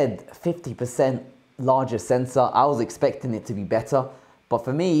said 50% larger sensor, I was expecting it to be better, but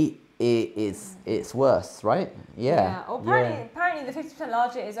for me, it's worse, right? Yeah. Apparently the 50%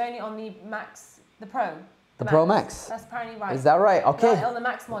 larger is only on the Max, the Pro. The Pro Max. That's apparently right. Is that right? Okay. On the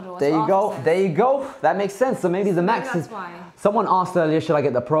Max model. There you go. There you go. That makes sense. So maybe the Max is. Why. Someone asked earlier, should I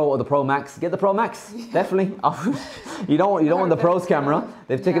get the Pro or the Pro Max? Get the Pro Max. Definitely. You don't want the Pro's camera.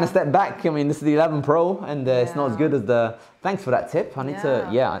 They've taken a step back. I mean, this is the 11 Pro, and it's not as good as the. Thanks for that tip. I need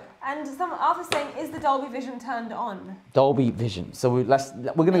to. And someone after saying, is the Dolby Vision turned on? Dolby Vision. So we're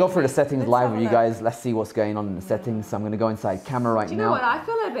gonna go through the settings live with you guys. Let's see what's going on in the settings. So I'm gonna go inside camera right now. Do you know what? I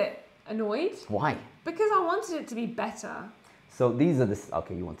feel a bit annoyed. Why? Because I wanted it to be better. So these are the,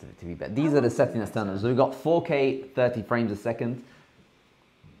 okay, you wanted it to be better. These are the settings that's turned on. So we've got 4K 30 frames a second.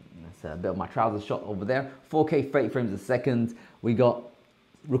 That's a bit of my trousers shot over there. 4K 30 frames a second. We got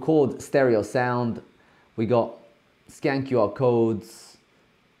record stereo sound. We got scan QR codes.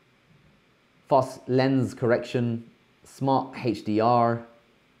 Fast lens correction. Smart HDR.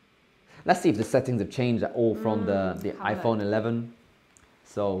 Let's see if the settings have changed at all from the iPhone 11.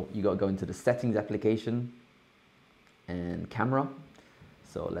 So you got to go into the settings application and camera.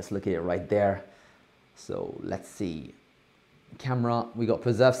 So let's look at it right there. So let's see. Camera, we got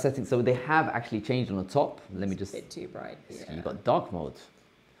preserve settings. So they have actually changed on the top. Let me just. It's a bit too bright. So you got dark mode.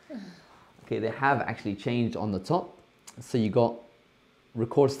 Okay, they have actually changed on the top. So you got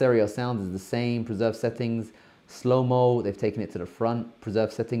record stereo sound is the same. Preserve settings. Slow-mo, they've taken it to the front.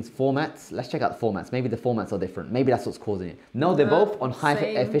 Preserve settings, formats. Let's check out the formats. Maybe the formats are different. Maybe that's what's causing it. No, they're both on high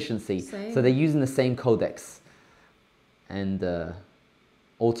efficiency. So they're using the same codecs. And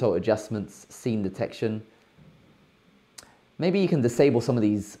auto adjustments, scene detection. Maybe you can disable some of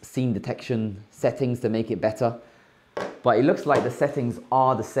these scene detection settings to make it better. But it looks like the settings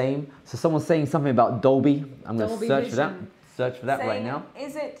are the same. So someone's saying something about Dolby. I'm going to search for that. Search for that right now.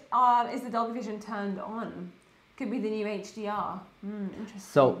 Is the Dolby Vision turned on? Could be the new HDR. Interesting.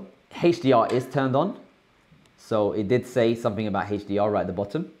 So HDR is turned on. So it did say something about HDR right at the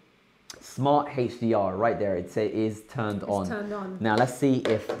bottom. Smart HDR right there. It is turned on. Turned on. Now let's see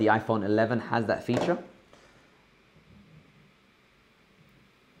if the iPhone 11 has that feature.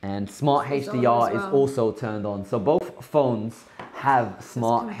 And Smart HDR is also turned on. So both phones have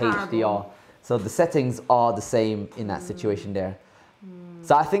Smart HDR. So the settings are the same in that situation there.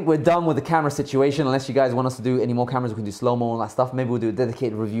 So I think we're done with the camera situation. Unless you guys want us to do any more cameras, we can do slow-mo and all that stuff. Maybe we'll do a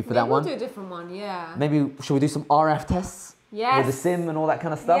dedicated review for that one. We'll do a different one, yeah. Maybe, should we do some RF tests? Yes. With the SIM and all that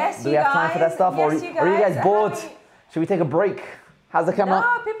kind of stuff? Yes, do we have time for that stuff? Yes, or are you guys bored? Should we take a break? How's the camera?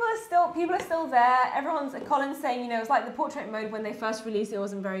 No, people are still there. Colin's saying, you know, it's like the portrait mode when they first released it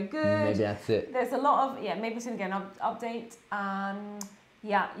wasn't very good. Maybe that's it. There's a lot of, maybe it's going to get an update.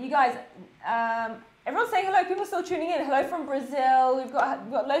 Yeah, you guys, everyone's saying hello. People are still tuning in. Hello from Brazil. We've got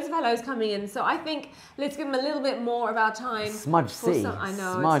loads of hellos coming in. So I think let's give them a little bit more of our time. Smudge C. I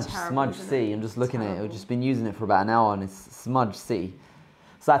know, Smudge C. I'm just looking at it. We've just been using it for about an hour and it's Smudge C.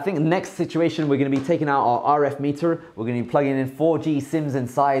 So I think the next situation, we're going to be taking out our RF meter. We're going to be plugging in 4G SIMs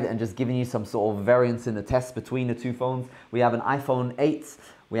inside and just giving you some sort of variance in the test between the two phones. We have an iPhone 8,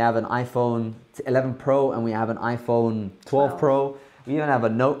 we have an iPhone 11 Pro, and we have an iPhone 12 Pro. We even have a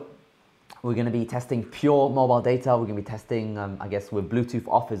Note. We're going to be testing pure mobile data. We're going to be testing, I guess, with Bluetooth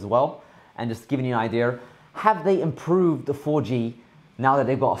off as well. And just giving you an idea, have they improved the 4G now that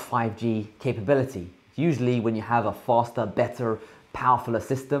they've got a 5G capability? Usually when you have a faster, better, powerful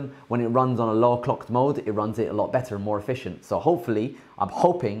system, when it runs on a lower clocked mode, it runs it a lot better and more efficient. So hopefully, I'm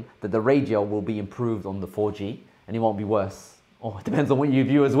hoping that the radio will be improved on the 4G and it won't be worse. Oh, it depends on what you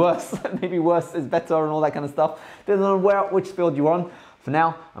view as worse. Maybe worse is better and all that kind of stuff. Depends on which field you're on. For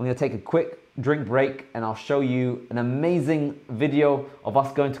now, I'm going to take a quick drink break and I'll show you an amazing video of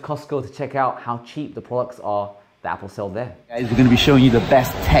us going to Costco to check out how cheap the products are that Apple sell there. Guys, we're going to be showing you the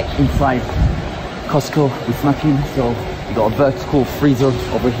best tech inside Costco. We snuck in, so we got a vertical freezer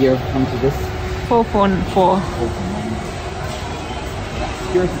over here. How much is this? 4.4.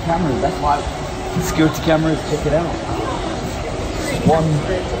 Security cameras, that's why. Security cameras, check it out.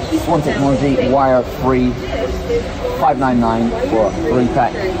 One technology, wire free, $5.99 for a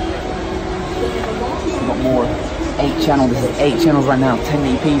 3-pack. We've got more, 8 channels. This is 8 channels right now,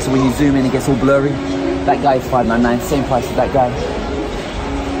 1080p. So when you zoom in, it gets all blurry. That guy is $5.99, same price as that guy.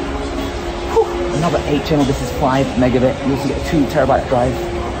 Whew. Another 8 channel. This is 5 megabit. You also get a 2 terabyte drive,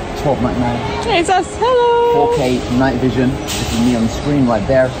 $12.99. Hey, it's us. Hello. 4K night vision. This is me on the screen right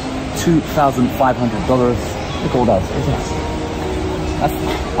there. $2,500. Look at all that. It's us.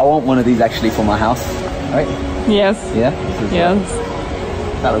 I want one of these actually for my house, right? Yes. Yeah? Yes.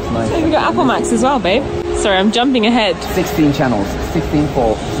 That looks nice. So you've got Apple Max as well, babe. Sorry, I'm jumping ahead. 16 channels, 16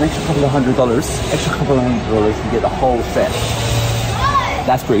 for an extra couple of $100. Extra couple of $100 to get the whole set.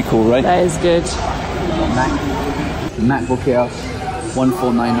 That's pretty cool, right? That is good. Mac. The MacBook Air,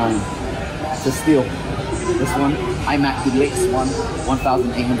 $1,499. It's a steal. This one, iMac, the latest one,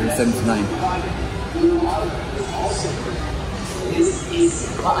 1,879.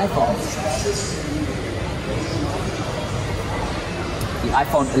 My iPhone. The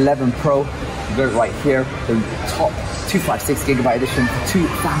iPhone 11 Pro, got it right here, the top 256 gigabyte edition for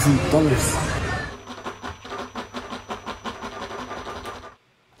 $2,000.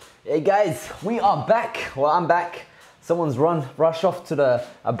 Hey guys, we are back. Well, I'm back. Someone's rushed off to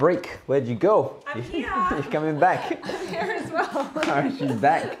a break. Where'd you go? I'm here. You're coming back. I'm here as well. Alright, she's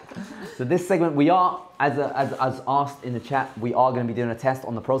back. So this segment, we are, as asked in the chat, we are going to be doing a test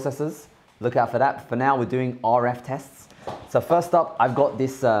on the processors. Look out for that. For now, we're doing RF tests. So first up, I've got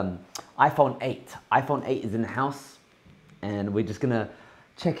this iPhone 8. iPhone 8 is in the house, and we're just going to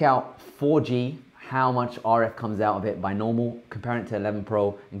check out 4G, how much RF comes out of it by normal, comparing it to 11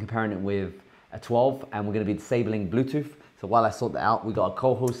 Pro and comparing it with a 12, and we're going to be disabling Bluetooth. So while I sort that out, we got a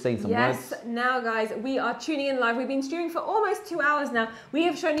co-host saying some words. Yes, now guys, we are tuning in live. We've been streaming for almost 2 hours now. We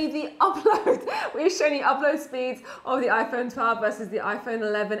have shown you the upload. We've shown you upload speeds of the iPhone 12 versus the iPhone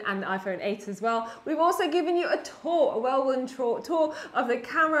 11 and the iPhone 8 as well. We've also given you a tour, a well-worn tour of the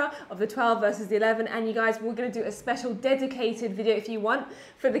camera of the 12 versus the 11. And you guys, we're going to do a special dedicated video if you want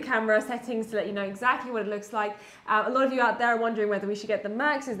for the camera settings to let you know exactly what it looks like. A lot of you out there are wondering whether we should get the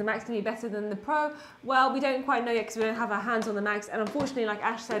Max. Is the Max going to be better than the Pro? Well, we don't quite know yet because we don't have our hands on the Max, and unfortunately, like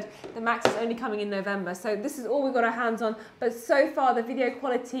Ash said, the Max is only coming in November, so this is all we've got our hands on. But so far, the video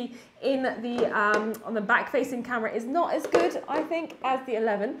quality in the on the back-facing camera is not as good, I think, as the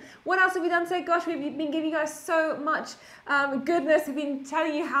 11. What else have we done today? Gosh, we've been giving you guys so much goodness. We've been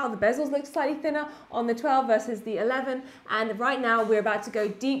telling you how the bezels look slightly thinner on the 12 versus the 11, and right now we're about to go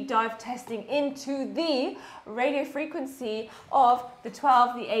deep dive testing into the radio frequency of the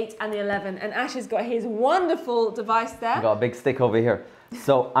 12, the 8, and the 11. And Ash has got his wonderful device there. I've got a big stick over here.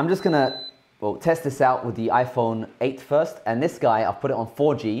 So I'm just gonna test this out with the iPhone 8 first. And this guy, I've put it on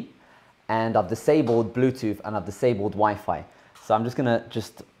 4G, and I've disabled Bluetooth and I've disabled Wi-Fi. So I'm just gonna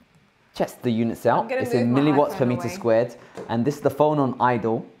test the units out. It's in milliwatts per meter squared. And this is the phone on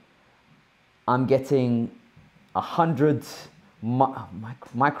idle. I'm getting 100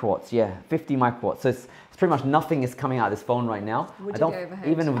 microwatts, yeah, 50 microwatts. So it's pretty much nothing is coming out of this phone right now.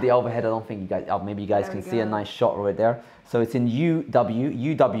 Even with the overhead, I don't think you guys, maybe you guys can see a nice shot right there. So it's in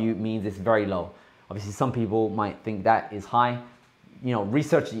UW. UW means it's very low. Obviously, some people might think that is high. You know,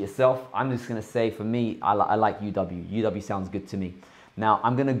 research it yourself. I'm just gonna say, for me, I like UW. UW sounds good to me. Now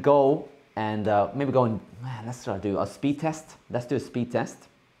I'm gonna go and maybe go and let's try to do a speed test. Let's do a speed test,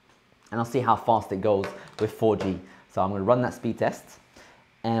 and I'll see how fast it goes with 4G. So I'm going to run that speed test,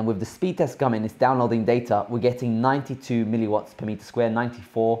 and with the speed test coming, it's downloading data. We're getting 92 milliwatts per meter squared,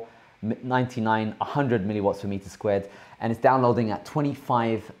 94, 99, 100 milliwatts per meter squared, and it's downloading at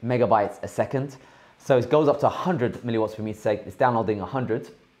 25 megabytes a second. So it goes up to 100 milliwatts per meter second. It's downloading 100.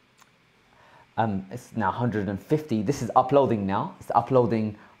 It's now 150. This is uploading now. It's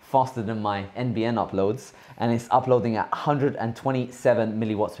uploading faster than my NBN uploads, and it's uploading at 127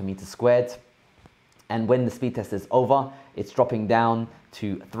 milliwatts per meter squared. And when the speed test is over, it's dropping down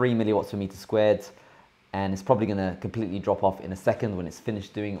to 3 milliwatts per meter squared, and it's probably gonna completely drop off in a second when it's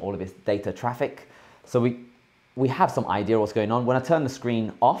finished doing all of its data traffic. So we have some idea what's going on. When I turn the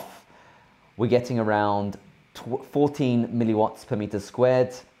screen off, we're getting around 14 milliwatts per meter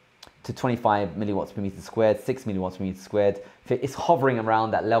squared to 25 milliwatts per meter squared, 6 milliwatts per meter squared. It's hovering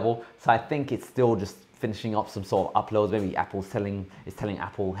around that level, so I think it's still just finishing up some sort of uploads. Maybe Apple's telling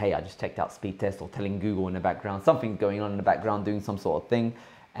Apple, hey, I just checked out speed test, or telling Google in the background, something going on in the background, doing some sort of thing,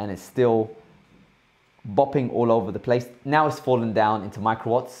 and it's still bopping all over the place. Now it's fallen down into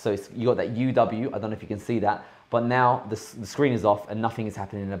microwatts, so you got that UW, I don't know if you can see that, but now the screen is off and nothing is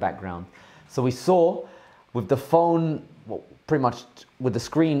happening in the background. So we saw with the phone, well, pretty much with the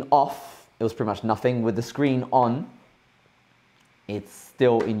screen off, it was pretty much nothing. With the screen on, it's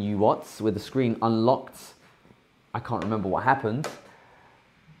still in UWatts. With the screen unlocked, I can't remember what happened.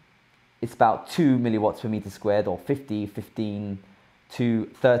 It's about 2 milliwatts per meter squared, or 50, 15 to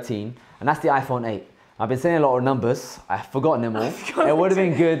 13. And that's the iPhone 8. I've been saying a lot of numbers. I've forgotten them all. It would have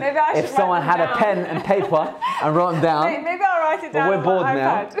been good if someone had a pen and paper and wrote them down. Maybe I'll write it down. But we're bored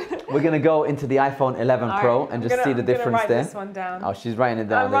now. We're going to go into the iPhone 11 Pro and just see the difference there. This one down. Oh, she's writing it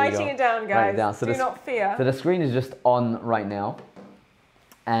down. I'm writing it down, guys. Write it down. So do not fear. So the screen is just on right now.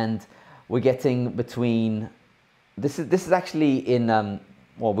 And we're getting between, this is actually in,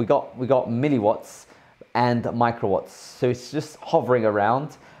 well, we got milliwatts and microwatts. So it's just hovering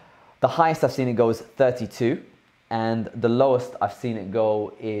around. The highest I've seen it go is 32, and the lowest I've seen it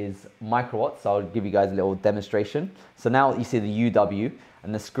go is microwatts. So I'll give you guys a little demonstration. So now you see the UW,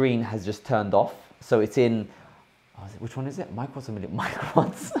 and the screen has just turned off. So it's in, which one is it? Microwatts or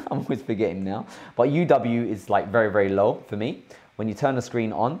microwatts? I'm always forgetting now. But UW is like very, very low for me. When you turn the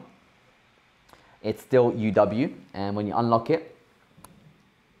screen on, it's still UW. And when you unlock it,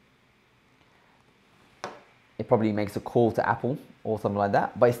 it probably makes a call to Apple or something like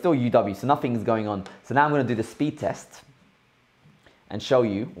that. But it's still UW, so nothing's going on. So now I'm going to do the speed test and show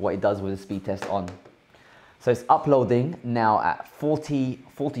you what it does with the speed test on. So it's uploading now at 42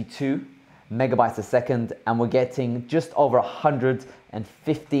 megabytes a second, and we're getting just over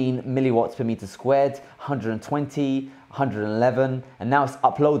 115 milliwatts per meter squared, 120, 111, and now it's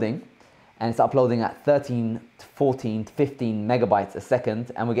uploading, and it's uploading at 13, 14, 15 megabytes a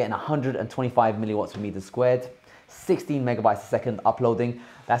second, and we're getting 125 milliwatts per meter squared, 16 megabytes a second uploading.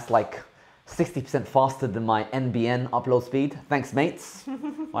 That's like 60% faster than my NBN upload speed. Thanks, mates.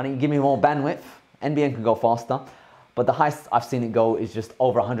 Why don't you give me more bandwidth? NBN can go faster, but the highest I've seen it go is just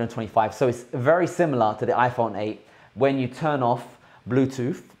over 125. So it's very similar to the iPhone 8 when you turn off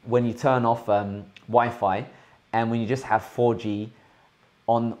Bluetooth, when you turn off Wi-Fi, and when you just have 4G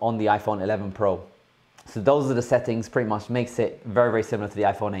on the iPhone 11 Pro. So those are the settings, pretty much makes it very, very similar to the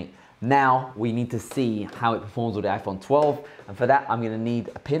iPhone 8. Now we need to see how it performs with the iPhone 12, and for that I'm gonna need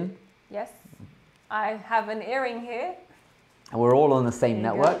a pin. Yes, I have an earring here. And we're all on the same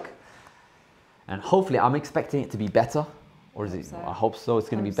network. And hopefully, I'm expecting it to be better. Or is it? So. I hope so. It's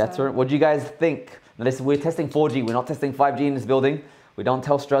going to be better. So. What do you guys think? Now, listen, we're testing 4G. We're not testing 5G in this building. We don't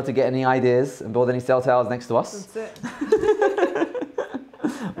tell Stra to get any ideas and build any cell towers next to us. That's it.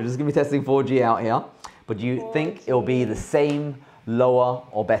 We're just going to be testing 4G out here. But do you think it'll be the same, lower,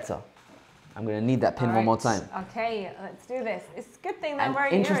 or better? I'm going to need that pin one more time. Okay, let's do this. It's a good thing they're And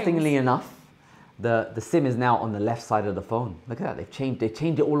wearing interestingly earrings. enough, the SIM is now on the left side of the phone. Look at that, they've changed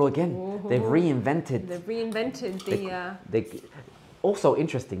it all again. Ooh. They've reinvented. They've reinvented the... Also,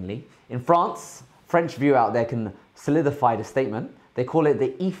 interestingly, in France, French viewer out there can solidify the statement. They call it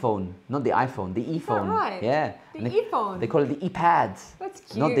the e-phone, not the iPhone, the e-phone. right? Yeah. The e-phone. They call it the e-pad. That's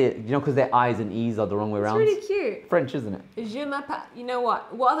cute. Not the, you know, because their I's and E's are the wrong way around. It's really cute. French, isn't it? Je m'appelle... You know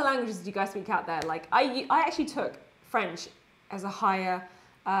what? What other languages do you guys speak out there? Like, I actually took French as a higher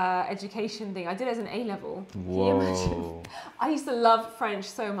education thing. I did it as an A-level. Can you imagine? I used to love French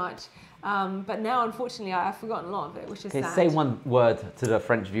so much. But now, unfortunately, I've forgotten a lot of it, which is sad. Say one word to the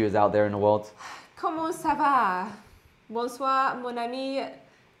French viewers out there in the world. Comment ça va? Bonsoir, mon ami.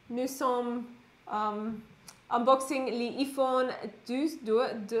 Nous sommes unboxing the iPhone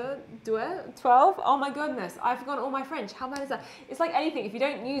 12. Oh my goodness, I've forgotten all my French. How bad is that? It's like anything, if you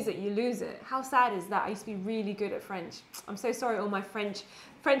don't use it, you lose it. How sad is that? I used to be really good at French. I'm so sorry, all my French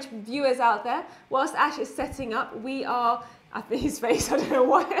viewers out there. Whilst Ash is setting up, we are, I think his face, I don't know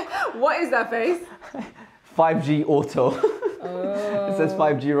what is that face? 5G auto. It says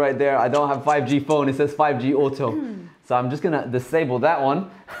 5G right there. I don't have 5G phone, it says 5G auto. So I'm just gonna disable that one.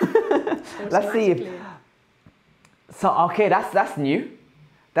 Let's see if, so okay, that's new.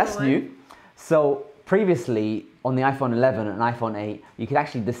 That's new. So previously on the iPhone 11 and iPhone 8, you could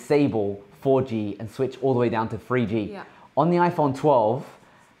actually disable 4G and switch all the way down to 3G. Yeah. On the iPhone 12,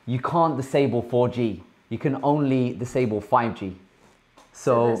 you can't disable 4G. You can only disable 5G.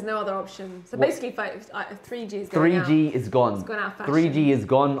 So there's no other option. So basically 3G is going out. 3G is gone. It's gone out of fashion. 3G is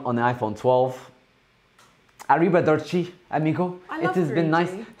gone on the iPhone 12. Arrivederci, amigo. I love it has 3G. been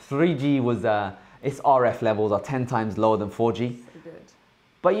nice. 3G was, its RF levels are 10 times lower than 4G. So good.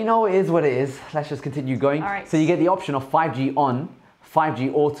 But you know, it is what it is. Let's just continue going. All right. So you get the option of 5G on,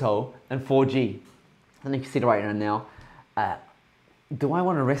 5G auto, and 4G. And you can see it right now. Do I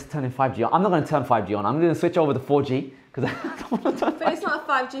want to risk turning 5G on? I'm not going to turn 5G on. I'm going to switch over to 4G because I don't want to turn 5G. But it's not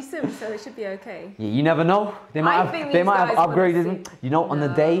a 5G SIM, so it should be okay. Yeah, you never know. They might have upgraded them. You know, on the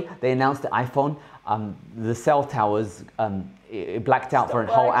day they announced the iPhone, the cell towers it blacked out for a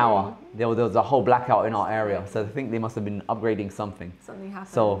whole hour. There was a whole blackout in our area. So I think they must have been upgrading something. Something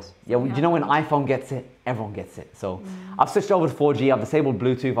happened. So yeah, you know when iPhone gets it, everyone gets it. So I've switched over to 4G. I've disabled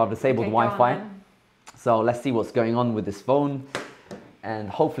Bluetooth. I've disabled Wi-Fi. So let's see what's going on with this phone. And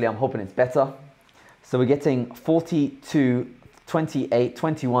hopefully, I'm hoping it's better. So we're getting 42, 28,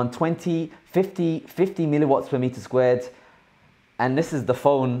 21, 20, 50 milliwatts per meter squared. And this is the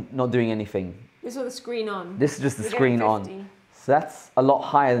phone not doing anything. This is the screen on. This is just the screen on. So that's a lot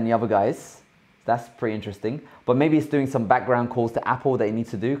higher than the other guys. That's pretty interesting. But maybe it's doing some background calls to Apple that it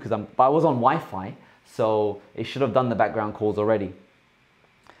needs to do because I was on Wi-Fi, so it should have done the background calls already.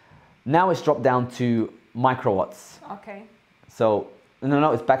 Now it's dropped down to microwatts. Okay. So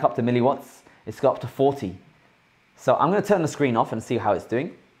no, it's back up to milliwatts. It's got up to 40. So I'm going to turn the screen off and see how it's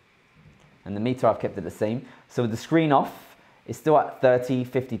doing. And the meter, I've kept it the same. So with the screen off, it's still at 30,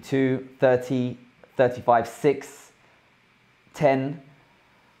 52, 30, 35, 6, 10,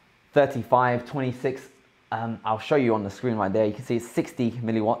 35, 26. I'll show you on the screen right there. You can see it's 60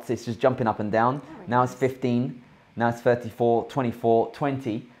 milliwatts. It's just jumping up and down. Now it's 15. Now it's 34, 24,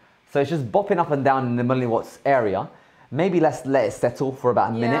 20. So it's just bopping up and down in the milliwatts area. Maybe let's let it settle for about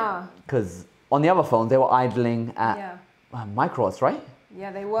a minute. Because on the other phone, they were idling at microwatts, right?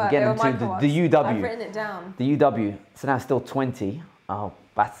 Yeah, they were. Getting They were into microwatts. the UW. I've written it down. The UW. So now it's still 20. Oh,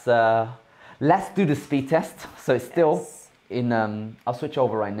 that's... let's do the speed test. So it's still in... I'll switch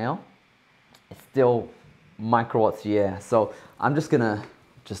over right now. It's still microwatts, yeah. So I'm just going to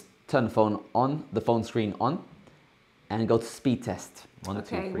just turn the phone on, the phone screen on, and go to speed test. 1, 2,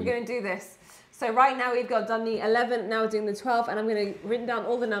 3. We're going to do this. So right now we've done the 11, now we're doing the 12, and I'm going to written down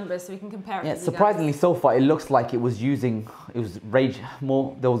all the numbers so we can compare it. Yeah, surprisingly so far, it looks like it was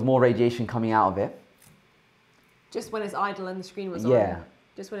there was more radiation coming out of it. Just when it's idle and the screen was on. Yeah.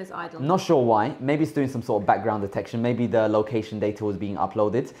 Just when it's idle. Not sure why. Maybe it's doing some sort of background detection. Maybe the location data was being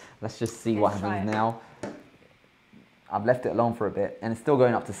uploaded. Let's just see what happens now. I've left it alone for a bit, and it's still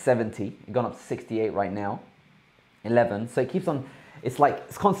going up to 70. It's gone up to 68 right now. 11. So it keeps on. It's like,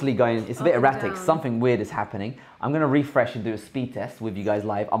 it's constantly going, it's a bit erratic. Something weird is happening. I'm going to refresh and do a speed test with you guys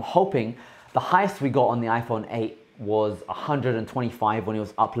live. I'm hoping the highest we got on the iPhone 8 was 125 when it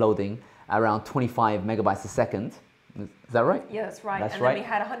was uploading around 25 megabytes a second. Is that right? Yeah, that's right. That's and right. then we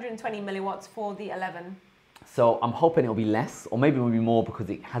had 120 milliwatts for the 11. So I'm hoping it'll be less, or maybe it'll be more because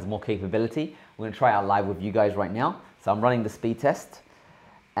it has more capability. We're going to try it out live with you guys right now. So I'm running the speed test.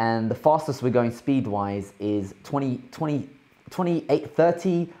 And the fastest we're going speed-wise is 35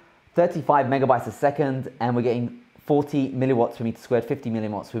 megabytes a second, and we're getting 40 milliwatts per meter squared, 50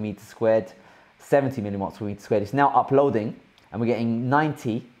 milliwatts per meter squared, 70 milliwatts per meter squared. It's now uploading, and we're getting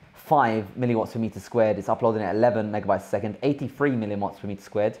 95 milliwatts per meter squared. It's uploading at 11 megabytes a second, 83 milliwatts per meter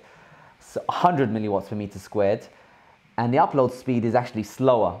squared, so 100 milliwatts per meter squared. And the upload speed is actually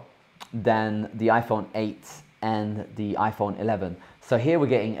slower than the iPhone 8 and the iPhone 11. So here we're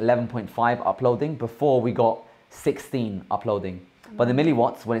getting 11.5 uploading. Before we got 16 uploading, but the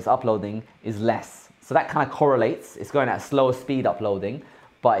milliwatts when it's uploading is less. So that kind of correlates. It's going at a slower speed uploading,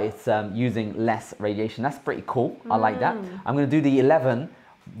 but it's using less radiation. That's pretty cool. I like that. I'm going to do the 11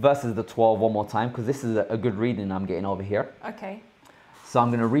 versus the 12 one more time because this is a good reading I'm getting over here. Okay. So I'm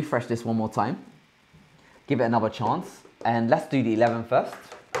going to refresh this one more time, give it another chance, and let's do the 11 first.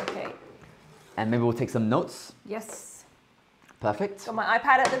 Okay. And maybe we'll take some notes. Yes. Perfect. Got my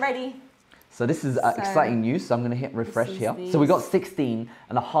iPad at the ready. So this is exciting news, so I'm going to hit refresh here. So we got 16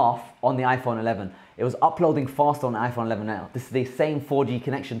 and a half on the iPhone 11. It was uploading fast on the iPhone 11 now. This is the same 4G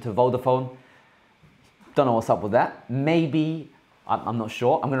connection to Vodafone. Don't know what's up with that. Maybe, I'm not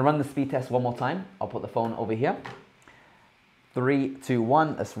sure. I'm going to run the speed test one more time. I'll put the phone over here. 3, 2,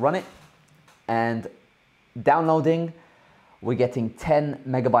 1, let's run it. And downloading, we're getting 10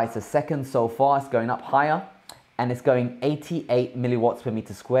 megabytes a second so far. It's going up higher, and it's going 88 milliwatts per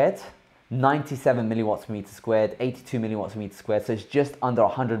meter squared. 97 milliwatts per meter squared, 82 milliwatts per meter squared, so it's just under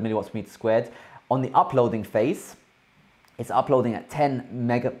 100 milliwatts per meter squared. On the uploading phase, it's uploading at 10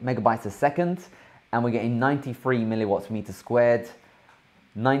 megabytes a second, and we're getting 93 milliwatts per meter squared,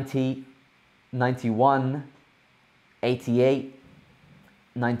 90, 91, 88,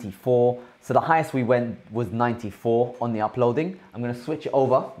 94. So the highest we went was 94 on the uploading. I'm going to switch it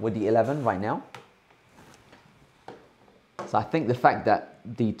over with the 11 right now. So I think the fact that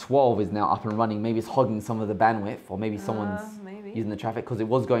the 12 is now up and running, maybe it's hogging some of the bandwidth, or maybe someone's using the traffic because it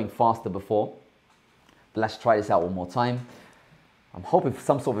was going faster before. But let's try this out one more time. I'm hoping for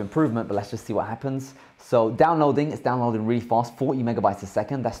some sort of improvement, but let's just see what happens. So downloading, it's downloading really fast, 40 megabytes a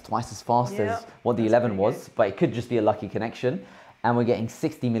second. That's twice as fast as what the 11 was, but it could just be a lucky connection. And we're getting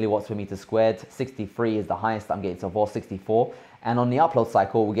 60 milliwatts per meter squared. 63 is the highest I'm getting so far, 64. And on the upload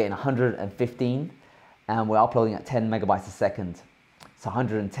cycle, we're getting 115. And we're uploading at 10 megabytes a second. So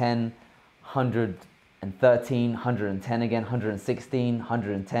 110, 113, 110 again, 116,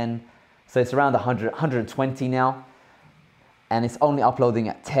 110. So it's around 100, 120 now. And it's only uploading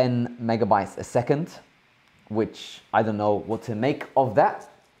at 10 megabytes a second, which I don't know what to make of that.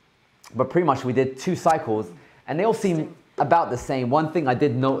 But pretty much we did 2 cycles, and they all seem about the same. One thing I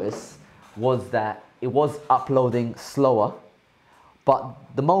did notice was that it was uploading slower. But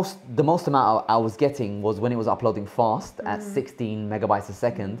the most amount I was getting was when it was uploading fast at 16 megabytes a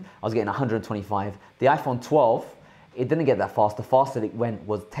second. I was getting 125. The iPhone 12, it didn't get that fast. The fastest it went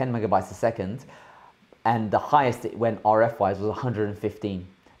was 10 megabytes a second. And the highest it went RF-wise was 115.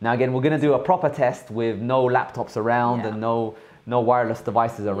 Now again, we're going to do a proper test with no laptops around and no wireless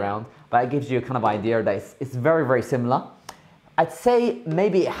devices around. But it gives you a kind of idea that it's very, very similar. I'd say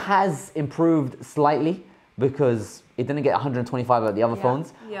maybe it has improved slightly because it didn't get 125 like the other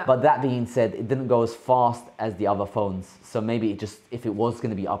phones. Yeah. But that being said, it didn't go as fast as the other phones. So maybe it just, if it was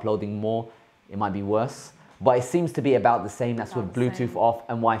going to be uploading more, it might be worse. But it seems to be about the same. That's with Bluetooth off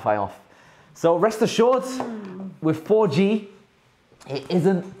and Wi-Fi off. So rest assured, with 4G, it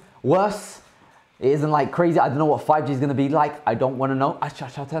isn't worse. It isn't like crazy. I don't know what 5G is going to be like. I don't want to know. Shall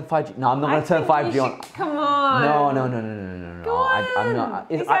I turn 5G? No, I'm not going to turn 5G on. Come on. No. Go on. I'm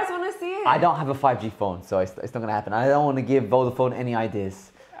not. You guys want to see it? I don't have a 5G phone, so it's not going to happen. I don't want to give Vodafone any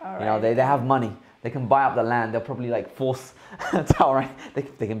ideas. All You know, they have money. They can buy up the land. They'll probably like force tower.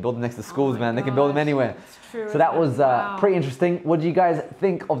 They can build them next to schools, man. They can build them anywhere. True, so that was pretty interesting. What do you guys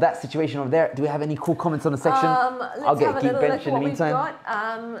think of that situation over there? Do we have any cool comments on the section? I'll get a geek bench in the meantime.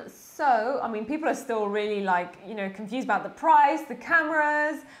 So, I mean, people are still really like, you know, confused about the price, the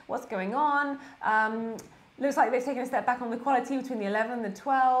cameras, what's going on. Looks like they've taken a step back on the quality between the 11 and the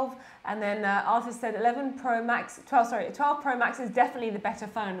 12. And then Arthur said 12 Pro Max is definitely the better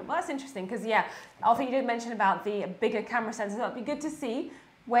phone. Well, that's interesting because, yeah, Arthur, you did mention about the bigger camera sensors. That'd be good to see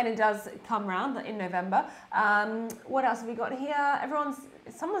when it does come around in November. What else have we got here?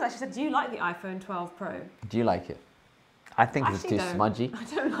 Someone's actually said, do you like the iPhone 12 Pro? Do you like it? I think it's too smudgy. I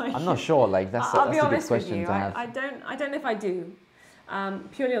don't like it. I'm not sure. Like that's a good question to have. I don't know if I do.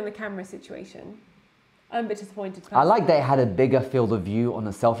 Purely on the camera situation. I'm a bit disappointed. I like that it had a bigger field of view on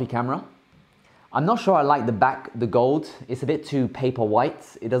the selfie camera. I'm not sure I like the gold. It's a bit too paper white.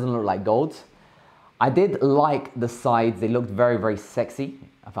 It doesn't look like gold. I did like the sides. They looked very, very sexy,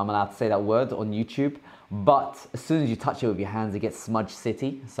 if I'm allowed to say that word, on YouTube. But as soon as you touch it with your hands, it gets smudge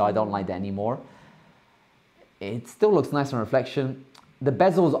city. So I don't like that anymore. It still looks nice on reflection. The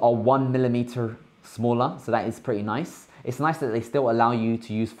bezels are 1 millimeter smaller, so that is pretty nice. It's nice that they still allow you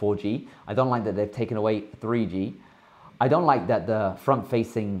to use 4G. I don't like that they've taken away 3G. I don't like that the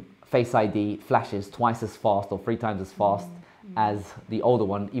front-facing Face ID flashes twice as fast or 3 times as fast as the older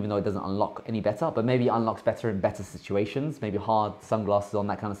one, even though it doesn't unlock any better, but maybe it unlocks better in better situations. Maybe hard sunglasses on,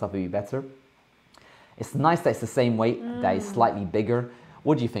 that kind of stuff would be better. It's nice that it's the same weight, that is slightly bigger.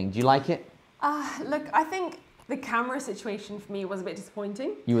 What do you think? Do you like it? Look, I think the camera situation for me was a bit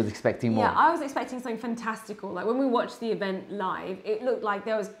disappointing. You was expecting more? Yeah, I was expecting something fantastical. Like when we watched the event live, it looked like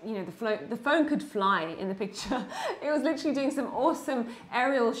there was, you know, the phone could fly in the picture. It was literally doing some awesome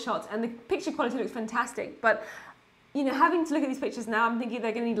aerial shots and the picture quality looks fantastic. But, you know, having to look at these pictures now, I'm thinking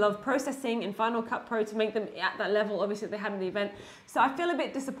they're going to need a lot of processing in Final Cut Pro to make them at that level, obviously, that they had in the event. So I feel a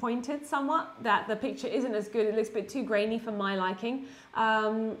bit disappointed somewhat that the picture isn't as good. It looks a bit too grainy for my liking.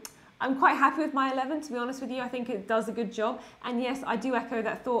 I'm quite happy with my 11, to be honest with you. I think it does a good job. And yes, I do echo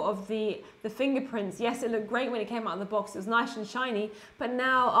that thought of the fingerprints. Yes, it looked great when it came out of the box. It was nice and shiny. But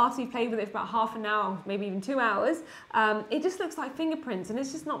now, after you've played with it for about half an hour, maybe even 2 hours, it just looks like fingerprints. And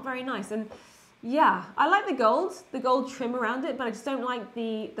it's just not very nice. And yeah, I like the gold trim around it, but I just don't like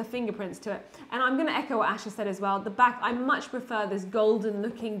the fingerprints to it. And I'm going to echo what Asha said as well. The back, I much prefer this golden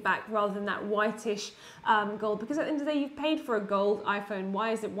looking back rather than that whitish gold, because at the end of the day, you've paid for a gold iPhone.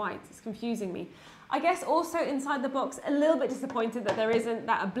 Why is it white? It's confusing me. I guess also inside the box, a little bit disappointed that there isn't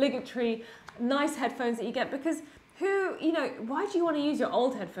that obligatory nice headphones that you get, because why do you want to use your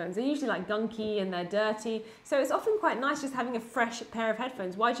old headphones? They're usually like gunky and they're dirty. So it's often quite nice just having a fresh pair of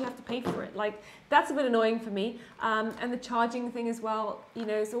headphones. Why do you have to pay for it? Like, that's a bit annoying for me. And the charging thing as well, you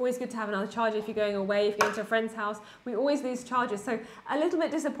know, it's always good to have another charger if you're going away, if you're going to a friend's house. We always lose chargers. So a little bit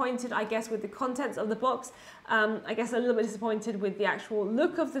disappointed, I guess, with the contents of the box. I guess a little bit disappointed with the actual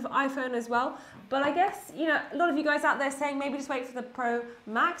look of the iPhone as well. But I guess, you know, a lot of you guys out there saying maybe just wait for the Pro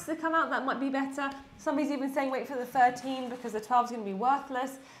Max to come out. That might be better. Somebody's even saying wait for the 13 because the 12 is going to be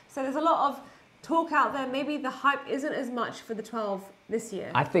worthless. So there's a lot of talk out there. Maybe the hype isn't as much for the 12 this year.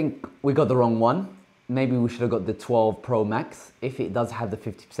 I think we got the wrong one. Maybe we should have got the 12 Pro Max if it does have the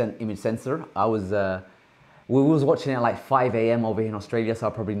 50% image sensor. We was watching it at like 5 a.m. over here in Australia, so I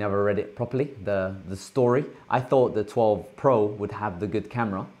probably never read it properly, the story. I thought the 12 Pro would have the good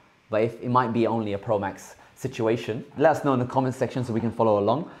camera, but if it might be only a Pro Max situation. Let us know in the comment section so we can follow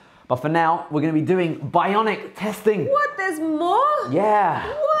along. But for now, we're going to be doing bionic testing. What? There's more? Yeah.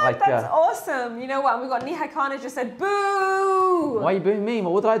 What? That's awesome. You know what? We've got Nihai Khan just said, boo! Why are you booing me?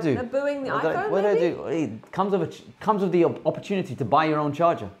 What did I do? They're booing the iPhone, What did I do? It comes with the opportunity to buy your own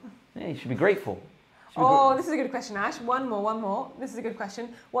charger. Yeah, you should be grateful. This is a good question, Ash. One more. This is a good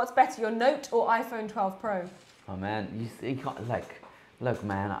question. What's better, your Note or iPhone 12 Pro? Oh man, you can't, like, look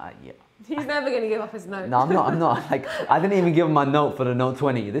man, He's never going to give up his Note. No, I'm not. Like, I didn't even give him my Note for the Note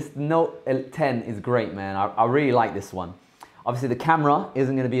 20. This Note 10 is great, man. I really like this one. Obviously, the camera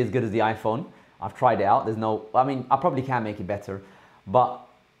isn't going to be as good as the iPhone. I've tried it out. There's no, I mean, I probably can make it better, but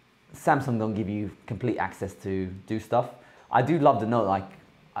Samsung don't give you complete access to do stuff. I do love the Note, like,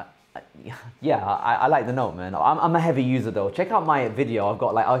 I like the Note, man. I'm a heavy user though. Check out my video. I've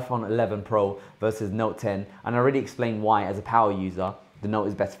got like iPhone 11 Pro versus Note 10, and I already explained why as a power user, the Note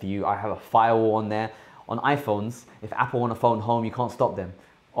is best for you. I have a firewall on there. On iPhones, if Apple want a phone home, you can't stop them.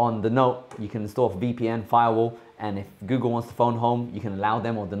 On the Note, you can install VPN, firewall, and if Google wants the phone home, you can allow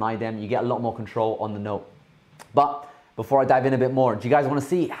them or deny them. You get a lot more control on the Note. But before I dive in a bit more, do you guys want to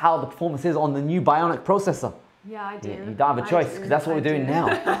see how the performance is on the new Bionic processor? Yeah, I do. Yeah, you don't have a choice, because that's what we're doing now.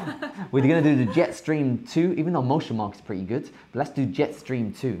 We're going to do the Jetstream 2, even though Motion Mark is pretty good. But let's do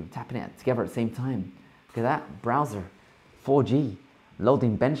Jetstream 2, tapping it together at the same time. Look at that, browser, 4G,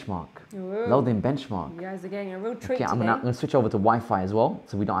 loading benchmark, loading benchmark. You guys are getting a real treat Okay, I'm today. going to switch over to Wi-Fi as well,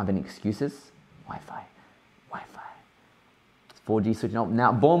 so we don't have any excuses. Wi-Fi. 4G switching up.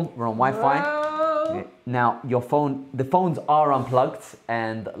 Now, boom, we're on Wi-Fi. Okay. Now, your phone, the phones are unplugged,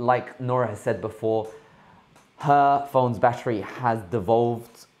 and like Nora has said before, her phone's battery has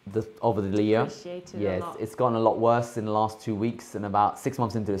devolved over the year. Yeah, it's gotten a lot worse in the last 2 weeks, and about 6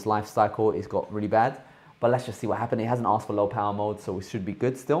 months into its life cycle, it's got really bad. But let's just see what happened. It hasn't asked for low power mode, so we should be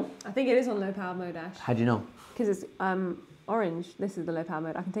good still. I think it is on low power mode, Ash. How do you know? Because it's orange. This is the low power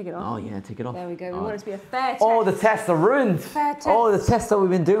mode. I can take it off. Oh yeah, take it off. There we go. We want it to be a fair test. Oh, the tests are ruined. Fair test. Oh, the tests that we've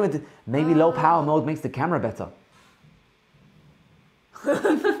been doing. Maybe low power mode makes the camera better.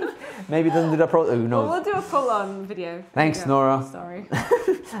 Maybe it doesn't do that who knows? Well, we'll do a full-on video. Thanks, Nora. Sorry.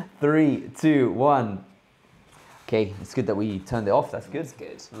 3, 2, 1. Okay, it's good that we turned it off. That's good. That's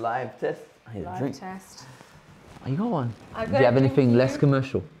good. Live test. Live test. Oh, you got one. I've Do got you have a drink anything for less you.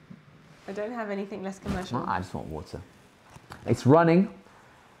 commercial? I don't have anything less commercial. No, I just want water. It's running.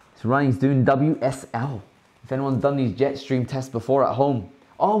 It's running. It's doing WSL. If anyone's done these Jetstream tests before at home.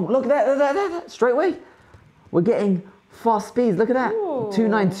 Oh, look at that. Straight away. We're getting fast speeds. Look at that. Ooh.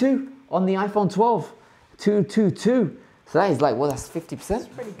 292 on the iPhone 12. 222. So that is like, well, that's 50%. That's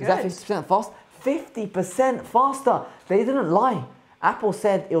pretty good. Is that 50% fast? 50% faster. They didn't lie. Apple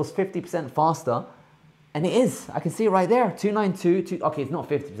said it was 50% faster. And it is. I can see it right there. 292. Okay, it's not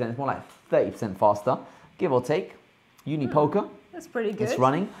 50%. It's more like 30% faster. Give or take. Unipoker. That's pretty good. It's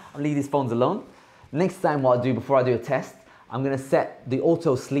running. I'll leave these phones alone. Next time what I'll do before I do a test, I'm going to set the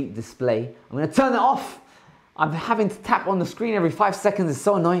auto sleep display. I'm going to turn it off. I'm having to tap on the screen every 5 seconds. It's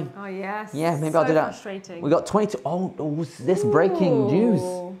so annoying. Oh, yes. Yeah, maybe I'll do that. Frustrating. We got 22. Oh, what's this breaking news?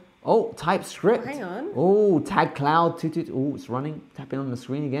 Oh, TypeScript. Hang on. Oh, tag cloud. Oh, it's running. Tapping on the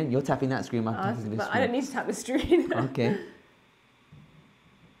screen again. You're tapping that screen. I'm tapping this But screen. I don't need to tap the screen. Okay.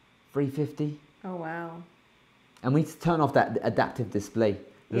 350. Oh, wow. And we need to turn off that adaptive display.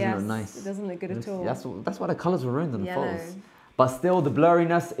 Doesn't look nice. It doesn't look good at all. That's why the colours were ruined on the Yellow. photos. But still, the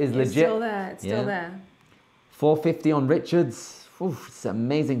blurriness is legit. It's still there. It's still there. 450 on Richards. Oof, it's an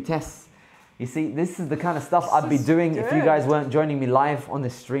amazing test. You see, this is the kind of stuff I'd be doing if you guys weren't joining me live on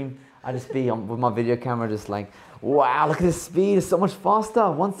this stream. I'd just be with my video camera just like, wow, look at this speed. It's so much faster.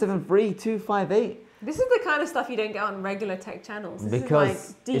 173, 258. This is the kind of stuff you don't get on regular tech channels. This Because is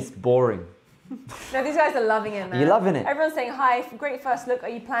like deep. it's boring. No, these guys are loving it, man. You're loving it. Everyone's saying, hi, great first look. Are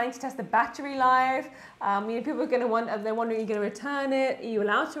you planning to test the battery live? People are going to wonder, they're wondering, are you going to return it? Are you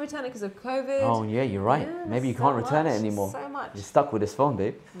allowed to return it because of COVID? Oh, yeah, you're right. Yeah, Maybe you so can't return it much, anymore. so much. You're stuck with this phone,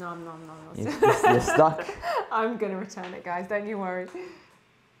 babe. No, I'm not. You're stuck. I'm going to return it, guys. Don't you worry.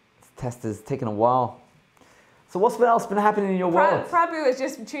 This test is taking a while. So what's else been happening in your world? Prabhu was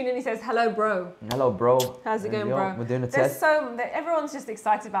just tuning in. He says, hello, bro. Hello, bro. How's it There going, you go. bro? We're doing a There's test. everyone's just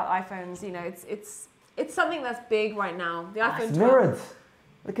excited about iPhones. You know, it's something that's big right now. The iPhone 12. It's mirrored.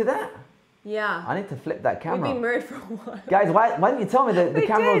 Look at that. Yeah. I need to flip that camera. We've been mirrored for a while. Guys, why didn't you tell me that the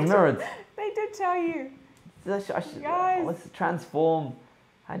camera was mirrored? They did tell you. Guys. Let's transform.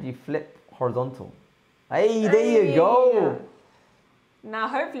 How do you flip horizontal? Hey, there you go. Yeah. Now,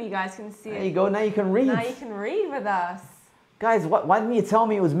 hopefully, you guys can see it. There you go. Now you can read. Now you can read with us. Guys, why didn't you tell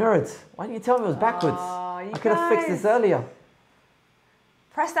me it was mirrored? Why didn't you tell me it was backwards? I could have fixed this earlier.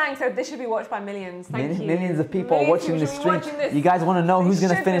 Prestang said this should be watched by millions. Thank you. Millions of people are watching this stream. You guys want to know who's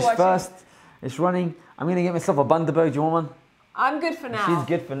going to finish first? It's running. I'm going to get myself a Bundaberg. Do you want one? I'm good for now. She's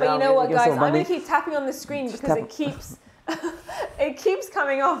good for now. But you know what, guys? I'm going to keep tapping on the screen because it keeps it keeps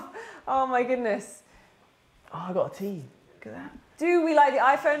coming off. Oh my goodness. Oh, I got a T. Look at that. Do we like the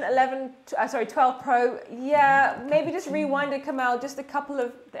iPhone 12 Pro? Yeah, maybe just rewind it, Kamal, just a couple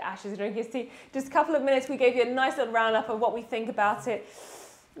of, the Ashes drinking his tea, just a couple of minutes. We gave you a nice little roundup of what we think about it.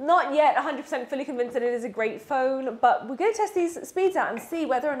 Not yet 100% fully convinced that it is a great phone, but we're going to test these speeds out and see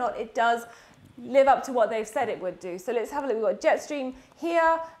whether or not it does live up to what they've said it would do. So let's have a look. We've got Jetstream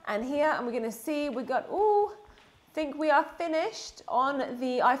here, and we're going to see, we got, think we are finished on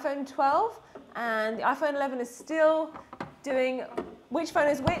the iPhone 12, and the iPhone 11 is still doing, which phone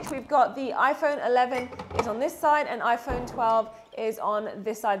is which? We've got the iPhone 11 is on this side, and iPhone 12 is on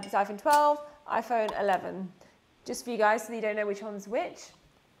this side. It's iPhone 12, iPhone 11. Just for you guys so you don't know which one's which.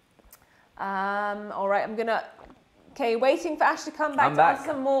 All right, waiting for Ash to come back to answer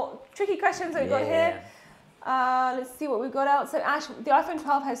some more tricky questions that we've got here. Let's see what we've got out. So Ash, the iPhone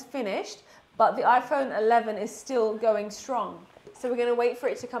 12 has finished, but the iPhone 11 is still going strong. So we're going to wait for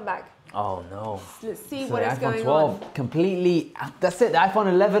it to come back. Oh no. Let's see So what is going on. the iPhone 12 completely, that's it. The iPhone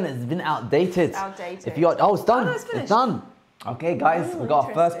 11 has been outdated. It's outdated. If you got, it's done. Oh, no, it's finished. It's done. Okay guys, we got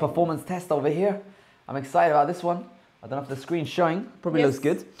our first performance test over here. I'm excited about this one. I don't know if the screen's showing. Probably looks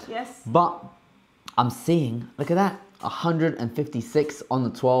good. Yes. But I'm seeing, look at that, 156 on the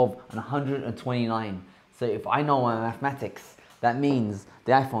 12 and 129. So if I know my mathematics, that means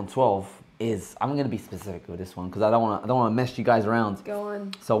the iPhone 12 is, I'm going to be specific with this one because I don't want to mess you guys around. Go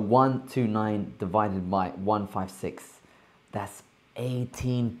on. So 129 divided by 156, that's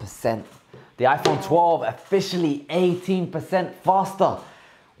 18%. The iPhone 12 officially 18% faster.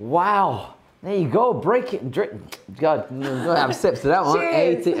 Wow. There you go, break it and drink. God, I'm gonna have sips to that one.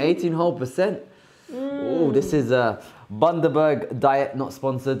 18 whole percent. Oh, this is a Bundaberg diet, not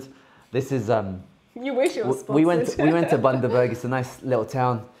sponsored. This is You wish it was sponsored. we went to Bundaberg. It's a nice little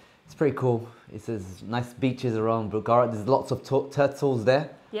town. It's pretty cool. It says nice beaches around Bulgaria. There's lots of turtles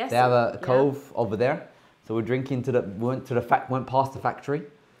there. Yes. They have a cove over there. So we're drinking went past the factory.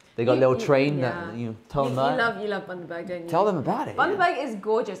 They got a little train that tell them that. You love Bundaberg, don't you? Tell them about it. Bundaberg is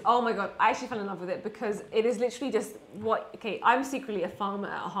gorgeous. Oh my god, I actually fell in love with it because it is literally just I'm secretly a farmer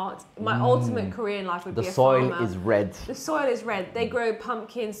at heart. My ultimate career in life would be a farmer. The soil is red. The soil is red. They grow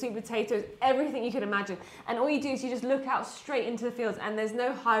pumpkins, sweet potatoes, everything you can imagine. And all you do is you just look out straight into the fields, and there's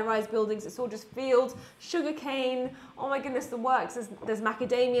no high-rise buildings. It's all just fields, sugarcane. Oh my goodness, the works. There's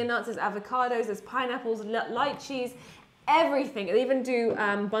macadamia nuts, there's avocados, there's pineapples, lychees. Everything. They even do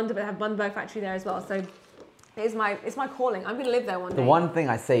Bundaberg. They have Bundaberg factory there as well. So it's my calling. I'm going to live there one day. The one thing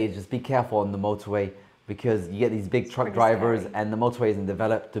I say is just be careful on the motorway because you get these big truck drivers and the motorway isn't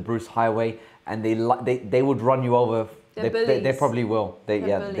developed, the Bruce Highway, and they would run you over. They probably will.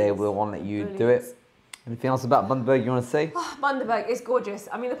 They will want to let you do it. Anything else about Bundaberg you want to say? Oh, Bundaberg is gorgeous.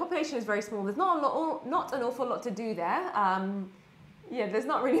 I mean, the population is very small. There's not an awful lot to do there. Yeah, there's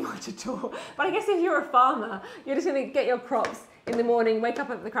not really much at all. But I guess if you're a farmer, you're just going to get your crops in the morning, wake up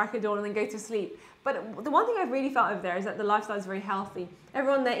at the crack of dawn, and then go to sleep. But the one thing I've really felt over there is that the lifestyle is very healthy.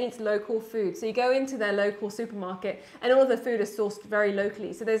 Everyone there eats local food. So you go into their local supermarket, and all of the food is sourced very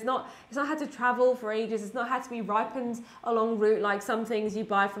locally. So it's not had to travel for ages. It's not had to be ripened along route like some things you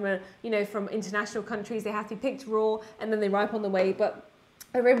buy from from international countries. They have to be picked raw, and then they ripe on the way. But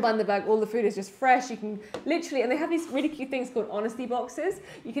over in Bundaberg, all the food is just fresh. You can literally, and they have these really cute things called honesty boxes.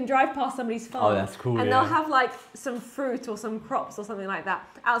 You can drive past somebody's farm. Oh, that's cool. And they'll have like some fruit or some crops or something like that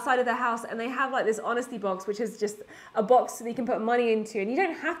outside of their house. And they have like this honesty box, which is just a box that you can put money into. And you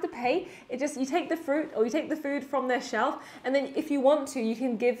don't have to pay. You take the fruit or you take the food from their shelf. And then if you want to, you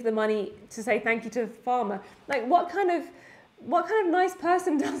can give the money to say thank you to the farmer. Like what kind of nice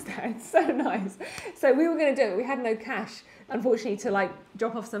person does that? It's so nice. So we were going to do it. We had no cash, unfortunately, to like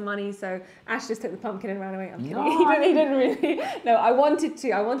drop off some money. So Ash just took the pumpkin and ran away. I'm kidding. No. He didn't really. No, I wanted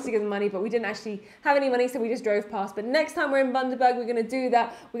to give them money, but we didn't actually have any money, so we just drove past. But next time we're in Bundaberg, we're going to do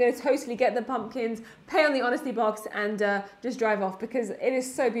that. We're going to totally get the pumpkins, pay on the honesty box, and just drive off because it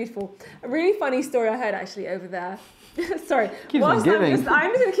is so beautiful. A really funny story I heard actually over there. Sorry, I'm just going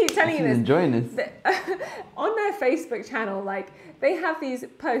to keep telling you this. Enjoying this. On their Facebook channel, like they have these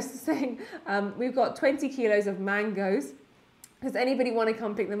posts saying, we've got 20 kilos of mangoes. Does anybody want to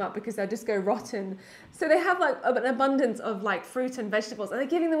come pick them up because they'll just go rotten? So they have like an abundance of like fruit and vegetables, and they're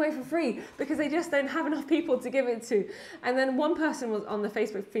giving them away for free because they just don't have enough people to give it to. And then one person was on the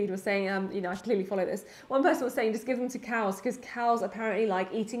Facebook feed was saying, I clearly follow this. One person was saying just give them to cows because cows apparently like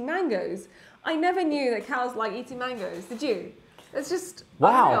eating mangoes. I never knew that cows like eating mangoes. Did you? It's just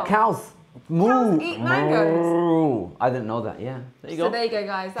wow, cows. Cows eat mangoes. Moo. I didn't know that. Yeah, there you go. So there you go,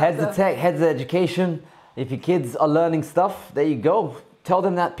 guys. Heads of tech, heads of education. If your kids are learning stuff, there you go. Tell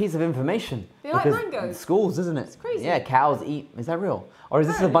them that piece of information. They like mangoes. Schools, isn't it? It's crazy. Yeah, cows eat. Is that real? Or is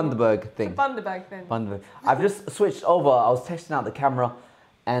this a Bundaberg thing? It's a Bundaberg thing. Bundaberg. I've just switched over. I was testing out the camera,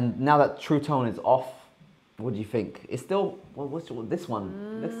 and now that True Tone is off, what do you think? It's still, what's this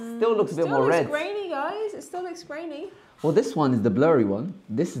one? This still looks a bit more red. It still looks grainy, guys. It still looks grainy. Well, this one is the blurry one.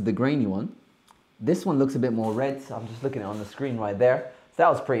 This is the grainy one. This one looks a bit more red. So I'm just looking at it on the screen right there. So that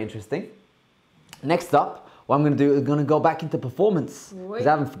was pretty interesting. Next up, what I'm going to do is going to go back into performance. Because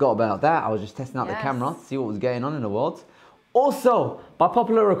I haven't forgot about that. I was just testing out the camera to see what was going on in the world. Also, by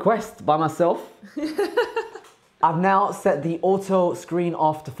popular request by myself, I've now set the auto screen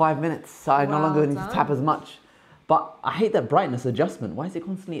off to 5 minutes. So I no longer need to tap as much. But I hate that brightness adjustment. Why is it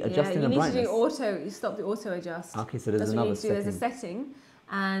constantly adjusting the brightness? You need to do auto, you stop the auto adjust. Okay, so there's another setting. There's a setting.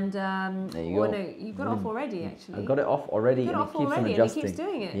 And there you go. No, you've got it off already, actually. I got it off already, and it keeps on adjusting. And it keeps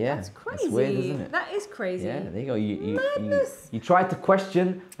doing it. Yeah, that's crazy. That's weird, isn't it? That is crazy. Yeah, there you go. You tried to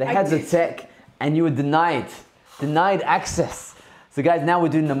question the heads of tech, and you were denied access. So guys, now we're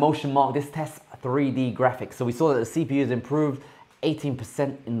doing the motion mark. This tests 3D graphics. So we saw that the CPU has improved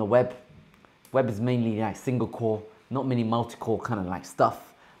 18% in the web. Web is mainly like single core, not many multi-core kind of like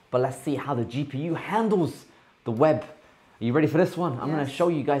stuff. But let's see how the GPU handles the web. Are you ready for this one? I'm going to show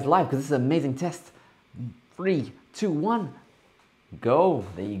you guys live because this is an amazing test. 3, 2, 1. Go.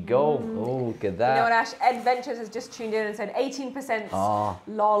 There you go. Oh, look at that. You know what, Ash? Ed Ventures has just tuned in and said 18%.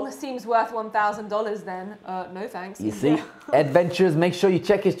 Lol. Seems worth $1,000 then. No thanks. You see? Ed Ventures, make sure you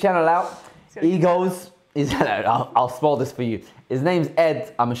check his channel out. Egos. I'll spoil this for you. His name's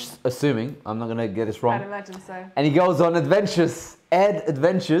Ed, I'm assuming. I'm not going to get this wrong. I'd imagine so. And he goes on adventures. Ed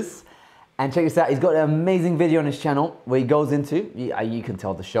Adventures. And check this out, he's got an amazing video on his channel where he goes into, you can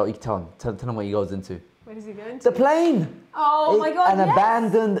tell the show, you can tell him what he goes into. Where does he go into? The plane! Oh my God, An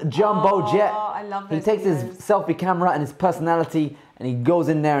abandoned jumbo jet. I love those He takes his selfie camera and his personality and he goes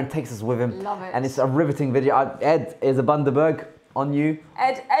in there and takes us with him. Love it. And it's a riveting video. Ed is a Bundaberg on you.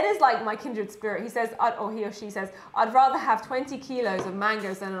 Ed is like my kindred spirit. He says, or he or she says, I'd rather have 20 kilos of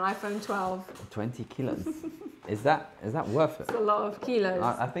mangoes than an iPhone 12. 20 kilos? Is that worth it? It's a lot of kilos.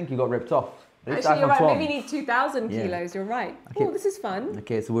 I think you got ripped off. Actually, you're right. Maybe you need 2,000 kilos. You're right. Okay. Oh, this is fun.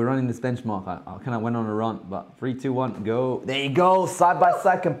 Okay, so we're running this benchmark. I kind of went on a run, but 3, 2, 1, go. There you go.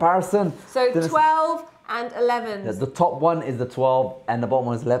 Side-by-side comparison. So 12 and 11. The top one is the 12 and the bottom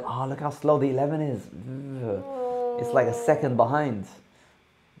one is 11. Oh, look how slow the 11 is. It's like a second behind.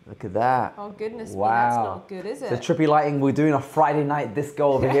 Look at that. Oh, goodness wow. me. That's not good, is it? The trippy lighting. We're doing a Friday night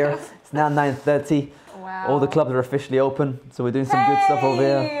disco over here. It's now 9:30. Wow. All the clubs are officially open, so we're doing some good stuff over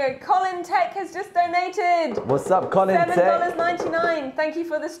here. Colin Tech has just donated. What's up, Colin Tech? $7.99. Thank you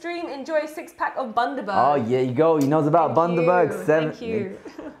for the stream. Enjoy a 6-pack of Bundaberg. Oh, yeah, you go. He knows about Bundaberg. Thank you.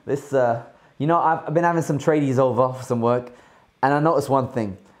 This, you know, I've been having some tradies over for some work, and I noticed one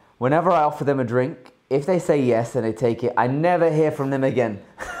thing. Whenever I offer them a drink, if they say yes and they take it, I never hear from them again.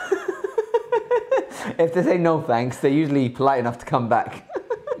 If they say no thanks, they're usually polite enough to come back.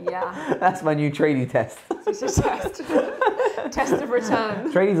 Yeah. That's my new tradie test. It's a test. Test of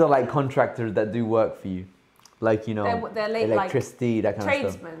return. Tradies are like contractors that do work for you. Like, you know, they're electricity, like that kind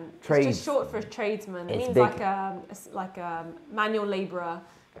of stuff. Tradesman. It's just short for a tradesman. It means like a manual labourer,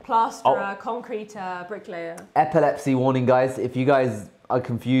 plasterer, concreter, bricklayer. Epilepsy warning, guys. If you guys are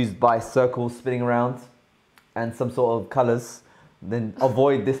confused by circles spinning around and some sort of colours, then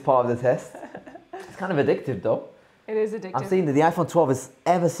avoid this part of the test. It's kind of addictive though. It is addictive. I've seen that the iPhone 12 is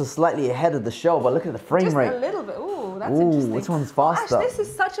ever so slightly ahead of the show, but look at the frame rate. Just a little bit. Ooh, that's interesting. Which one's faster? Gosh, this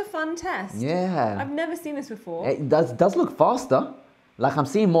is such a fun test. Yeah. I've never seen this before. It does look faster. Like I'm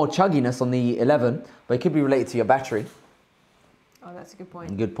seeing more chugginess on the 11, but it could be related to your battery. Oh, that's a good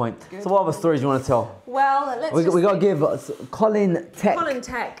point. Good point. Good. So what other stories do you want to tell? Well, we got to give Colin Tech. Colin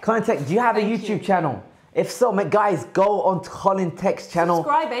Tech. Colin Tech, do you have a YouTube channel? If so, guys, go on to Colin Tech's channel.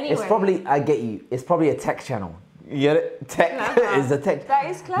 Subscribe anyway. It's probably, I get you, it's probably a tech channel. You get it? Tech is a tech. That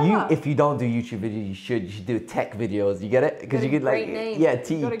is clever. If you don't do YouTube videos, you should do tech videos. You get it? Because you get like, name. yeah,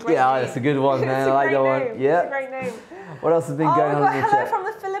 that's a good one, man. I like that one. Yeah. It's a great name. What else has been going on in the hello chat? from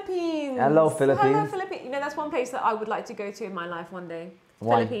the Philippines. Hello, Philippines. Hello, Philippines. You know, that's one place that I would like to go to in my life one day.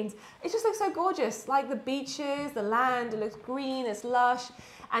 Why? Philippines. It just looks so gorgeous. Like the beaches, the land, it looks green, it's lush.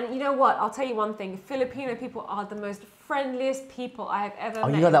 And you know what? I'll tell you one thing. Filipino people are the most friendliest people I have ever met.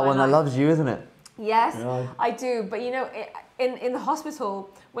 Oh, you got that one that loves you, isn't it? Yes, I do. But you know, in the hospital,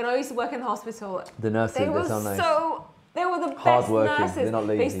 when I used to work in the hospital, the nurses, they were they were the best nurses. They're not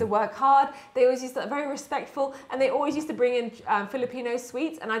lazy. They used to work hard. They always used to very respectful, and they always used to bring in Filipino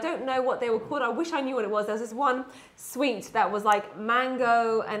sweets. And I don't know what they were called. I wish I knew what it was. There was this one sweet that was like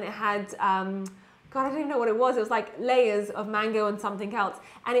mango, and it had God, I don't even know what it was. It was like layers of mango and something else,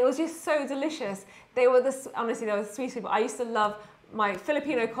 and it was just so delicious. They were honestly, they were the sweetest people. I used to love my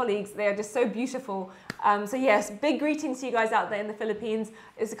Filipino colleagues. They are just so beautiful. So yes, big greetings to you guys out there in the Philippines.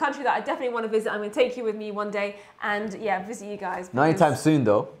 It's a country that I definitely want to visit. I'm going to take you with me one day and yeah, visit you guys. Not anytime soon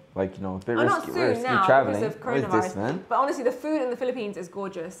though. Like, you know, a bit Oh, not risky, soon now traveling. because of What is coronavirus. this, man? But honestly, the food in the Philippines is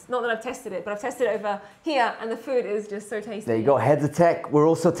gorgeous. Not that I've tested it, but I've tested it over here, and the food is just so tasty. There you go, Heads of Tech. We're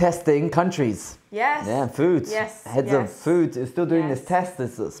also testing countries. Yes. Yeah, foods. Yes. Heads of Food is still doing this test,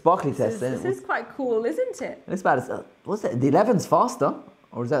 this sparkly test. This is quite cool, isn't it? It's about, what's that? The 11's faster?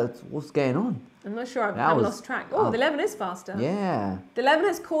 Or is that, what's going on? I'm not sure. I've lost track. Oh, the 11 is faster. Yeah. The 11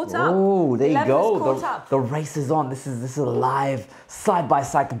 has caught up. Oh, there you go. Up. The race is on. This is a live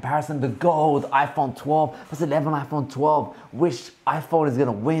side-by-side comparison. The gold iPhone 12 versus 11 iPhone 12. Which iPhone is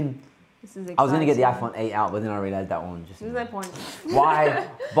gonna win? This is exciting. I was gonna get the iPhone 8 out, but then I realized that one just. There's no point. Why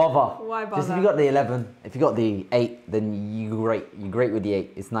bother? Why bother? Just if you got the 11, if you got the 8, then you're great with the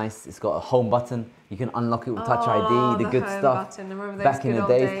 8. It's nice. It's got a home button. You can unlock it with Touch ID, the good home stuff. Button. Remember those back in the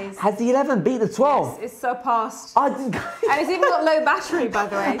days. Has the 11 beat the 12? Yes, it's surpassed. And it's even got low battery, by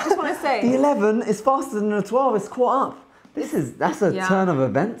the way. Just want to say. The 11 is faster than the 12. It's caught up. That's a turn of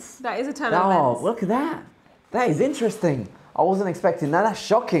events. That is a turn of events. Oh, look at that. That is interesting. I wasn't expecting that. That's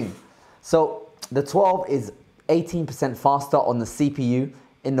shocking. So the 12 is 18% faster on the CPU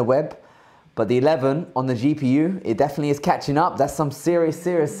in the web, but the 11 on the GPU, it definitely is catching up. That's some serious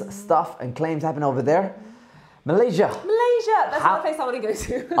stuff and claims happening over there. Malaysia. That's the place I want to go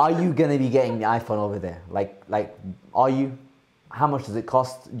to. Are you going to be getting the iPhone over there? Like, are you? How much does it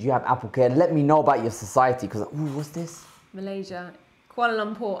cost? Do you have Apple Care? Let me know about your society, because, what's this? Malaysia, Kuala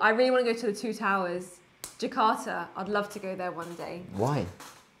Lumpur. I really want to go to the Two Towers. Jakarta. I'd love to go there one day. Why?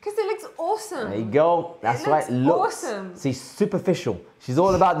 Because it looks awesome. There you go. That's right. Looks awesome. See, superficial. She's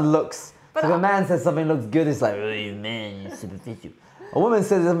all about the looks. But so if a man says something looks good, it's like, oh man, you're superficial. A woman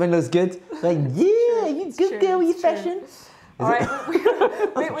says something looks good, like, yeah, you good girl, you fashion. All right, we've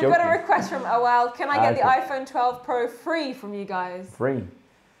got a request from Otiah. Can I get the iPhone 12 Pro free from you guys? Free.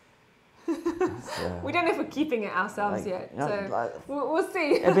 We don't know if we're keeping it ourselves yet, so we'll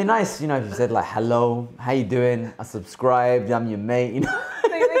see. It'd be nice, you know, if you said like, hello, how you doing? I subscribed, I'm your mate, you know.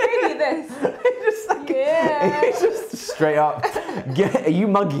 They gave you this. It's just straight up, are you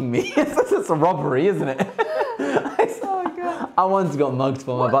mugging me? It's a robbery, isn't it? Oh God. I once got mugged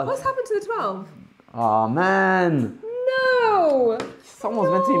for my bus. What's happened to the 12? Oh man. No.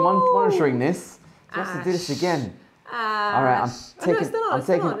 Someone's meant to be monitoring this. Do I have to do this again? All right, I'm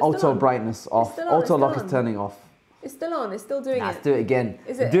taking auto brightness off. Auto lock is turning off. It's still on. It's still doing it. Let's do it again.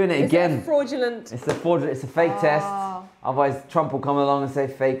 Doing it again. Is it fraudulent? It's a fraudulent. It's a fake test. Otherwise, Trump will come along and say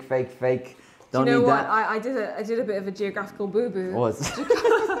fake, fake, fake. Don't Do you know need what? that. I did a bit of a geographical boo boo. What?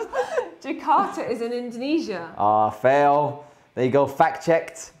 Jakarta is in Indonesia. Fail. There you go. Fact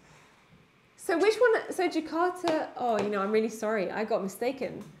checked. So which one? So Jakarta. Oh, you know, I'm really sorry. I got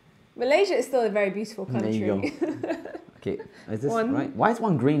mistaken. Malaysia is still a very beautiful country. There you go. Okay, is this right? Why is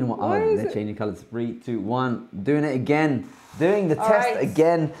one green and one? Oh, they're changing colours. 3, 2, 1. Doing it again. Doing the test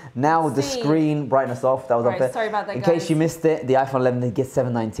again. Now with the screen brightness off. That was up there. Sorry about that, In case you missed it, the iPhone 11 gets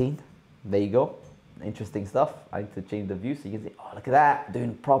 719. There you go. Interesting stuff. I need to change the view so you can see. Oh, look at that.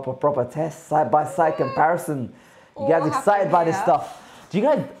 Doing proper tests, side-by-side comparison. You guys excited by this stuff? Do you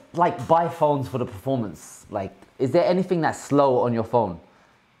guys like buy phones for the performance? Like, is there anything that's slow on your phone?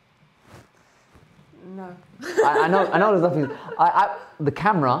 No. I know there's nothing. The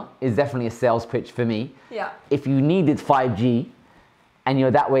camera is definitely a sales pitch for me. Yeah. If you needed 5G and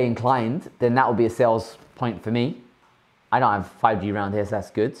you're that way inclined, then that would be a sales point for me. I don't have 5G around here, so that's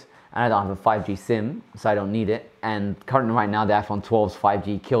good. And I don't have a 5G SIM, so I don't need it. And currently right now, the iPhone 12's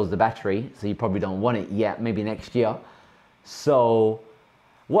 5G kills the battery, so you probably don't want it yet, maybe next year. So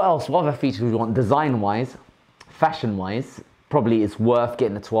what else? What other features would you want design-wise, fashion-wise? Probably it's worth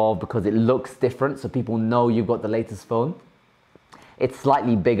getting the 12 because it looks different, so people know you've got the latest phone. It's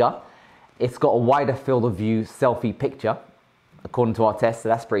slightly bigger. It's got a wider field of view selfie picture, according to our test, so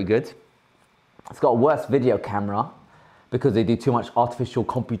that's pretty good. It's got a worse video camera because they do too much artificial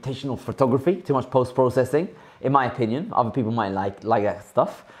computational photography, too much post-processing, in my opinion. Other people might like that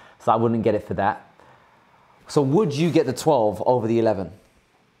stuff, so I wouldn't get it for that. So would you get the 12 over the 11?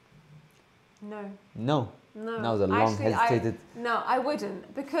 No. No. No. That was a long hesitated. No, I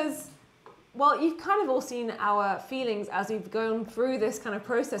wouldn't, because, well, you've kind of all seen our feelings as we've gone through this kind of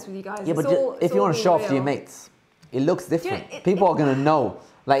process with you guys. Yeah, but if you want to show off to your mates, it looks different. You know, people are going to know.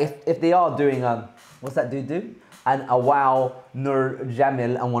 Like, if they are doing, what's that dude do? And a wow, Nur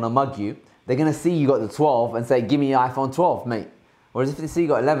Jamil, and want to mug you, they're going to see you got the 12 and say, give me your iPhone 12, mate. Whereas if they see you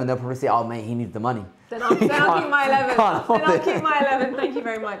got 11, they'll probably say, oh, mate, he needs the money. Then I'll keep my 11. Then I'll keep my 11. Thank you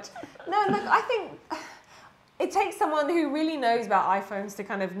very much. No, look, I think it takes someone who really knows about iPhones to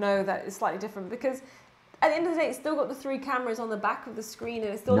kind of know that it's slightly different, because at the end of the day, it's still got the 3 cameras on the back of the screen,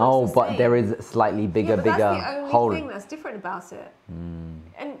 and it still No, looks the but same. there is slightly bigger That's the only hole. thing that's different about it.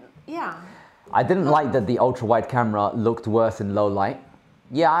 And yeah. I didn't like that the ultra wide camera looked worse in low light.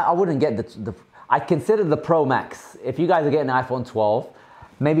 Yeah, I wouldn't get the. I consider the Pro Max. If you guys are getting an iPhone 12,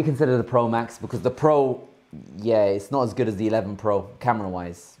 maybe consider the Pro Max, because the Pro, yeah, it's not as good as the 11 Pro camera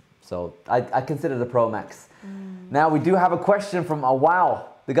wise. So I consider the Pro Max. Now we do have a question from Awao,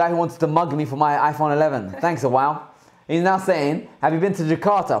 the guy who wanted to mug me for my iPhone 11. Thanks, Awao. He's now saying, have you been to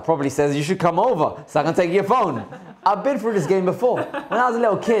Jakarta? Probably says you should come over so I can take your phone. I've been through this game before. When I was a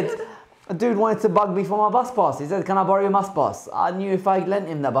little kid, a dude wanted to bug me for my bus pass. He said, can I borrow your bus pass? I knew if I lent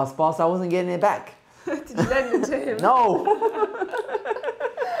him that bus pass, I wasn't getting it back. Did you lend it to him? No.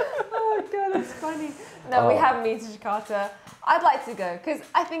 Oh God, that's funny. No, we haven't been to Jakarta. I'd like to go because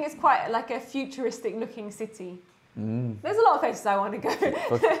I think it's quite like a futuristic looking city. There's a lot of places I want to go.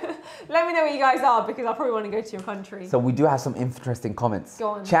 Let me know where you guys are, because I probably want to go to your country. So we do have some interesting comments.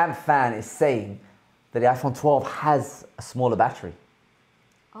 Go on. Champ Fan is saying that the iPhone 12 has a smaller battery.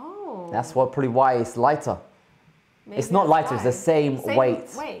 Oh. That's probably why it's lighter. Maybe It's not that's lighter, why. it's the same weight,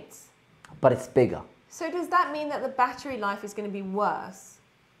 Weight. but it's bigger. So does that mean that the battery life is going to be worse?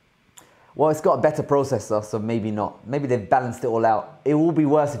 Well, it's got a better processor, so maybe not. Maybe they've balanced it all out. It will be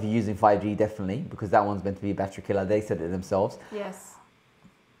worse if you're using 5G, definitely, because that one's meant to be a battery killer. They said it themselves. Yes.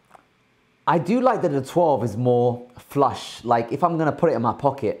 I do like that the 12 is more flush. Like, if I'm going to put it in my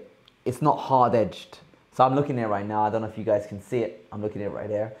pocket, it's not hard-edged. So I'm looking at it right now. I don't know if you guys can see it. I'm looking at it right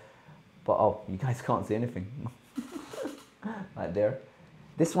there. But, oh, you guys can't see anything. Right there.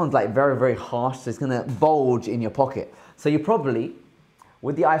 This one's like very, very harsh, so it's going to bulge in your pocket. So you probably,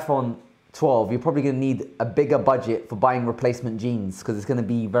 with the iPhone 12, you're probably going to need a bigger budget for buying replacement jeans, because it's going to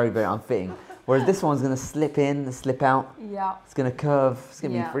be very, very unfitting. Whereas this one's going to slip in and slip out. Yeah. It's going to curve. It's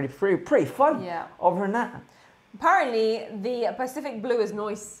going to be pretty fun. Yeah. Other than that. Apparently, the Pacific Blue is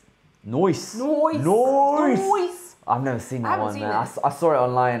noise. Noise. Noise. Noise. Noise. I've never seen that one, seen man. it. I saw it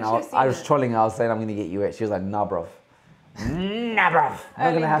online. You should have I was seen it. trolling her. I was saying, I'm going to get you it. She was like, nah, bruv. Nah, bruv. Not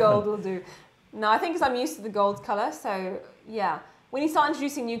Only going to happen. gold will do. No, I think because I'm used to the gold colour, so yeah. When you start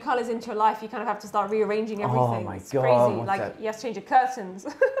introducing new colours into your life, you kind of have to start rearranging everything. my It's God, crazy. what's Like, that? you have to change your curtains.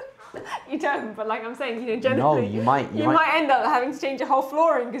 You don't, but like I'm saying, you know, generally, No, you might. you might end up having to change your whole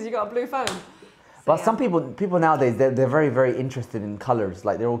flooring because you got a blue phone. So, But yeah. some people nowadays, they're very, very interested in colours.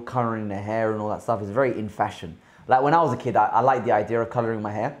 Like, they're all colouring their hair and all that stuff. It's very in fashion. Like, when I was a kid, I liked the idea of colouring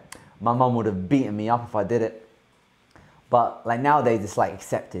my hair. My mum would have beaten me up if I did it. But, like, nowadays, it's, like,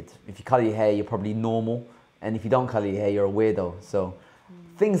 accepted. If you colour your hair, you're probably normal. And if you don't colour your hair, you're a weirdo. So,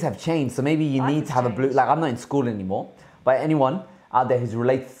 things have changed. So, maybe you Life need has to have a blue... changed. Like, I'm not in school anymore. But anyone out there who's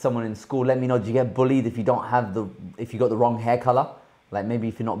related to someone in school, let me know, do you get bullied if you don't have if you got the wrong hair colour? Like, maybe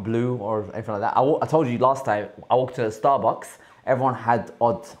if you're not blue or anything like that. I told you last time, I walked to a Starbucks, everyone had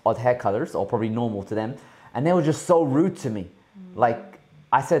odd hair colours, or probably normal to them, and they were just so rude to me. Like,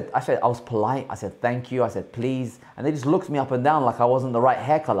 I was polite, I said thank you, I said please, and they just looked me up and down like I wasn't the right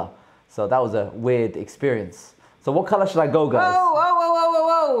hair colour. So that was a weird experience. So what colour should I go, guys? Whoa, whoa, whoa, whoa, whoa,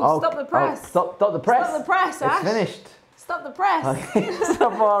 whoa. Oh, Stop the press. Stop the press. Stop the press, Ash. It's finished. Stop the press. Okay,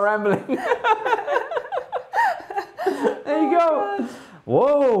 stop our rambling. There you go.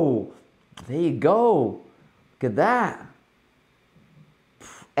 Whoa, there you go. Look at that.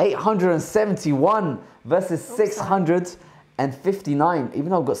 871 versus 659. Even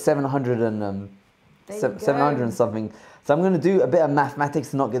though I've got 700 and 700 and something. So I'm going to do a bit of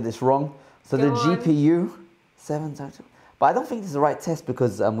mathematics to not get this wrong. So Go the on. GPU, but I don't think this is the right test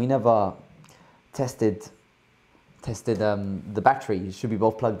because we never tested the battery. It should be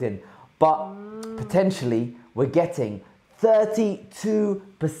both plugged in. But potentially we're getting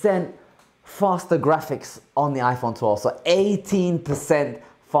 32% faster graphics on the iPhone 12. So 18%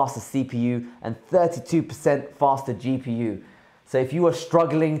 faster CPU and 32% faster GPU. So if you were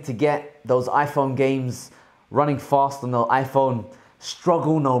struggling to get those iPhone games running fast on the iPhone,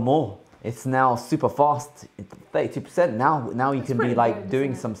 struggle no more. It's now super fast. 32%. Now you can be pretty like good,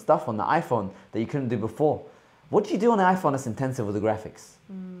 doing isn't it? some stuff on the iPhone that you couldn't do before. What do you do on the iPhone that's intensive with the graphics?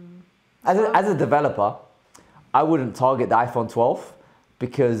 As a developer, I wouldn't target the iPhone 12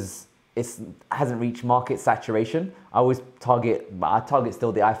 because it hasn't reached market saturation. I target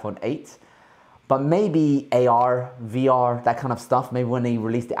still the iPhone 8. But maybe AR, VR, that kind of stuff. Maybe when they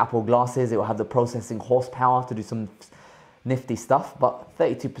release the Apple glasses, it will have the processing horsepower to do some nifty stuff. But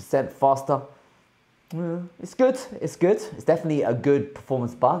 32% faster, it's good. It's good. It's definitely a good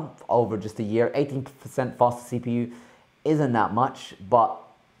performance bump over just a year. 18% faster CPU isn't that much. But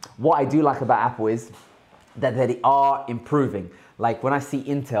what I do like about Apple is that they are improving. Like when I see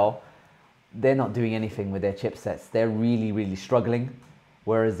Intel, they're not doing anything with their chipsets. They're really, really struggling.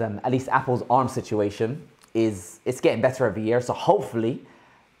 Whereas at least Apple's ARM situation it's getting better every year. So hopefully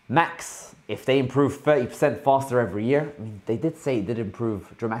Macs, if they improve 30% faster every year, I mean, they did say it did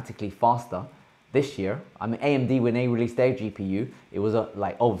improve dramatically faster this year. I mean, AMD, when they released their GPU, it was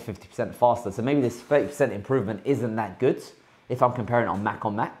like over 50% faster. So maybe this 30% improvement isn't that good if I'm comparing it on Mac.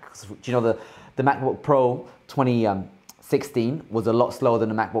 Do you know the MacBook Pro 2016 was a lot slower than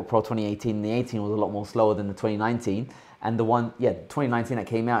the MacBook Pro 2018. The 18 was a lot more slower than the 2019. And the one, 2019 that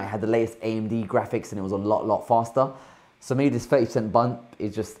came out, it had the latest AMD graphics and it was a lot faster. So maybe this 30% bump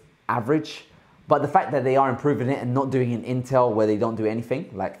is just average. But the fact that they are improving it and not doing an Intel where they don't do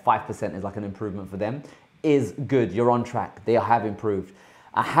anything, like 5% is like an improvement for them, is good. You're on track. They have improved.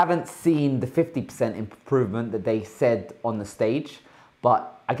 I haven't seen the 50% improvement that they said on the stage,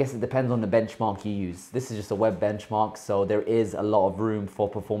 but I guess it depends on the benchmark you use. This is just a web benchmark, so there is a lot of room for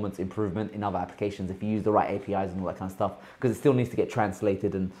performance improvement in other applications if you use the right APIs and all that kind of stuff, because it still needs to get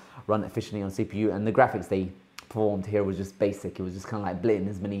translated and run efficiently on CPU. And the graphics they performed here was just basic. It was just kind of like blitting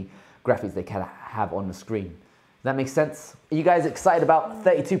as many graphics they can have on the screen. Does that make sense? Are you guys excited about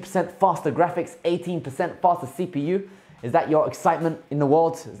 32% faster graphics, 18% faster CPU? Is that your excitement in the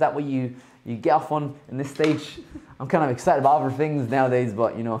world? Is that what you get off on in this stage? I'm kind of excited about other things nowadays,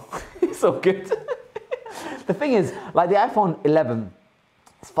 but you know, it's all good. The thing is, like the iPhone 11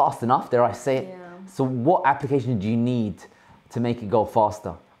 is fast enough, dare I say it. Yeah. So what application do you need to make it go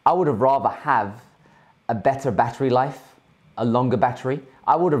faster? I would have rather have a better battery life, a longer battery.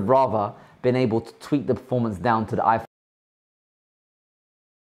 I would have rather been able to tweak the performance down to the iPhone.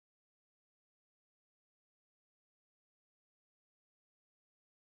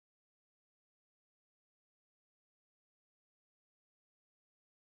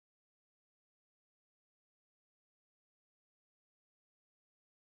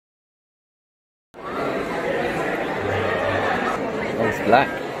 Black.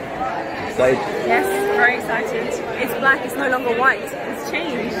 Excited? Yes, very excited. It's black, it's no longer white. It's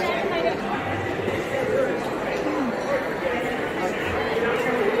changed.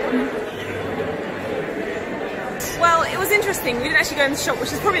 Well, it was interesting. We didn't actually go in the shop,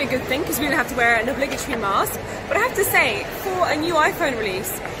 which is probably a good thing because we didn't have to wear an obligatory mask. But I have to say, for a new iPhone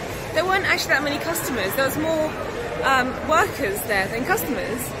release, there weren't actually that many customers. There was more workers there than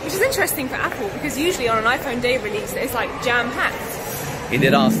customers, which is interesting for Apple because usually on an iPhone day release, it's like jam-packed. He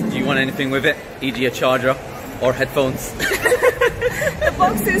did ask, do you want anything with it? E.g. a charger or headphones? The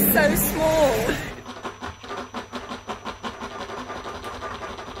box is so small.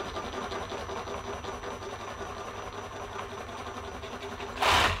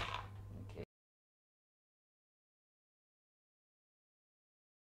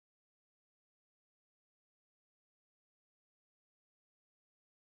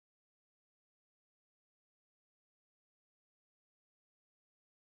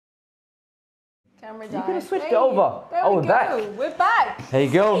 Camera died. You could have switched it over. Oh, we're back. We're back. There you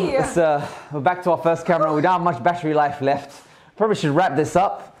go. We're back to our first camera. We don't have much battery life left. Probably should wrap this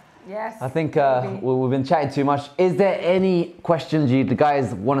up. Yes. I think we've been chatting too much. Is there any questions you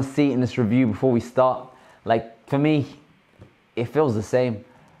guys want to see in this review before we start? Like, for me, it feels the same.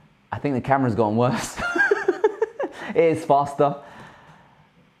 I think the camera's gotten worse. It is faster.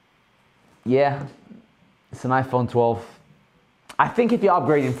 Yeah, it's an iPhone 12. I think if you're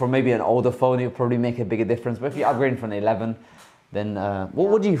upgrading from maybe an older phone, it'll probably make a bigger difference. But if you're upgrading from an 11, then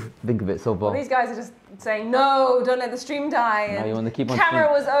what do you think of it so far? Well, these guys are just saying, no, don't let the stream die. No, you want to keep on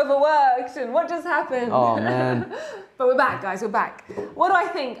camera was overworked, and what just happened? Oh man! But we're back, guys. We're back. What do I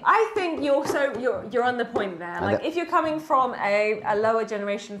think? I think you're on the point there. Like if you're coming from a lower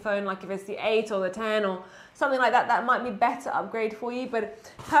generation phone, like if it's the 8 or the 10 or something like that, that might be better upgrade for you.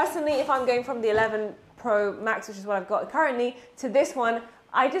 But personally, if I'm going from the 11 Pro Max, which is what I've got currently, to this one,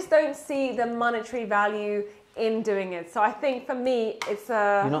 I just don't see the monetary value in doing it. So I think for me, it's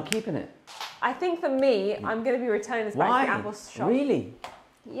a... You're not keeping it? I think for me, I'm going to be returning this back to the Apple shop. Really?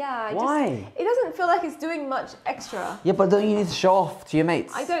 Yeah. Why? It doesn't feel like it's doing much extra. Yeah, but don't you need to show off to your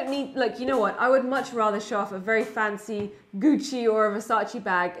mates? I don't need, like, you know what? I would much rather show off a very fancy Gucci or a Versace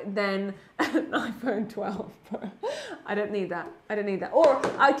bag than an iPhone 12 Pro. I don't need that. I don't need that. Or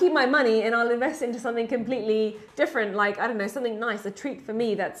I'll keep my money and I'll invest into something completely different, like, I don't know, something nice, a treat for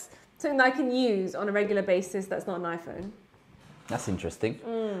me that's something that I can use on a regular basis that's not an iPhone. That's interesting.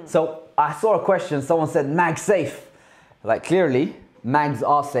 So I saw a question, someone said MagSafe. Like, clearly, mags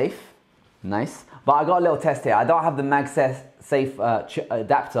are safe. Nice. But I got a little test here. I don't have the MagSafe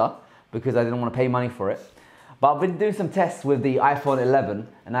adapter because I didn't want to pay money for it. But I've been doing some tests with the iPhone 11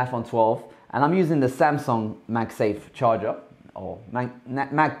 and iPhone 12, and I'm using the Samsung MagSafe charger, or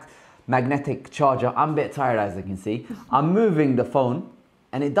magnetic charger. I'm a bit tired, as you can see. I'm moving the phone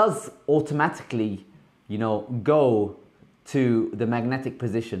and it does automatically, you know, go to the magnetic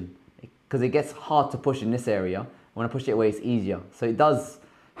position because it gets hard to push in this area. When I push it away, it's easier. So it does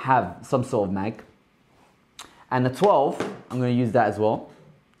have some sort of mag. And the 12, I'm going to use that as well.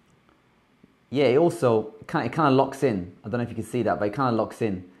 Yeah, it also kind of locks in. I don't know if you can see that, but it kind of locks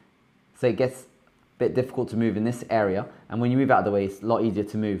in. So it gets a bit difficult to move in this area. And when you move out of the way, it's a lot easier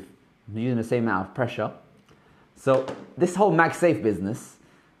to move. I'm using the same amount of pressure. So this whole MagSafe business,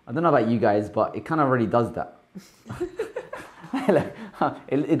 I don't know about you guys, but it kind of really does that.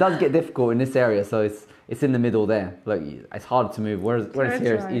 it does get difficult in this area, so it's in the middle there. Look, it's hard to move. Whereas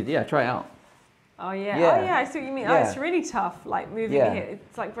here, it's easy. Yeah, try it out. Oh yeah. Yeah. Oh yeah, I see what you mean. Yeah. Oh, it's really tough, like moving it here.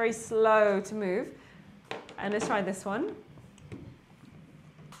 It's like very slow to move. And let's try this one.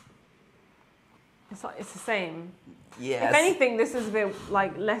 It's the same. Yes. If anything, this is a bit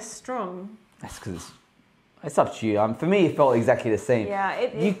like less strong. That's because it's up to you. For me, it felt exactly the same. Yeah.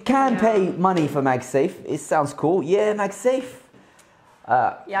 You can pay money for MagSafe. It sounds cool. Yeah, MagSafe.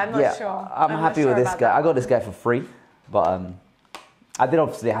 Yeah, I'm not sure. I'm happy with this guy. I got this guy for free, but I did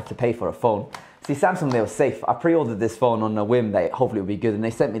obviously have to pay for a phone. See, Samsung, they were safe. I pre-ordered this phone on a whim that hopefully it would be good, and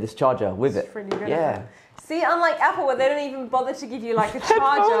they sent me this charger with it. It's really good. Yeah. See, unlike Apple, where they don't even bother to give you like a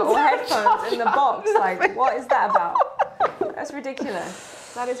charger or headphones in the box. Like, what is that about? That's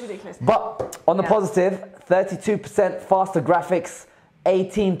ridiculous. That is ridiculous. But on the positive, 32% faster graphics,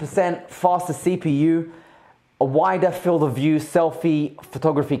 18% faster CPU, a wider field of view selfie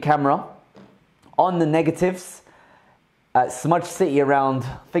photography camera. On the negatives, smudge city around,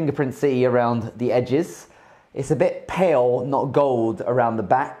 fingerprint city around the edges. It's a bit pale, not gold around the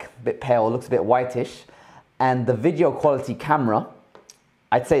back. A bit pale, looks a bit whitish. And the video quality camera,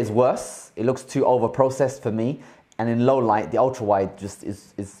 I'd say is worse. It looks too over-processed for me. And in low light, the ultra wide just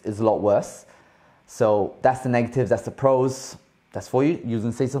is a lot worse. So that's the negatives, that's the pros. That's for you. You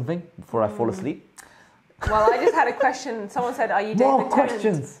can say something before I fall asleep. Well, I just had a question. Someone said, are you David Tennant?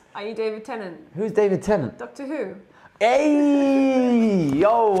 Questions. Are you David Tennant? Who's David Tennant? Doctor Who. Hey!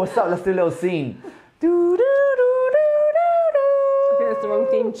 Yo, what's up? Let's do a little scene. I think that's the wrong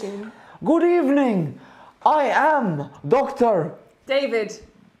theme tune. Good evening. I am Dr. David.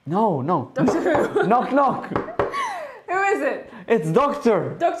 No. Doctor Who. Knock, knock. Who is it? It's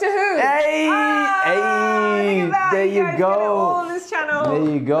Doctor. Doctor Who. Hey! Look at that. There you guys go. Get it all on this channel.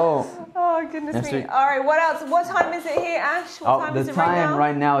 There you go. Oh, goodness That's me. right. All right, what else? What time is it here, Ash? What time is The it time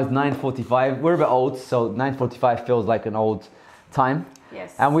right now? is 9:45. We're a bit old, so 9:45 feels like an old time.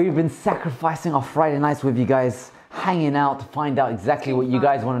 Yes. And we've been sacrificing our Friday nights with you guys, hanging out to find out exactly what you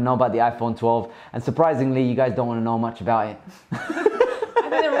guys want to know about the iPhone 12. And surprisingly, you guys don't want to know much about it. I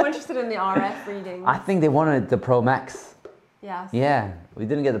think they're more interested in the RF reading. I think they wanted the Pro Max. Yes. Yeah, we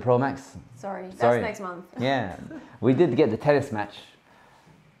didn't get the Pro Max. Sorry, that's Sorry. next month. Yeah, we did get the tennis match.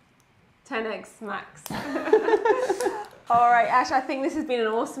 10x max. All right, Ash, I think this has been an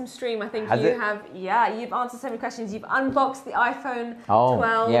awesome stream. I think you've answered so many questions. You've unboxed the iPhone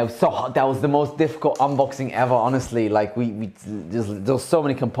 12. Yeah, it was so hot. That was the most difficult unboxing ever, honestly. Like there's so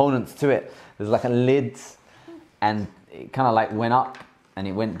many components to it. There's like a lid, and it kind of like went up and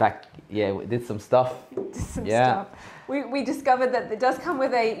it went back. Yeah, it did some stuff. Stuff. We discovered that it does come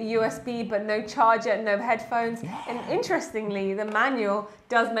with a USB, but no charger, no headphones. Yeah. And interestingly, the manual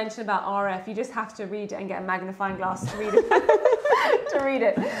does mention about RF. You just have to read it and get a magnifying glass to read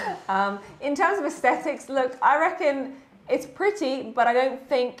it. In terms of aesthetics, look, I reckon it's pretty, but I don't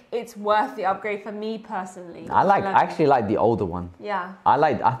think it's worth the upgrade for me personally. I actually like the older one. Yeah.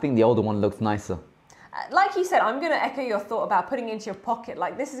 I think the older one looks nicer. Like you said, I'm going to echo your thought about putting it into your pocket.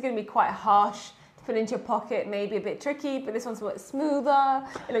 Like, this is going to be quite harsh to put into your pocket, maybe a bit tricky, but this one's a bit smoother.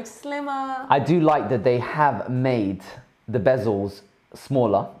 It looks slimmer. I do like that they have made the bezels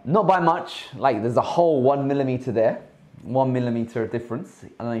smaller, not by much. Like, there's a whole 1 millimeter there, 1 millimeter difference.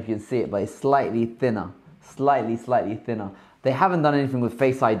 I don't know if you can see it, but it's slightly thinner, slightly thinner. They haven't done anything with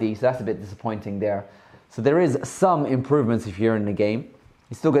Face ID, so that's a bit disappointing there. So there is some improvements if you're in the game.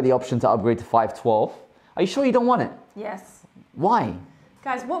 You still get the option to upgrade to 512. Are you sure you don't want it? Yes. Why?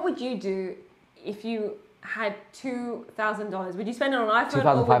 Guys, what would you do if you had $2,000? Would you spend it on an iPhone?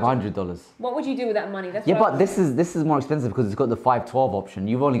 $2,500. What would you do with that money? That's But this is more expensive because it's got the 512 option.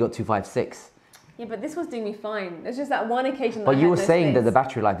 You've only got 256. Yeah, but this was doing me fine. There's just that one occasion that But I you had were those saying things. that the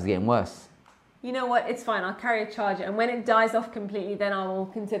battery life is getting worse. You know what? It's fine. I'll carry a charger, and when it dies off completely, then I will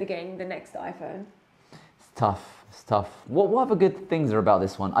consider getting the next iPhone. It's tough. It's tough. What other good things are about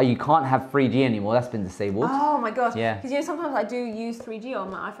this one? Oh, you can't have 3G anymore. That's been disabled. Oh my gosh. Yeah. Because sometimes I do use 3G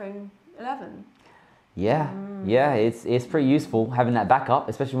on my iPhone 11. Yeah, yeah, it's pretty useful having that backup,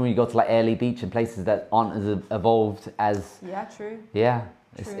 especially when you go to like Airlie Beach and places that aren't as evolved as. Yeah, true. Yeah,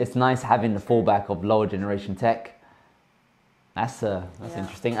 True. it's nice having the fallback of lower generation tech. That's Yeah.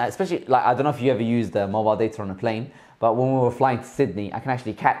 interesting. Especially like I don't know if you ever used mobile data on a plane, but when we were flying to Sydney, I can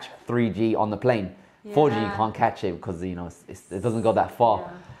actually catch 3G on the plane. 4G you Yeah. can't catch it because you know it doesn't go that far. Yeah.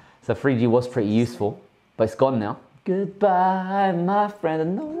 So 3G was pretty useful, but it's gone now. Goodbye, my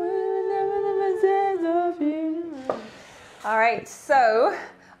friend. No one ever says of you. All right, so,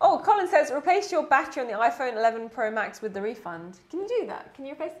 Colin says, replace your battery on the iPhone 11 Pro Max with the refund. Can you do that? Can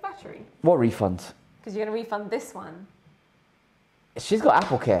you replace the battery? What refund? Because you're going to refund this one. She's got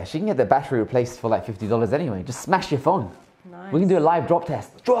Apple Care. She can get the battery replaced for like $50 anyway. Just smash your phone. Nice. We can do a live drop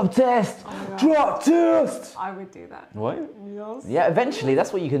test. Drop test! Drop test! I would do that. What? Yes. Yeah, eventually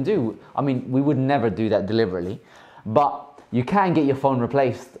that's what you can do. I mean, we would never do that deliberately, but you can get your phone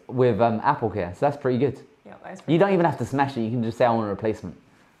replaced with Apple Care, so that's pretty good. Yeah, that's You pretty don't even have to smash it. You can just say I want a replacement.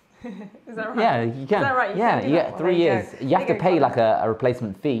 Is that right? Yeah, you can. Is that right? Yeah, can you do get that? 3 Well, there years. go. You have to There pay go. like a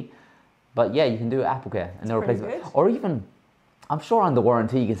replacement fee, but yeah, you can do it Apple Care and they'll pretty replace it. good. Or even, I'm sure under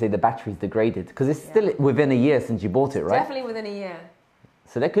warranty you can say the battery's degraded because it's still within a year since you bought it, right? Definitely within a year.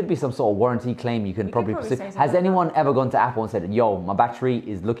 So there could be some sort of warranty claim you can We could probably probably pursue. say something Has like anyone ever gone to Apple and said, "Yo, my battery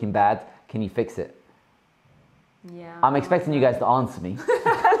is looking bad. Can you fix it?" Yeah. I'm expecting you guys to answer me.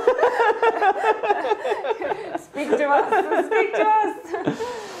 Speak to us. Speak to us.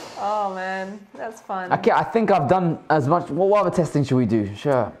 Oh man, that's fun. Okay, I think I've done as much. What other testing should we do?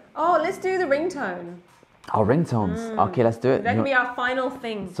 Sure. Oh, let's do the ringtone. Oh, ringtones. Okay, let's do it. That can be our final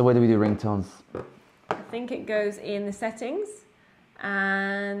thing. So where do we do ringtones? I think it goes in the settings,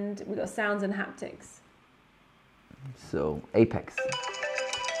 and we've got sounds and haptics. So Apex.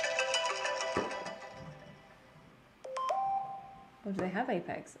 Oh, do they have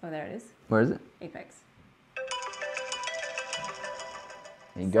Apex? Oh, there it is. Where is it? Apex.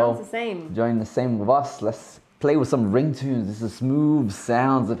 There you Sounds go. the same. Join the same with us. Let's play with some ringtones. This is smooth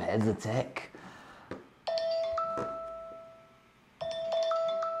sounds of Heads of Tech.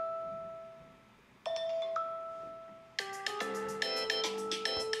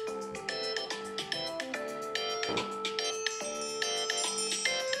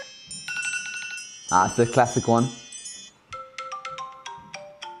 Ah, it's the classic one.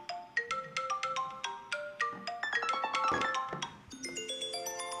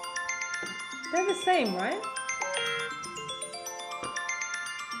 They're the same, right?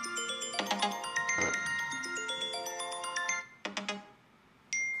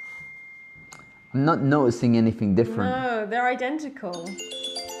 I'm not noticing anything different. No, they're identical.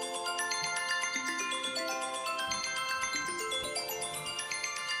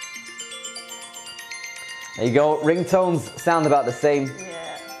 There you go. Ringtones sound about the same.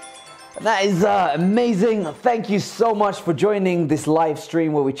 Yeah. That is amazing. Thank you so much for joining this live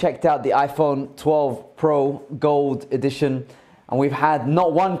stream where we checked out the iPhone 12 Pro Gold Edition. And we've had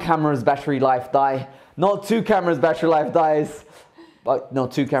not one camera's battery life die, not two cameras' battery life dies, but no,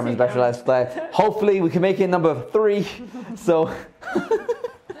 two cameras' battery life die. Hopefully we can make it number 3. So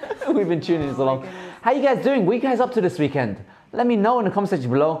we've been tuning this along. How you guys doing? What are you guys up to this weekend? Let me know in the comment section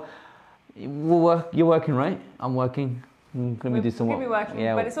below. You're working, right? I'm working. Can we do some We'll work? be working,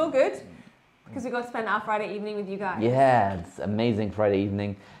 Yeah. but it's all good because we got to spend our Friday evening with you guys. Yeah, it's amazing Friday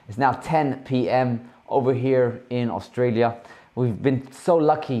evening. It's now 10 p.m. over here in Australia. We've been so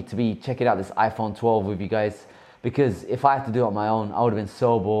lucky to be checking out this iPhone 12 with you guys because if I had to do it on my own, I would have been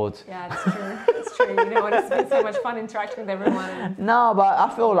so bored. Yeah, it's true. It's true. You know what? It's been so much fun interacting with everyone. No, but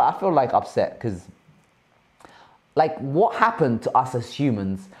I feel like upset because like what happened to us as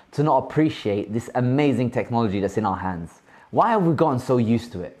humans to not appreciate this amazing technology that's in our hands? Why have we gotten so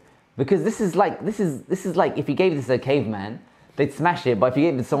used to it? Because this is like if you gave this to a caveman, they'd smash it, but if you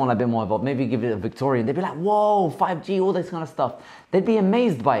gave it to someone a bit more involved, maybe you give it a Victorian, they'd be like, whoa, 5G, all this kind of stuff. They'd be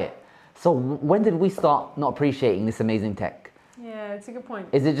amazed by it. So when did we start not appreciating this amazing tech? Yeah, it's a good point.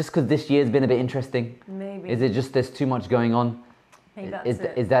 Is it just because this year's been a bit interesting? Maybe. Is it just there's too much going on? Maybe that's Is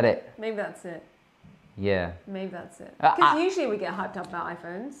it. is that it? Maybe that's it. Yeah. Maybe that's it. I- Because usually we get hyped up about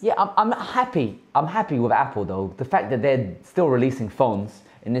iPhones. Yeah, I'm happy. I'm happy with Apple though. The fact that they're still releasing phones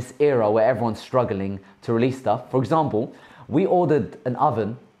in this era where everyone's struggling to release stuff. For example, we ordered an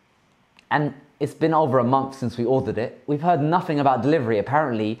oven and it's been over a month since we ordered it. We've heard nothing about delivery.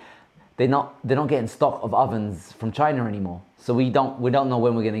 Apparently, they're not getting stock of ovens from China anymore. So we don't know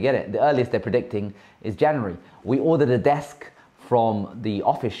when we're going to get it. The earliest they're predicting is January. We ordered a desk from the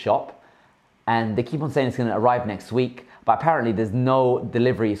office shop and they keep on saying it's going to arrive next week, but apparently there's no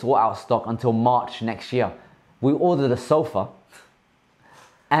delivery. It's all out of stock until March next year. We ordered a sofa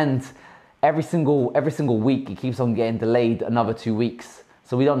and every single week it keeps on getting delayed another 2 weeks.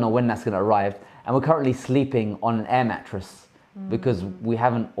 So we don't know when that's going to arrive. And we're currently sleeping on an air mattress because we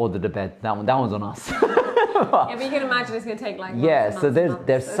haven't ordered a bed. That one's on us. Yeah, but you can imagine it's going to take like months so and months.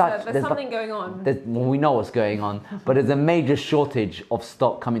 there's something going on. Well, we know what's going on, but there's a major shortage of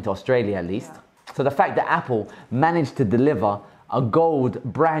stock coming to Australia at least. Yeah. So the fact that Apple managed to deliver a gold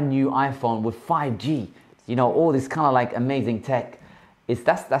brand new iPhone with 5G, you know, all this kind of like amazing tech,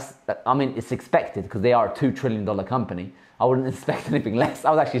 I mean, it's expected because they are a $2 trillion company. I wouldn't expect anything less. I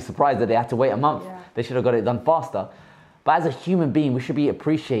was actually surprised that they had to wait a month. Yeah. They should have got it done faster. But as a human being, we should be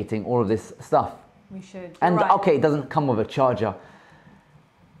appreciating all of this stuff. We should. And okay, it doesn't come with a charger.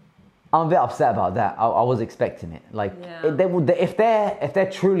 I'm a bit upset about that. I was expecting it. Like, if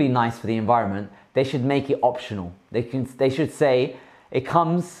they're truly nice for the environment, they should make it optional. They should say it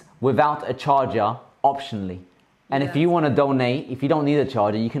comes without a charger optionally. And if you want to donate, if you don't need a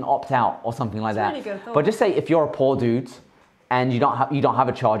charger, you can opt out or something like that. Really good thought. But just say if you're a poor dude and you don't have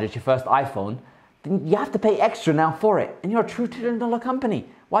a charger, it's your first iPhone, then you have to pay extra now for it. And you're a $2 trillion company.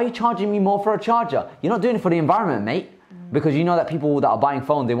 Why are you charging me more for a charger? You're not doing it for the environment, mate. Because you know that people that are buying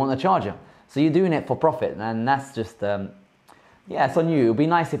phones, they want a charger. So you're doing it for profit. And that's just, it's on you. It would be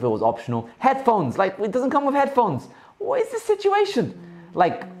nice if it was optional. Headphones, like it doesn't come with headphones. What is the situation?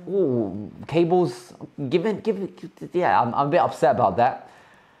 Like, cables, give it. Yeah, I'm a bit upset about that.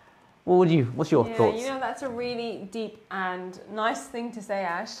 What's your thoughts? You know, that's a really deep and nice thing to say,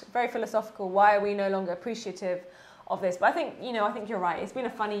 Ash. Very philosophical. Why are we no longer appreciative of this? But I think you're right. It's been a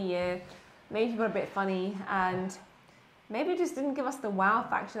funny year. Maybe people are a bit funny, and maybe it just didn't give us the wow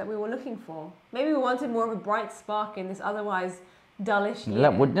factor that we were looking for. Maybe we wanted more of a bright spark in this otherwise dullish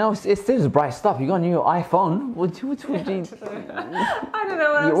year. No, it's still bright stuff. You got a new iPhone. What would you? I don't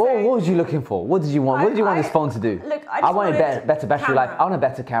know what I'm saying. What was you looking for? What did you want? What did you want this phone to do? Look, I wanted better battery life. I want a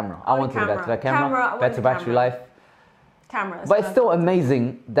better camera. I wanted a better camera, better battery life. Camera. But it's still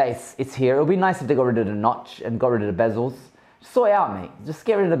amazing that it's here. It would be nice if they got rid of the notch and got rid of the bezels. Just sort it out, mate. Just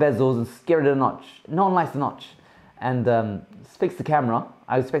get rid of the bezels and get rid of the notch. No one likes the notch. And fix the camera.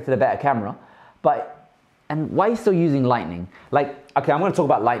 I expected a better camera. And why are you still using Lightning? Like, okay, I'm going to talk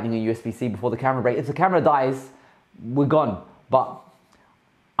about Lightning and USB-C before the camera break. If the camera dies, we're gone. But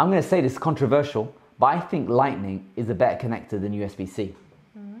I'm going to say this is controversial, but I think Lightning is a better connector than USB-C.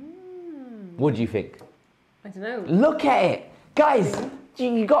 What do you think? I don't know. Look at it. Guys,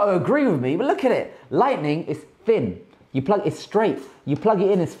 you got to agree with me, but look at it. Lightning is thin. It's straight. You plug it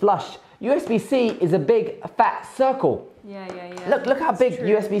in, it's flush. USB-C is a big, fat circle. Yeah. Look how big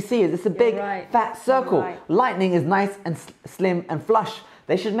USB-C is. It's a big, fat circle. Lightning is nice and slim and flush.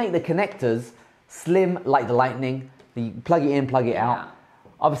 They should make the connectors slim like the Lightning. You plug it in, plug it out.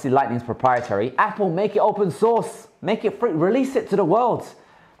 Obviously, Lightning's proprietary. Apple, make it open source. Make it free. Release it to the world.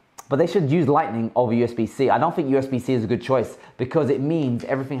 But they should use Lightning over USB-C. I don't think USB-C is a good choice because it means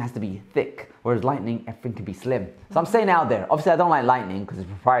everything has to be thick, whereas Lightning, everything can be slim. So I'm saying out there, obviously I don't like Lightning because it's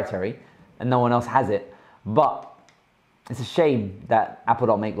proprietary and no one else has it. But it's a shame that Apple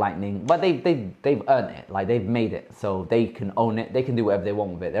don't make Lightning, but they've earned it. Like, they've made it, so they can own it. They can do whatever they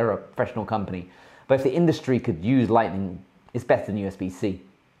want with it. They're a professional company. But if the industry could use Lightning, it's better than USB-C.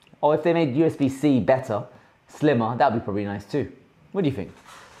 Or if they made USB-C better, slimmer, that would be probably nice too. What do you think?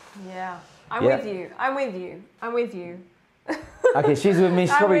 Yeah, I'm with you. Okay, she's with me.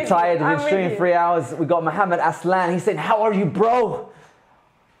 She's probably tired. We've been streaming 3 hours. We got Mohammed Aslan. He's saying, "How are you, bro?"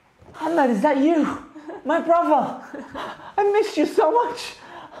 Mohammed, is that you? My brother. I missed you so much.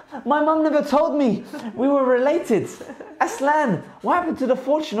 My mum never told me we were related. Aslan, what happened to the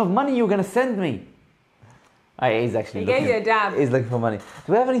fortune of money you were going to send me? He's actually gave you a dab. He's looking for money.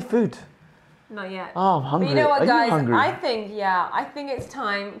 Do we have any food? Not yet. Oh, I'm hungry. But you know what, guys? I think it's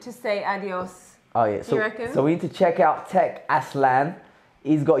time to say adios. Oh, yeah. So, you reckon? So we need to check out Tech Aslan.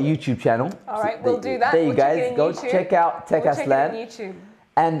 He's got a YouTube channel. All right, we'll do that. There you guys go. Check out Tech Aslan. YouTube.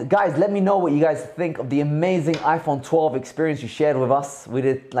 And guys, let me know what you guys think of the amazing iPhone 12 experience you shared with us. We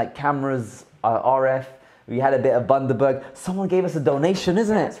did like cameras, RF. We had a bit of Bundaberg. Someone gave us a donation,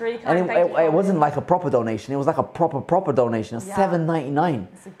 isn't it? That's really kind. And it wasn't like a proper donation. It was like a proper donation. It was $7.99.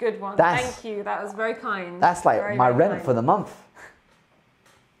 It's a good one. Thank you. That was very kind. That's like my rent for the month.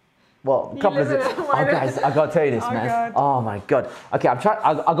 Well, a couple of it. Oh, guys, I gotta tell you this, man. God. Oh my God. Okay, I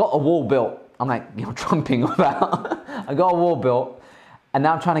got a wall built. I'm like, trumping about. I got a wall built. And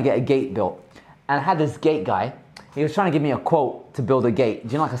now I'm trying to get a gate built. And I had this gate guy. He was trying to give me a quote to build a gate.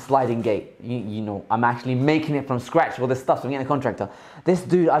 Do you know, like a sliding gate? You know, I'm actually making it from scratch, all this stuff, so I'm getting a contractor. This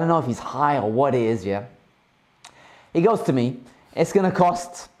dude, I don't know if he's high or what it is, yeah? He goes to me, it's gonna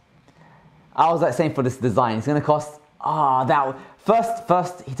cost, I was like saying for this design, it's gonna cost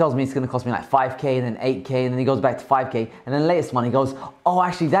First he tells me it's going to cost me like 5K and then 8K and then he goes back to 5K and then the latest one he goes, oh,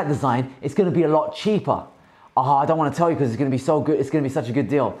 actually that design is going to be a lot cheaper. Oh, I don't want to tell you because it's going to be so good. It's going to be such a good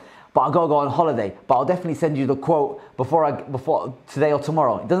deal. But I'll go on holiday. But I'll definitely send you the quote before today or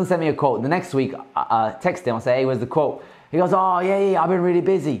tomorrow. He doesn't send me a quote. The next week, I text him. I say, hey, where's the quote? He goes, oh, yeah, I've been really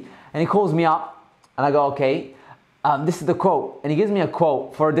busy. And he calls me up and I go, okay, this is the quote. And he gives me a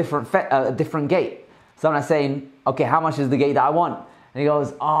quote for a different gate. So I'm saying, okay, how much is the gate that I want? And he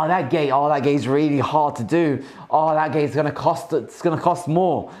goes, oh, that gate's really hard to do. Oh, that gate's going to cost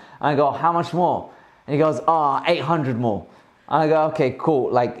more. And I go, how much more? And he goes, 800 more. And I go, okay, cool.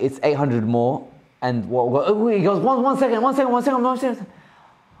 Like, it's 800 more. And he goes, one second.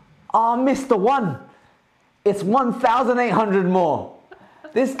 Oh, Mr. One. It's 1,800 more.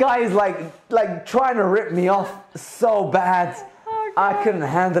 This guy is like trying to rip me off so bad. Okay. I couldn't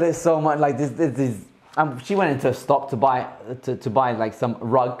handle it so much. Like this. She went into a stop to buy like some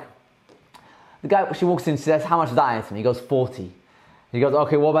rug. The guy, she walks in, she says, how much is that item? He goes, 40. He goes,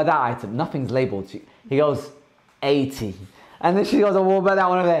 okay, what about that item? Nothing's labeled. He goes, 80. And then she goes, oh, what about that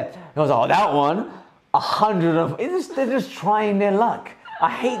one over there? He goes, oh, that one, 100 of. They're just trying their luck. I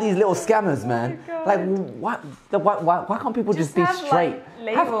hate these little scammers, man. Oh like, why can't people just be straight?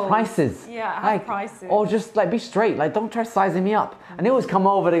 Like, have prices. Yeah, have prices. Or just like be straight. Like, don't try sizing me up. And they always come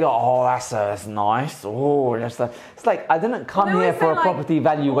over. They go, oh, that's nice. Oh, it's like I didn't come here for a property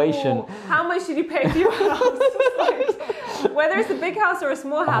valuation. Oh, how much did you pay for your house? Like, whether it's a big house or a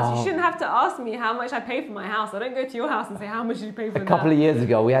small house, you shouldn't have to ask me how much I pay for my house. I don't go to your house and say how much did you pay for that. A couple of years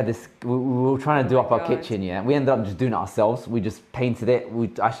ago, we had this. We were trying to do up our kitchen. Yeah, we ended up just doing it ourselves. We just painted it.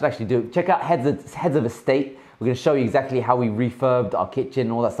 I should actually do it. Check out Heads of Estate. We're going to show you exactly how we refurbed our kitchen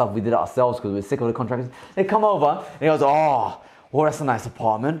and all that stuff. We did it ourselves because we were sick of the contractors. They come over and he goes, oh, well, that's a nice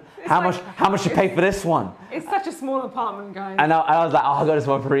apartment. How much you pay for this one? It's such a small apartment, guys. And I was like, oh, I got this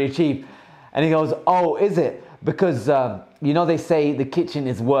one for really cheap. And he goes, oh, is it? Because, you know, they say the kitchen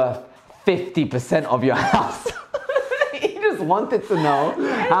is worth 50% of your house. He just wanted to know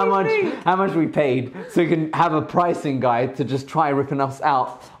how much we paid so he can have a pricing guide to just try ripping us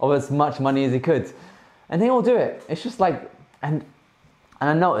out of as much money as he could. And they all do it. It's just like, and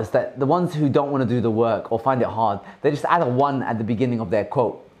I noticed that the ones who don't want to do the work or find it hard, they just add a 1 at the beginning of their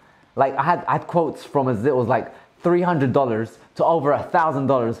quote. Like I had quotes from as little as like $300 to over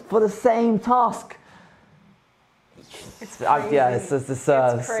 $1,000 for the same task. It's crazy. Yeah, it's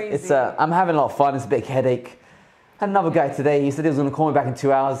crazy. I'm having a lot of fun. It's a big headache. Had another guy today. He said he was going to call me back in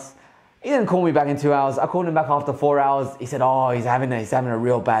 2 hours. He didn't call me back in 2 hours. I called him back after 4 hours. He said, oh, he's having a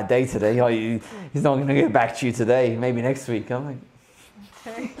real bad day today. Oh, he's not going to get back to you today. Maybe next week. I'm like,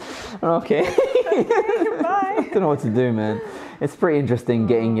 okay. Bye. I don't know what to do, man. It's pretty interesting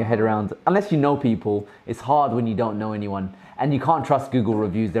getting your head around. Unless you know people, it's hard when you don't know anyone. And you can't trust Google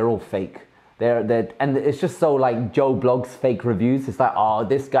reviews. They're all fake. And it's just so like Joe Blogs fake reviews. It's like, oh,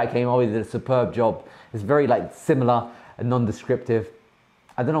 this guy came over, did a superb job. It's very like similar and non-descriptive.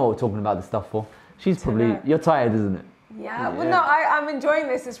 I don't know what we're talking about this stuff for. You're tired, isn't it? Yeah, well, no, I'm enjoying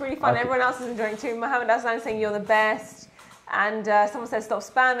this. It's really fun. Okay. Everyone else is enjoying too. Mohammed Aslan saying you're the best. And someone said stop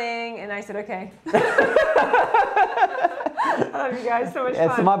spamming. And I said, okay. I love you guys, so much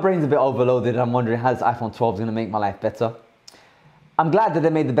fun. So my brain's a bit overloaded. I'm wondering how this iPhone 12 is going to make my life better. I'm glad that they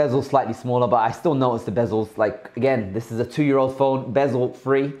made the bezel slightly smaller, but I still notice the bezels. Like, again, this is a 2-year-old phone, bezel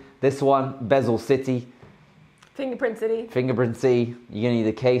free. This one, bezel city. Fingerprint city. Fingerprint city. You're going to need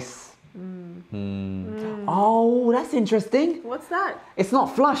a case. Oh, that's interesting. What's that? It's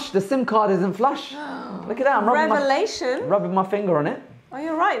not flush. The SIM card isn't flush. Look at that. I'm rubbing my finger on it. Oh,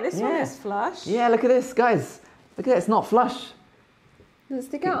 you're right. This one is flush. Yeah, look at this, guys. Look at it. It's not flush. Does it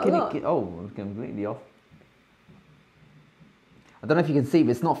stick out a lot? It's completely off. I don't know if you can see,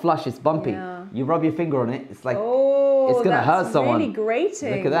 but it's not flush. It's bumpy. Yeah. You rub your finger on it. It's like, it's going to hurt someone. Really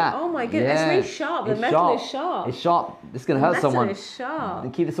grating. Look at that. Oh my goodness. Yeah. It's really sharp. The metal is sharp. It's sharp. It's going to hurt someone. The metal is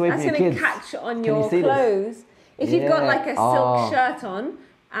sharp. Keep this away from your kids. That's going to catch on your clothes. If you've got like a silk shirt on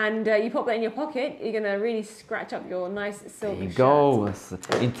and you pop that in your pocket, you're going to really scratch up your nice silk shirt. There you go. It's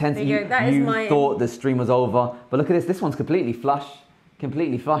intense. You thought the stream was over. But look at this. This one's completely flush.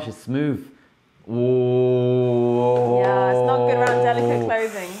 Completely flush. It's smooth. Whoa. Yeah, it's not good around delicate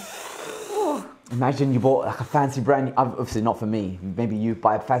clothing. Ooh. Imagine you bought like a fancy brand, obviously not for me, maybe you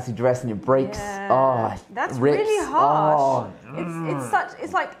buy a fancy dress and it breaks. Yeah. That's really harsh. Oh.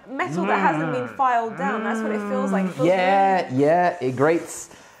 It's like metal that hasn't been filed down. That's what it feels like. It feels yeah, it grates.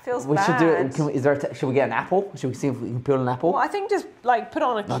 Feels We bad. should do it. Is there? Should we get an apple? Should we see if we can peel an apple? Well, I think just like put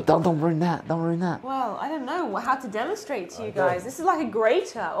on a. No, don't ruin that. Don't ruin that. Well, I don't know how to demonstrate to you guys. This is like a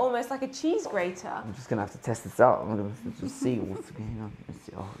grater, almost like a cheese grater. I'm just gonna have to test this out. I'm gonna just see what's going on. Let's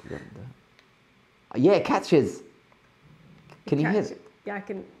see. Oh, yeah, it catches. Can you hear it? Yeah, I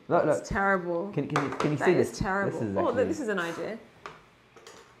can. Look. It's terrible. Can you That see is this? terrible. This is Oh, actually... this is an idea.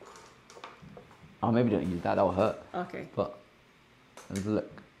 Oh, maybe don't use that. That'll hurt. Okay. But look,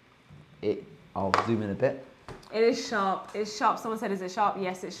 I'll zoom in a bit. It is sharp. It's sharp. Someone said, "Is it sharp?"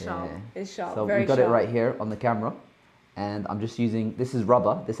 Yes, it's sharp. Yeah. It's sharp. So Very we got sharp. it right here on the camera, and I'm just using. This is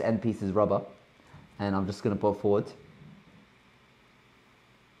rubber. This end piece is rubber, and I'm just gonna put it forward,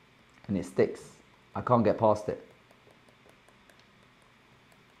 and it sticks. I can't get past it.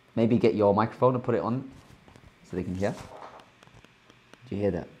 Maybe get your microphone and put it on, so they can hear. Do you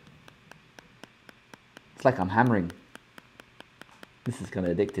hear that? It's like I'm hammering. This is kind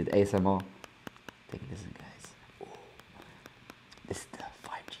of addicted. ASMR. Take a listen, guys. Ooh. This is the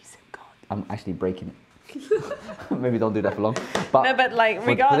 5G SIM card. I'm actually breaking it. Maybe don't do that for long. But No, but like for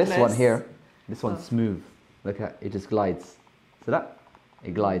regardless. this one here, this one's smooth. Look at it, just glides. See that?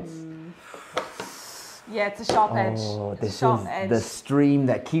 It glides. Yeah, it's a sharp edge. Oh, It's a this sharp is edge. the stream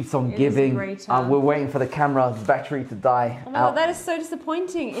that keeps on It is giving. great, We're waiting for the camera's battery to die Oh my out. god, that is so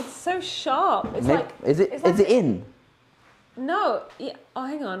disappointing. It's so sharp. It's Maybe- like. is it? it's like Is it in? No. Yeah. Oh,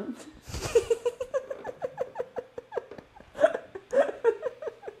 hang on.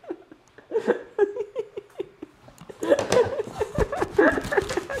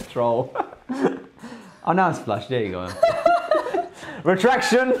 Troll. Oh, now it's flushed. There you go.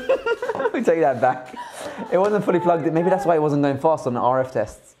 Retraction. We take that back. It wasn't fully plugged in. Maybe that's why it wasn't going fast on the RF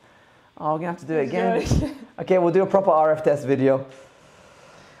tests. Oh, we're gonna have to do it again. Okay, we'll do a proper RF test video.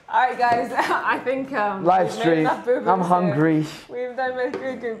 All right, guys. I think Live we've made stream. enough boo-boos I'm here. hungry. We've done most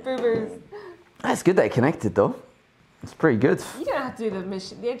good boo-boos. It's good that it connected though. It's pretty good. You don't have to do the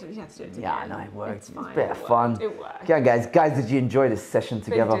mission. You have to do it again. Yeah, I know it worked. It's It's fine. a bit of It fun. worked. It worked. Okay, guys, did you enjoy this session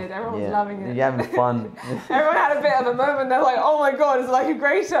together? did. Everyone was loving it. You're having fun. Everyone had a bit of a moment. They're like, "Oh my god, it's like a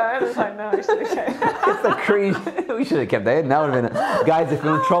grater," and it's like, "No, actually, okay." It's the cream. We should have kept that in. That would have been it. Guys, if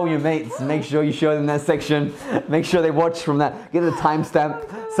you want to troll your mates, make sure you show them that section. Make sure they watch from that. Get a timestamp.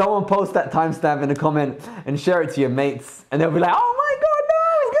 Someone post that timestamp in a comment and share it to your mates, and they'll be like, "Oh my god, no,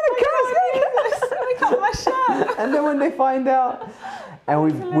 he's gonna Cut my shirt. And then when they find out, and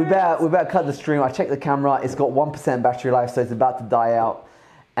we better cut the stream. I checked the camera. It's got 1% battery life, so it's about to die out.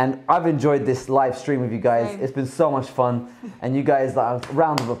 And I've enjoyed this live stream with you guys. Same. It's been so much fun. And you guys, like, a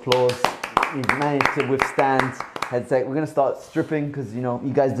round of applause. You've managed to withstand headset. We're gonna start stripping because you know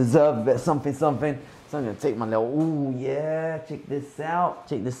you guys deserve a bit of something. So I'm gonna take my little. Ooh yeah, check this out.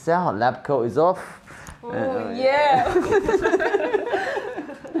 Check this out. Lab coat is off. Oh yeah.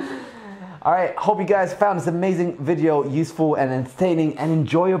 All right, hope you guys found this amazing video useful and entertaining and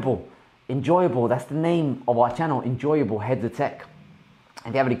enjoyable. Enjoyable, that's the name of our channel, Enjoyable Heads of Tech. If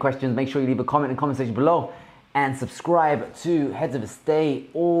you have any questions, make sure you leave a comment in the comment section below and subscribe to Heads of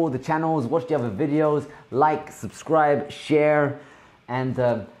Estate, all the channels, watch the other videos, like, subscribe, share, and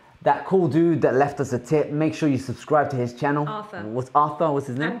that cool dude that left us a tip, make sure you subscribe to his channel. Arthur. What's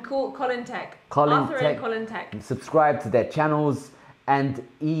his name? And Colin Tech. Colin Arthur Tech. and Colin Tech. And subscribe to their channels. And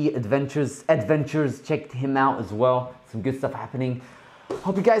Adventures, check him out as well. Some good stuff happening.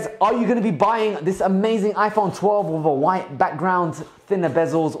 Hope you guys, are you going to be buying this amazing iPhone 12 with a white background, thinner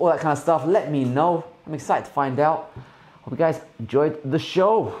bezels, all that kind of stuff? Let me know. I'm excited to find out. Hope you guys enjoyed the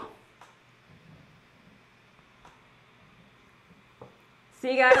show.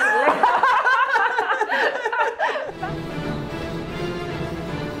 See you guys later.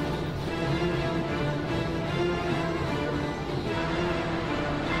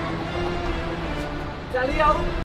 Adios.